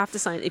anymore. You have to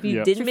sign. If you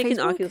Yeah. didn't Through make an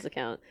Facebook? Oculus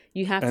account,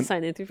 you have to And-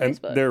 sign in through And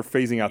Facebook. they're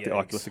phasing out the Yikes.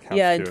 Oculus accounts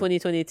Yeah, in too.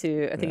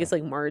 2022. I think Yeah. it's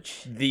like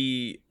March.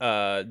 The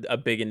a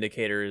big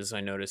indicator is I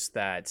noticed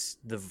that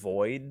the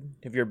Void.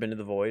 Have you ever been to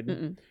the Void?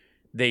 Mm-mm.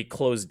 They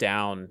closed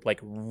down like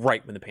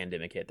right when the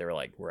pandemic hit. They were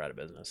like, we're out of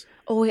business.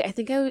 Oh wait, I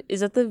think is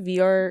that the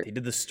VR? They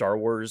did the Star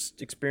Wars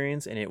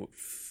experience, and it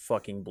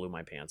fucking blew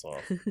my pants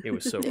off. It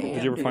was so cool.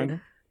 Did you ever find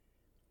them?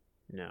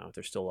 No,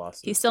 they're still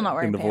lost. He's still not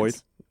wearing the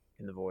pants. void?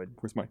 in the Void.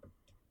 Where's mine?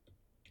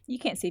 You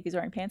can't see if he's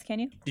wearing pants, can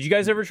you? Did you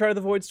guys ever try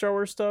the Void Star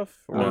Wars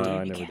stuff? Or- No, dude,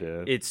 I you never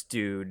can't.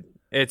 did.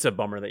 It's a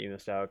bummer that you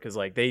missed out because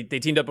like they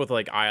teamed up with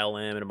like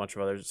ILM and a bunch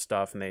of other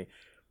stuff, and they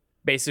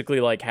basically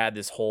like had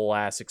this whole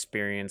ass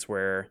experience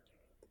where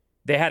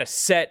they had a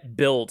set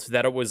built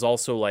that it was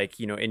also like,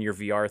 you know, in your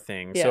VR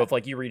thing. Yeah. So if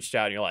like you reached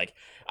out and you're like,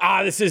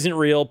 this isn't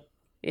real.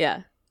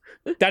 Yeah.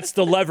 That's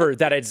the lever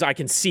that I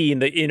can see in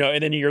the, you know,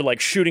 and then you're like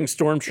shooting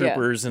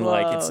stormtroopers and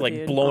like it's Whoa, like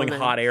dude. blowing Oh, man.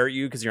 hot air at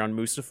you because you're on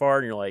Mustafar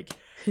and you're like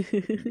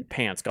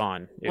pants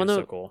gone. It One was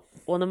of- so cool.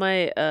 One of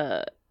my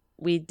I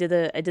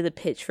did a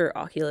pitch for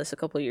Oculus a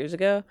couple of years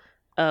ago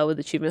with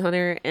Achievement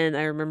Hunter, and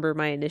I remember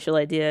my initial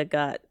idea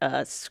got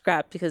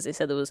scrapped because they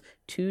said it was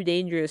too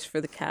dangerous for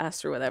the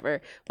cast or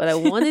whatever. What I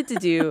wanted to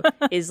do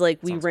is like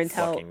we Sounds rent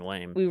out fucking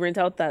lame.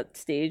 that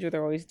stage where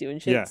they're always doing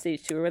shit, Yeah.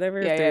 stage 2 or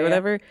whatever, Yeah, 3 yeah, or yeah.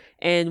 whatever,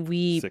 and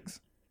we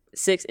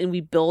 6 and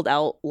we build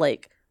out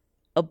like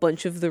a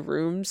bunch of the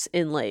rooms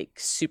in like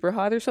super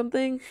hot or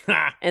something,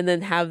 and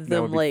then have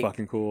That would them be like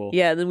fucking cool.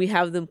 yeah, then we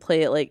have them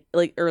play it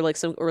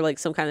like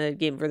some kind of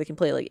game where they can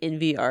play like in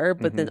VR,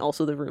 but then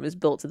also the room is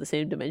built to the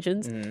same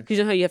dimensions. Mhm. Because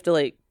you know how you have to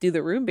like do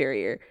the room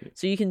barrier,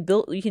 so you can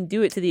do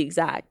it to the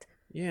exact,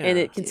 Yeah. and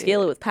it can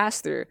scale it with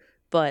pass through.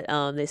 But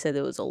they said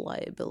it was a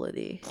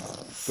liability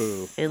Boo.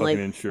 and Fucking like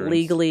insurance.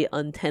 legally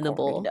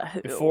untenable.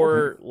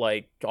 Before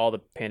like all the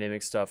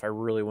pandemic stuff, I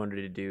really wanted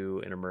to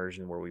do an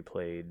immersion where we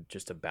played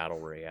just a battle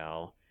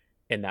royale,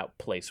 and that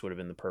place would have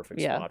been the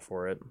perfect Yeah. spot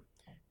for it.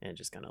 And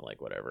just kind of like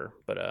whatever,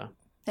 but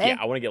Hey. yeah,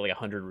 I want to get like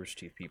 100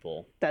 Rooster Teeth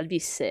people, That'd be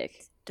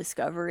sick.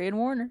 Discovery and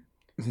Warner.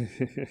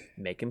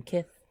 make them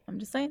kith, I'm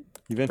just saying.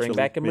 Eventually, bring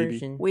back maybe.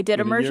 immersion. We did In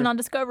a immersion year. on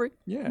Discovery.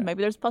 Yeah.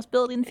 Maybe there's a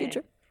possibility in the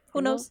future. Who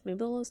Maybe knows? Maybe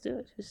they'll let us do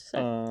it. Just a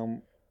sec.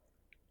 Um,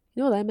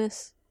 You know what I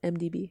miss?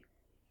 MDB.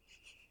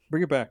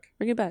 bring it back.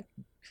 Bring it back.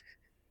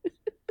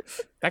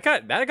 That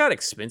got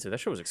expensive. That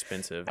shit was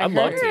expensive. I I'd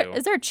love Is there- to.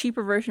 Is there a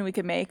cheaper version we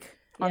could make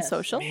on Yes.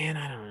 social? Man,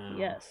 I don't know.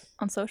 Yes.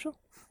 On social?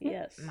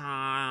 Yes.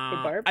 Nah.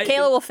 Hey, Barb?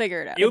 Kayla will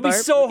figure it out. It would be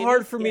Barb, so we can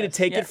hard do- for me to yes,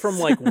 take it yes. from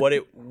like what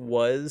it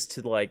was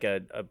to like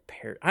a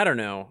pair. I don't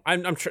know.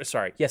 I'm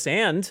sorry. Yes,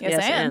 and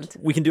Yes, and.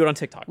 we can do it on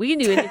TikTok. We can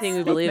do anything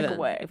we believe make a in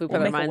way. if we We'll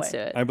put our make a minds way.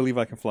 to it. I believe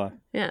I can fly.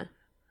 Yeah.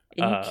 And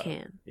you Uh,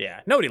 can. Yeah,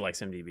 nobody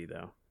likes MDB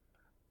though.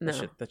 No.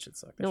 That should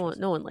suck. That No shit one, sucks.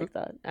 no one like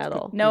that at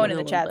all. No one in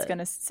the one chat's bit.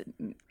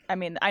 gonna. I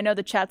mean, I know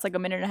the chat's like a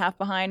minute and a half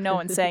behind. No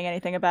one's saying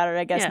anything about it.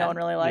 I guess Yeah. no one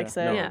really likes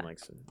No it. Yeah. one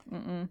likes it.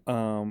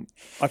 Mm-mm.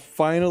 I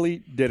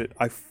finally did it.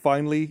 I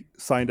finally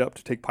signed up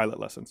to take pilot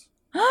lessons.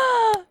 Yay!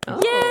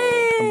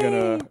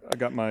 I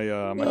got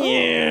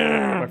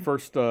my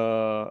first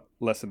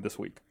lesson this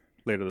week.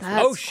 Later this week.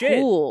 That's Oh, shit.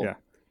 cool. Yeah.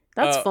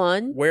 That's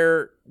fun.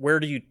 Where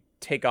do you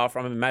take off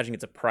from? I'm imagining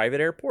it's a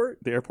private airport.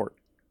 The airport.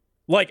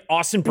 Like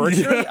Austin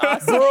Bergstrom?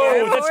 Austin Bro,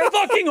 Airport? that's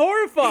fucking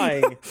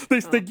horrifying.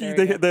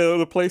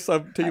 The place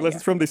I'm taking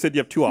lessons from, they said you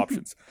have two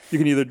options. You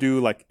can either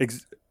do like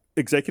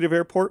executive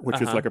airport,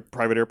 which is like a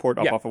private airport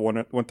off of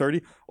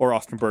 130, or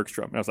Austin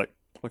Bergstrom. And I was like,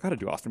 well, I got to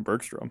do Austin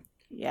Bergstrom.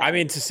 Yeah. I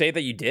mean, to say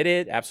that you did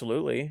it,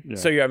 absolutely. Yeah.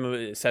 So you're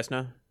a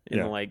Cessna in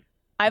Yeah. like.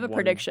 I have a one-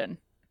 prediction.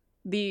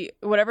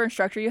 Whatever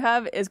instructor you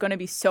have is going to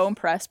be so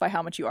impressed by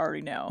how much you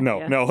already know. No,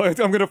 Yeah. no, I'm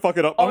going to fuck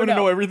it up. I'm going to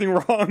no. know everything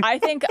wrong. I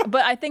think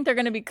they're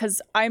going to be,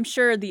 because I'm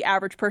sure the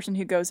average person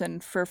who goes in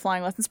for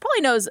flying lessons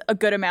probably knows a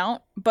good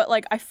amount, but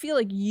like I feel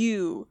like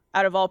you,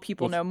 out of all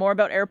people, know more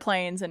about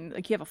airplanes, and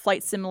like you have a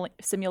flight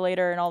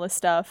simulator and all this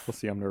stuff. We'll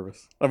see. I'm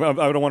nervous. I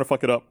don't want to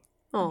fuck it up.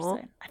 I'm just Aw.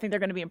 saying. I think they're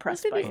going to be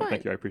impressed That's by gonna be you. fine.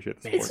 Thank you. I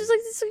appreciate the It's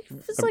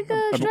support. just like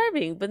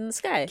driving, but in the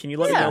sky. Can you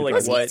let me Yeah, know like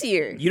it's what?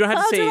 easier. You don't have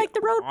to Clouds are say like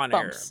the road on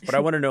bumps. air, but I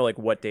want to know like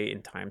what date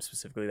and time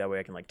specifically. That way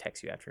I can like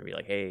text you after and be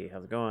like, "Hey,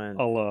 how's it going?"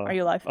 Are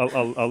you live?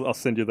 I'll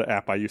send you the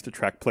app I use to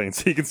track planes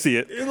so you can see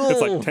it.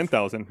 It's like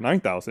 10,000,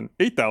 9,000,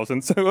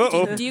 8,000. So,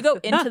 uh-oh. Do you go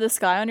into the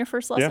sky on your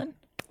first lesson?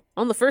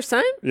 On the first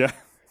time, Yeah.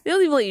 they don't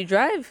even let you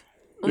drive.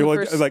 On You're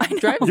the like,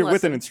 first driving you're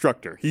with an lesson.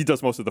 instructor. He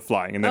does most of the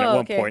flying. And then at Oh,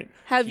 one okay. point,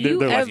 Have you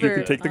they're like, you ever-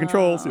 can take the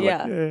controls. You're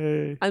Yeah. like,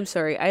 yay. I'm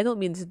sorry, I don't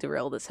mean to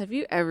derail this. Have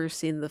you ever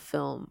seen the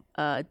film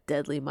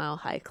Deadly Mile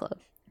High Club?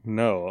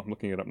 No, I'm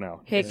looking it up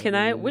now. Hey, can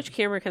I? Which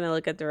camera can I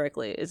look at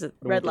directly? Is it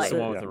Red light. The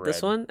one with the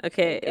This red. one?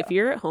 Okay. If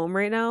you're at home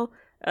right now,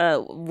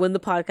 when the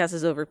podcast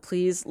is over,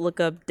 please look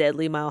up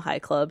Deadly Mile High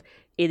Club.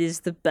 It is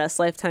the best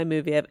Lifetime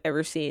movie I've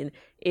ever seen.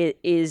 It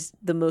is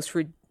the most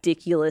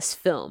ridiculous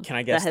film Can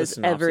I guess that the has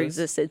ever synopsis?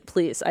 existed.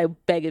 Please, I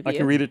beg of I you.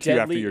 can read it to you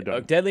after you're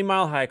done. Deadly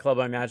Mile High Club.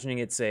 I'm imagining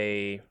if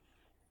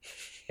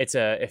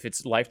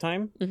it's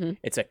Lifetime, Mhm.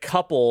 it's a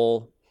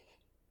couple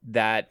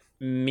that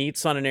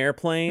meets on an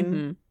airplane.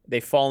 Mhm. They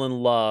fall in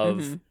love,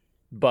 Mhm.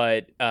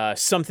 but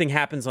something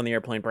happens on the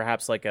airplane.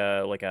 Perhaps like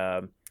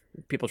a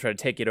people try to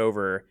take it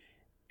over,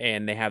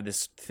 and they have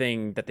this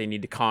thing that they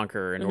need to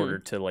conquer in Mhm. order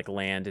to like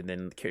land and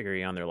then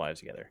carry on their lives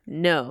together.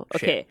 No.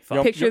 Shit. Okay.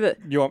 Fuck. Picture that.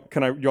 You want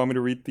me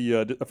to read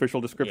the official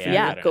description?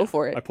 Yeah. Yeah, gotta go know.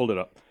 for it. I pulled it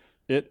up.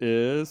 It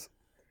is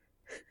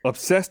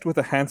obsessed with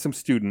a handsome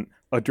student.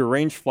 A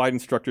deranged flight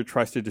instructor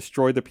tries to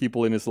destroy the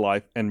people in his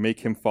life and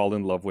make him fall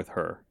in love with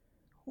her.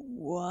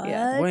 What?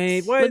 Yeah.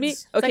 Wait, what? Let me.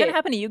 Is that Okay. going to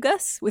happen to you,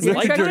 Gus? With your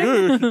Like, instructor?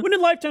 dude. When did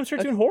Lifetime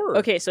start doing horror?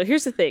 Okay, so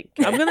here's the thing.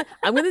 I'm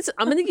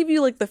gonna give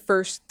you like the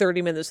first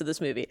 30 minutes of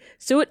this movie.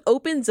 So it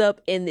opens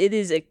up and it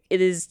is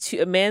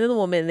a man and a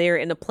woman. They're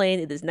in a plane.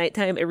 It is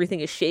nighttime.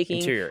 Everything is shaking.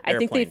 Interior, I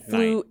think they airplane,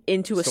 flew night,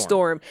 into a storm.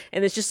 storm,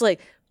 and it's just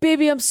like,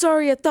 baby, I'm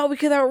sorry. I thought we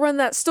could outrun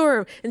that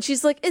storm. And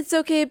she's like, it's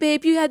okay,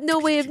 babe. You had no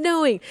way of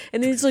knowing.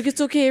 And then he's like, it's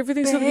okay.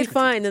 Everything's gonna be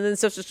fine. And then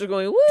stuff's just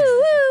going woo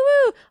woo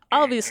woo.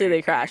 Obviously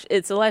they crash.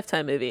 It's a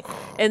Lifetime movie.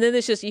 And then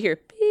it's just you hear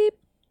beep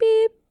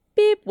beep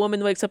beep.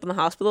 Woman wakes up in the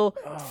hospital,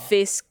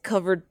 face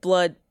covered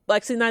blood.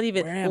 Actually, not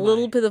even. Where A am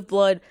little I? bit of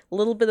blood, a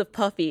little bit of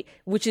puffy,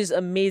 which is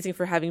amazing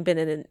for having been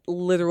in a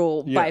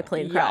literal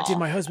biplane crash. Did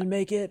my husband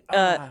make it?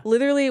 Ah.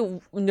 Literally,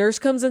 nurse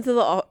comes into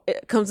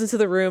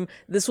the room.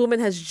 This woman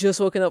has just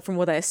woken up from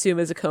what I assume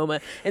is a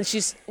coma, and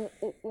she's,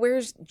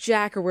 where's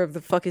Jack or wherever the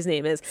fuck his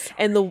name is,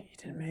 and the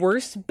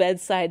worst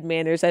bedside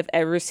manners I've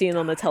ever seen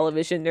on the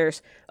television.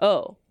 Nurse,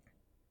 oh,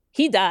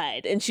 he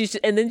died, and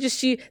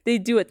they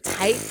do a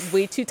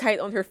way too tight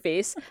on her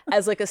face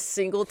as like a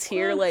single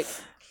tear, like.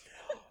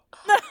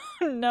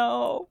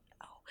 No.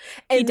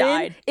 And He then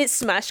died. it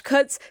smash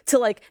cuts to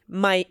like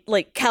my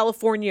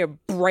California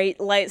bright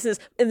lights,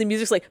 and the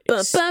music's like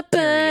bum, bum,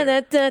 bum,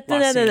 da, da, da,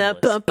 da, da, da,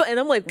 bum, bum, and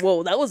I'm like,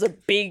 whoa, that was a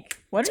big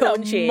What an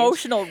tone change.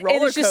 emotional roller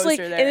and it's just like,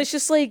 coaster there. and it's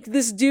just like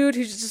this dude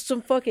who's just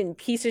some fucking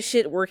piece of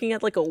shit working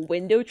at like a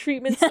window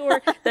treatment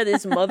store that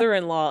his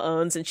mother-in-law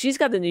owns, and she's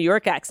got a New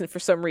York accent for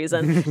some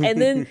reason,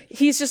 and then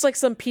he's just like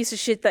some piece of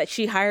shit that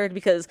she hired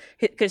because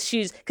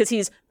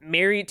he's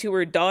married to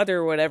her daughter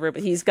or whatever,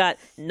 but he's got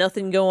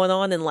nothing going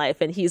on in life,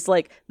 and he's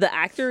like, the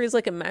actor is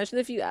like, imagine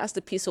if you asked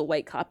a piece of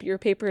white copier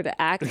paper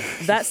to act.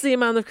 That's the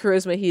amount of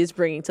charisma he is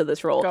bringing to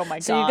this role. Oh my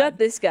So you God. got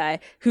this guy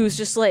who's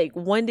just like,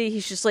 one day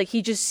he's just like,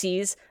 he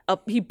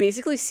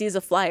basically sees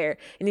a flyer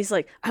and he's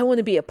like, I want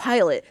to be a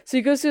pilot. So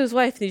he goes to his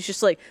wife and he's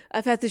just like,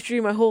 I've had this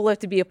dream my whole life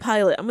to be a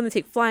pilot. I'm going to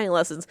take flying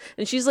lessons.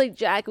 And she's like,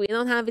 Jack, we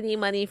don't have any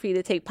money for you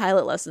to take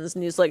pilot lessons.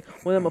 And he's like,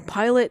 when I'm a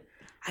pilot,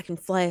 I can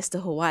fly us to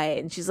Hawaii.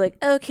 And she's like,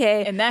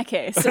 okay. In that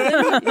case.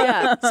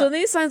 Yeah. So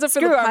then he signs up for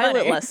Screw the our pilot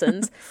money.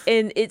 lessons,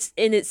 and it's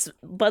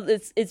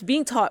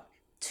being taught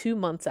 2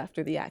 months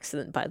after the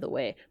accident, by the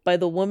way, by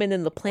the woman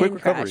in the plane Quick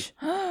recovery.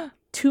 crash.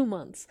 2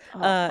 months.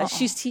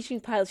 She's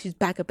teaching pilots. She's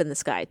back up in the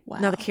sky.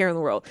 Not a care in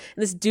the world.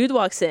 And this dude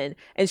walks in,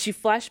 and she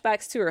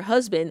flashbacks to her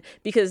husband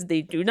because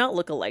they do not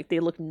look alike. They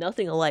look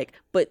nothing alike,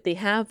 but they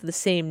have the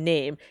same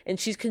name. And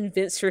she's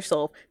convinced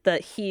herself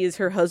that he is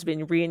her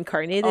husband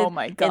reincarnated. Oh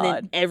my And then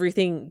God.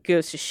 everything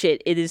goes to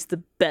shit. It is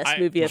the best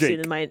movie I've Jake. seen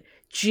in my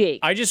Jake.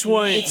 I just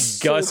want It's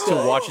Gus so to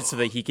good. watch it so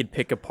that he could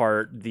pick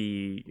apart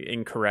the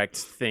incorrect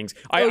things.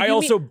 Oh, I you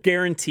also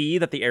guarantee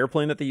that the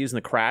airplane that they use in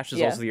the crash is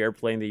Yeah. also the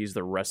airplane they use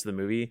the rest of the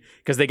movie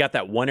because they got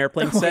that one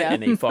airplane set yeah.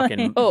 and they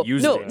fucking Oh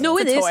used no, it. no,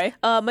 it It's a is.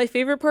 toy. My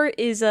favorite part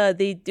is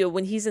they do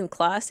when he's in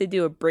class. They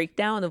do a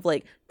breakdown of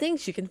like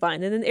things you can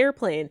find in an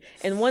airplane,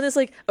 and one is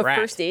like a Rat.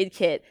 first aid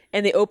kit.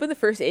 And they open the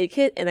first aid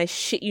kit, and I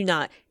shit you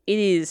not, it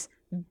is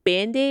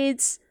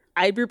Band-Aids,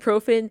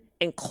 ibuprofen,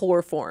 and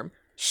chloroform.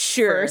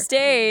 Sure, First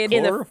aid.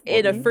 in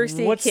a first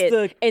aid What's kit,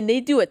 the- and they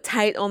do a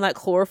tight on that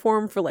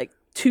chloroform for like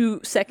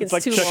 2 seconds It's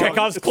like too long.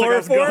 Chekhov's It's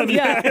Chekhov's chloroform? gun.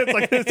 Yeah. It's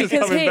like this is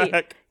because coming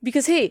back.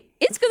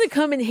 it's gonna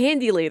come in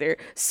handy later.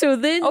 So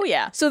then, Oh,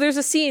 yeah. So there's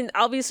a scene.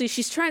 Obviously,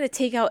 she's trying to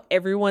take out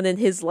everyone in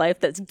his life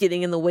that's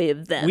getting in the way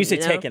of them. When you say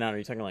know? taken out, are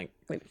you talking like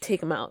Like, take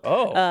them out.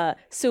 Oh.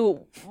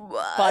 So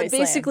Body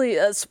slam. basically,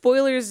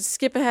 spoilers.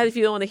 Skip ahead if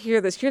you don't want to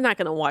hear this. You're not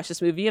gonna watch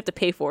this movie. You have to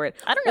pay for it.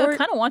 I don't know. Or- I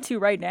kind of want to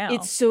right now.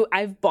 It's so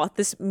I've bought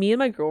this. Me and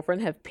my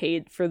girlfriend have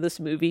paid for this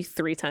movie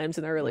 3 times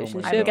in our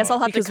relationship. I guess I'll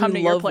have to because come we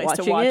to your love place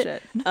to watching watch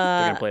it. they're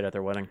gonna play it at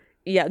their wedding?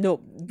 Yeah, no,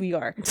 we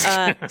are.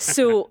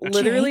 So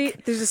literally,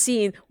 there's a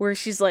scene where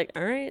she's like,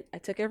 "All right, I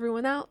took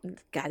everyone out.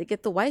 Got to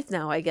get the wife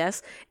now, I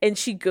guess." And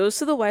she goes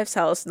to the wife's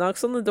house,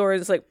 knocks on the door,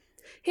 and is like,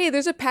 "Hey,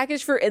 there's a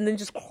package for," and then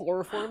just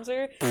chloroforms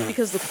her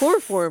because the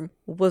chloroform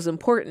was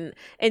important.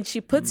 And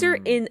she puts her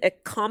in a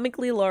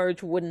comically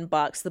large wooden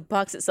box. The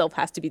box itself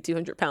has to be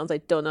 200 pounds. I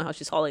don't know how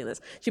she's hauling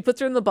this. She puts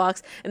her in the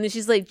box, and then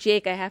she's like,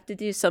 "Jake, I have to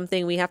do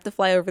something. We have to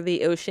fly over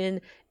the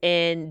ocean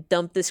and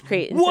dump this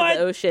crate into What?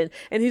 the ocean."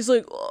 And he's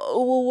like,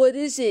 "Oh, well, what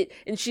is it?"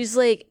 And she's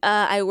like,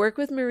 "I work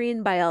with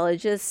marine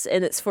biologists,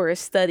 and it's for a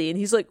study." And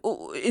he's like,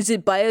 "Oh, is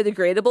it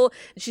biodegradable?"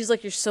 And she's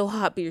like, "You're so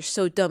hot, but you're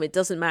so dumb. It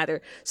doesn't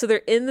matter." So they're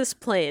in this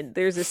plane.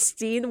 There's a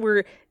scene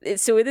where,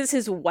 so it is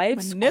his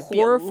wife's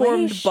chloroformed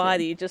Manipulation.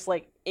 body, just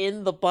like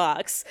in the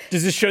box.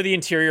 Does this show the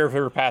interior of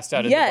her passed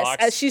out in the Yes,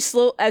 box? as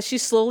she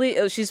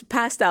slowly, she's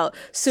passed out.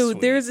 So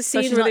Sweet. there's a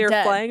scene she's where not they're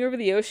dead. flying over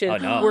the ocean Oh,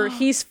 no. where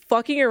he's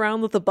fucking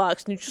around with the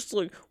box, and you're just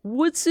like,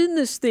 "What's in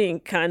this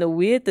thing? Kind of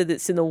weird that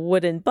it's in a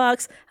wooden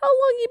box. How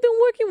long you been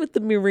working with the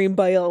marine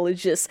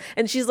biologist?"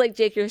 And she's like,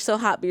 "Jake, you're so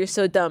hot, but you're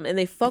so dumb." And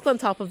they fuck on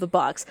top of the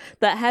box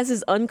that has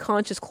his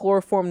unconscious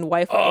chloroformed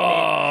wife in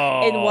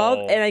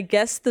it. And I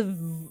guess the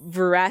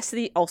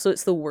veracity, also,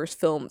 it's the worst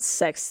filmed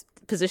sex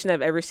position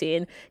I've ever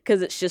seen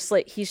because it's just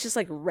like he's just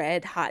like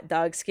red hot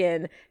dog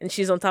skin and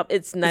she's on top.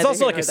 It's neither It's also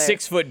here like a nor there.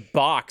 6-foot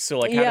box, so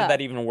like how Yeah. did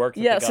that even work?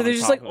 that Yeah, they got so they're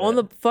just top like of on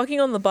it? the fucking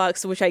on the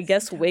box, which I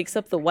guess wakes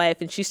up the wife,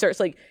 and she starts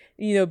like,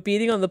 you know,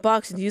 beating on the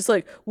box, and he's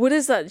like, "What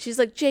is that?" And she's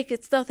like, "Jake,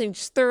 it's nothing.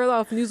 Just throw it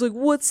off." And he's like,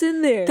 "What's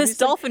in there?" And This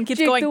he's like, dolphin keeps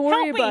 "Jake, going, don't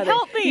worry "Help me, about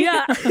help it." me.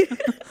 Yeah.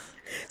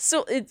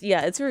 So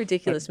it's a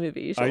ridiculous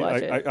movie. You should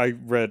watch it. I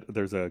read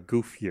there's a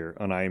goof here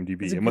on IMDb.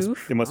 There's a It must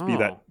goof? it must be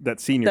Oh. that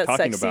scene you're That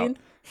talking sex about. scene?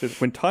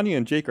 Says, when Tanya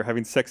and Jake are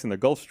having sex in the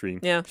Gulf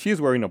Stream, Yeah. she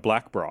is wearing a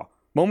black bra.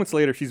 Moments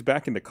later, she's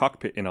back in the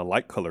cockpit in a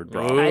light-colored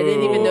bra. I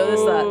didn't even notice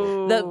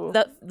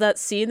that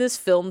scene is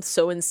filmed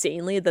so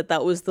insanely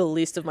that was the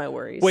least of my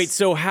worries. Wait,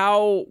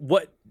 so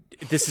what?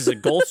 This is a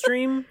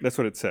Gulfstream? That's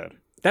what it said.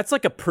 That's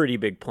like a pretty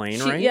big plane,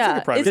 right? Yeah,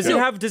 a private it's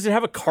jet. Does it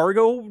have a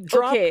cargo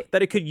drop Okay.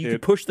 that you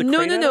could push the No,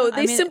 crate no, out no. of?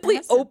 They I mean, simply it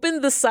has to-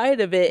 opened the side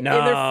of it, and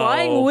they're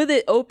flying No. with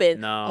it open.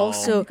 No.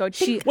 Also, Go,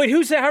 she. Wait,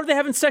 how are they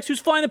having sex? Who's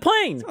flying the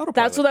plane?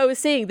 That's what I was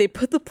saying. They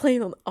put the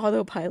plane on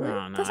autopilot.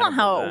 Oh, no, That's I not don't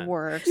how know it that.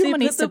 works. They Someone put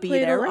needs the to be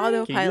plane there, on right?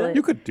 autopilot.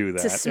 You could do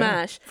that. To yeah.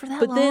 smash. For that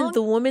but then long?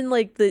 the woman,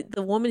 like the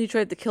woman who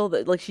tried to kill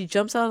she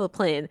jumps out of the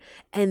plane,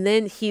 and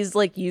then he's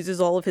like uses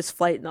all of his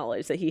flight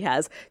knowledge that he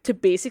has to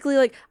basically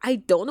I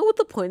don't know what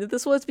the point of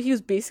this was, but he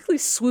was basically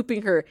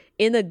swooping her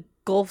in a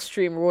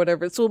Gulfstream or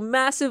whatever. So a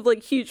massive,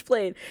 huge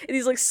plane, and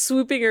he's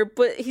swooping her,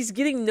 but he's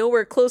getting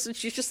nowhere close, and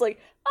she's just like,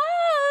 ah,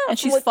 And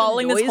she's from, the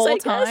falling this noise, whole I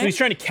guess. time? So he's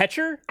trying to catch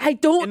her I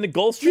don't. in the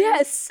Gulfstream?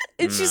 Yes,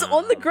 and she's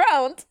on the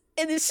ground,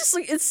 and it's just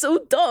it's so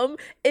dumb.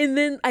 And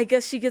then I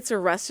guess she gets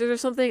arrested or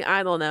something.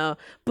 I don't know,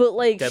 but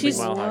Deadly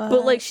Mile High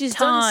but she's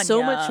done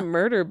so Tanya. much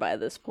murder by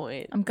this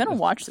point. I'm gonna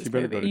watch this She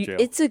better go movie. to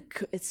jail.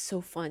 It's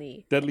so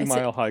funny. Deadly It's a-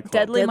 Mile High Club.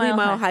 Deadly Deadly Mile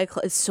Mile High. High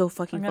Club. It's so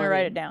fucking I'm funny. gonna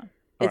write it down.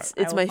 It's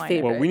I will my find it.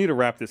 favorite. Well, we need to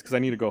wrap this because I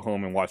need to go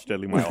home and watch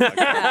Deadly Mile High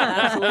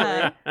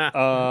Club.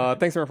 Absolutely.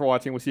 Thanks everyone for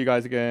watching. We'll see you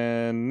guys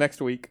again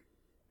next week.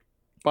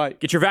 Bye.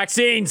 Get your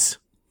vaccines.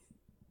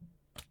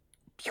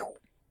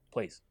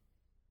 Please.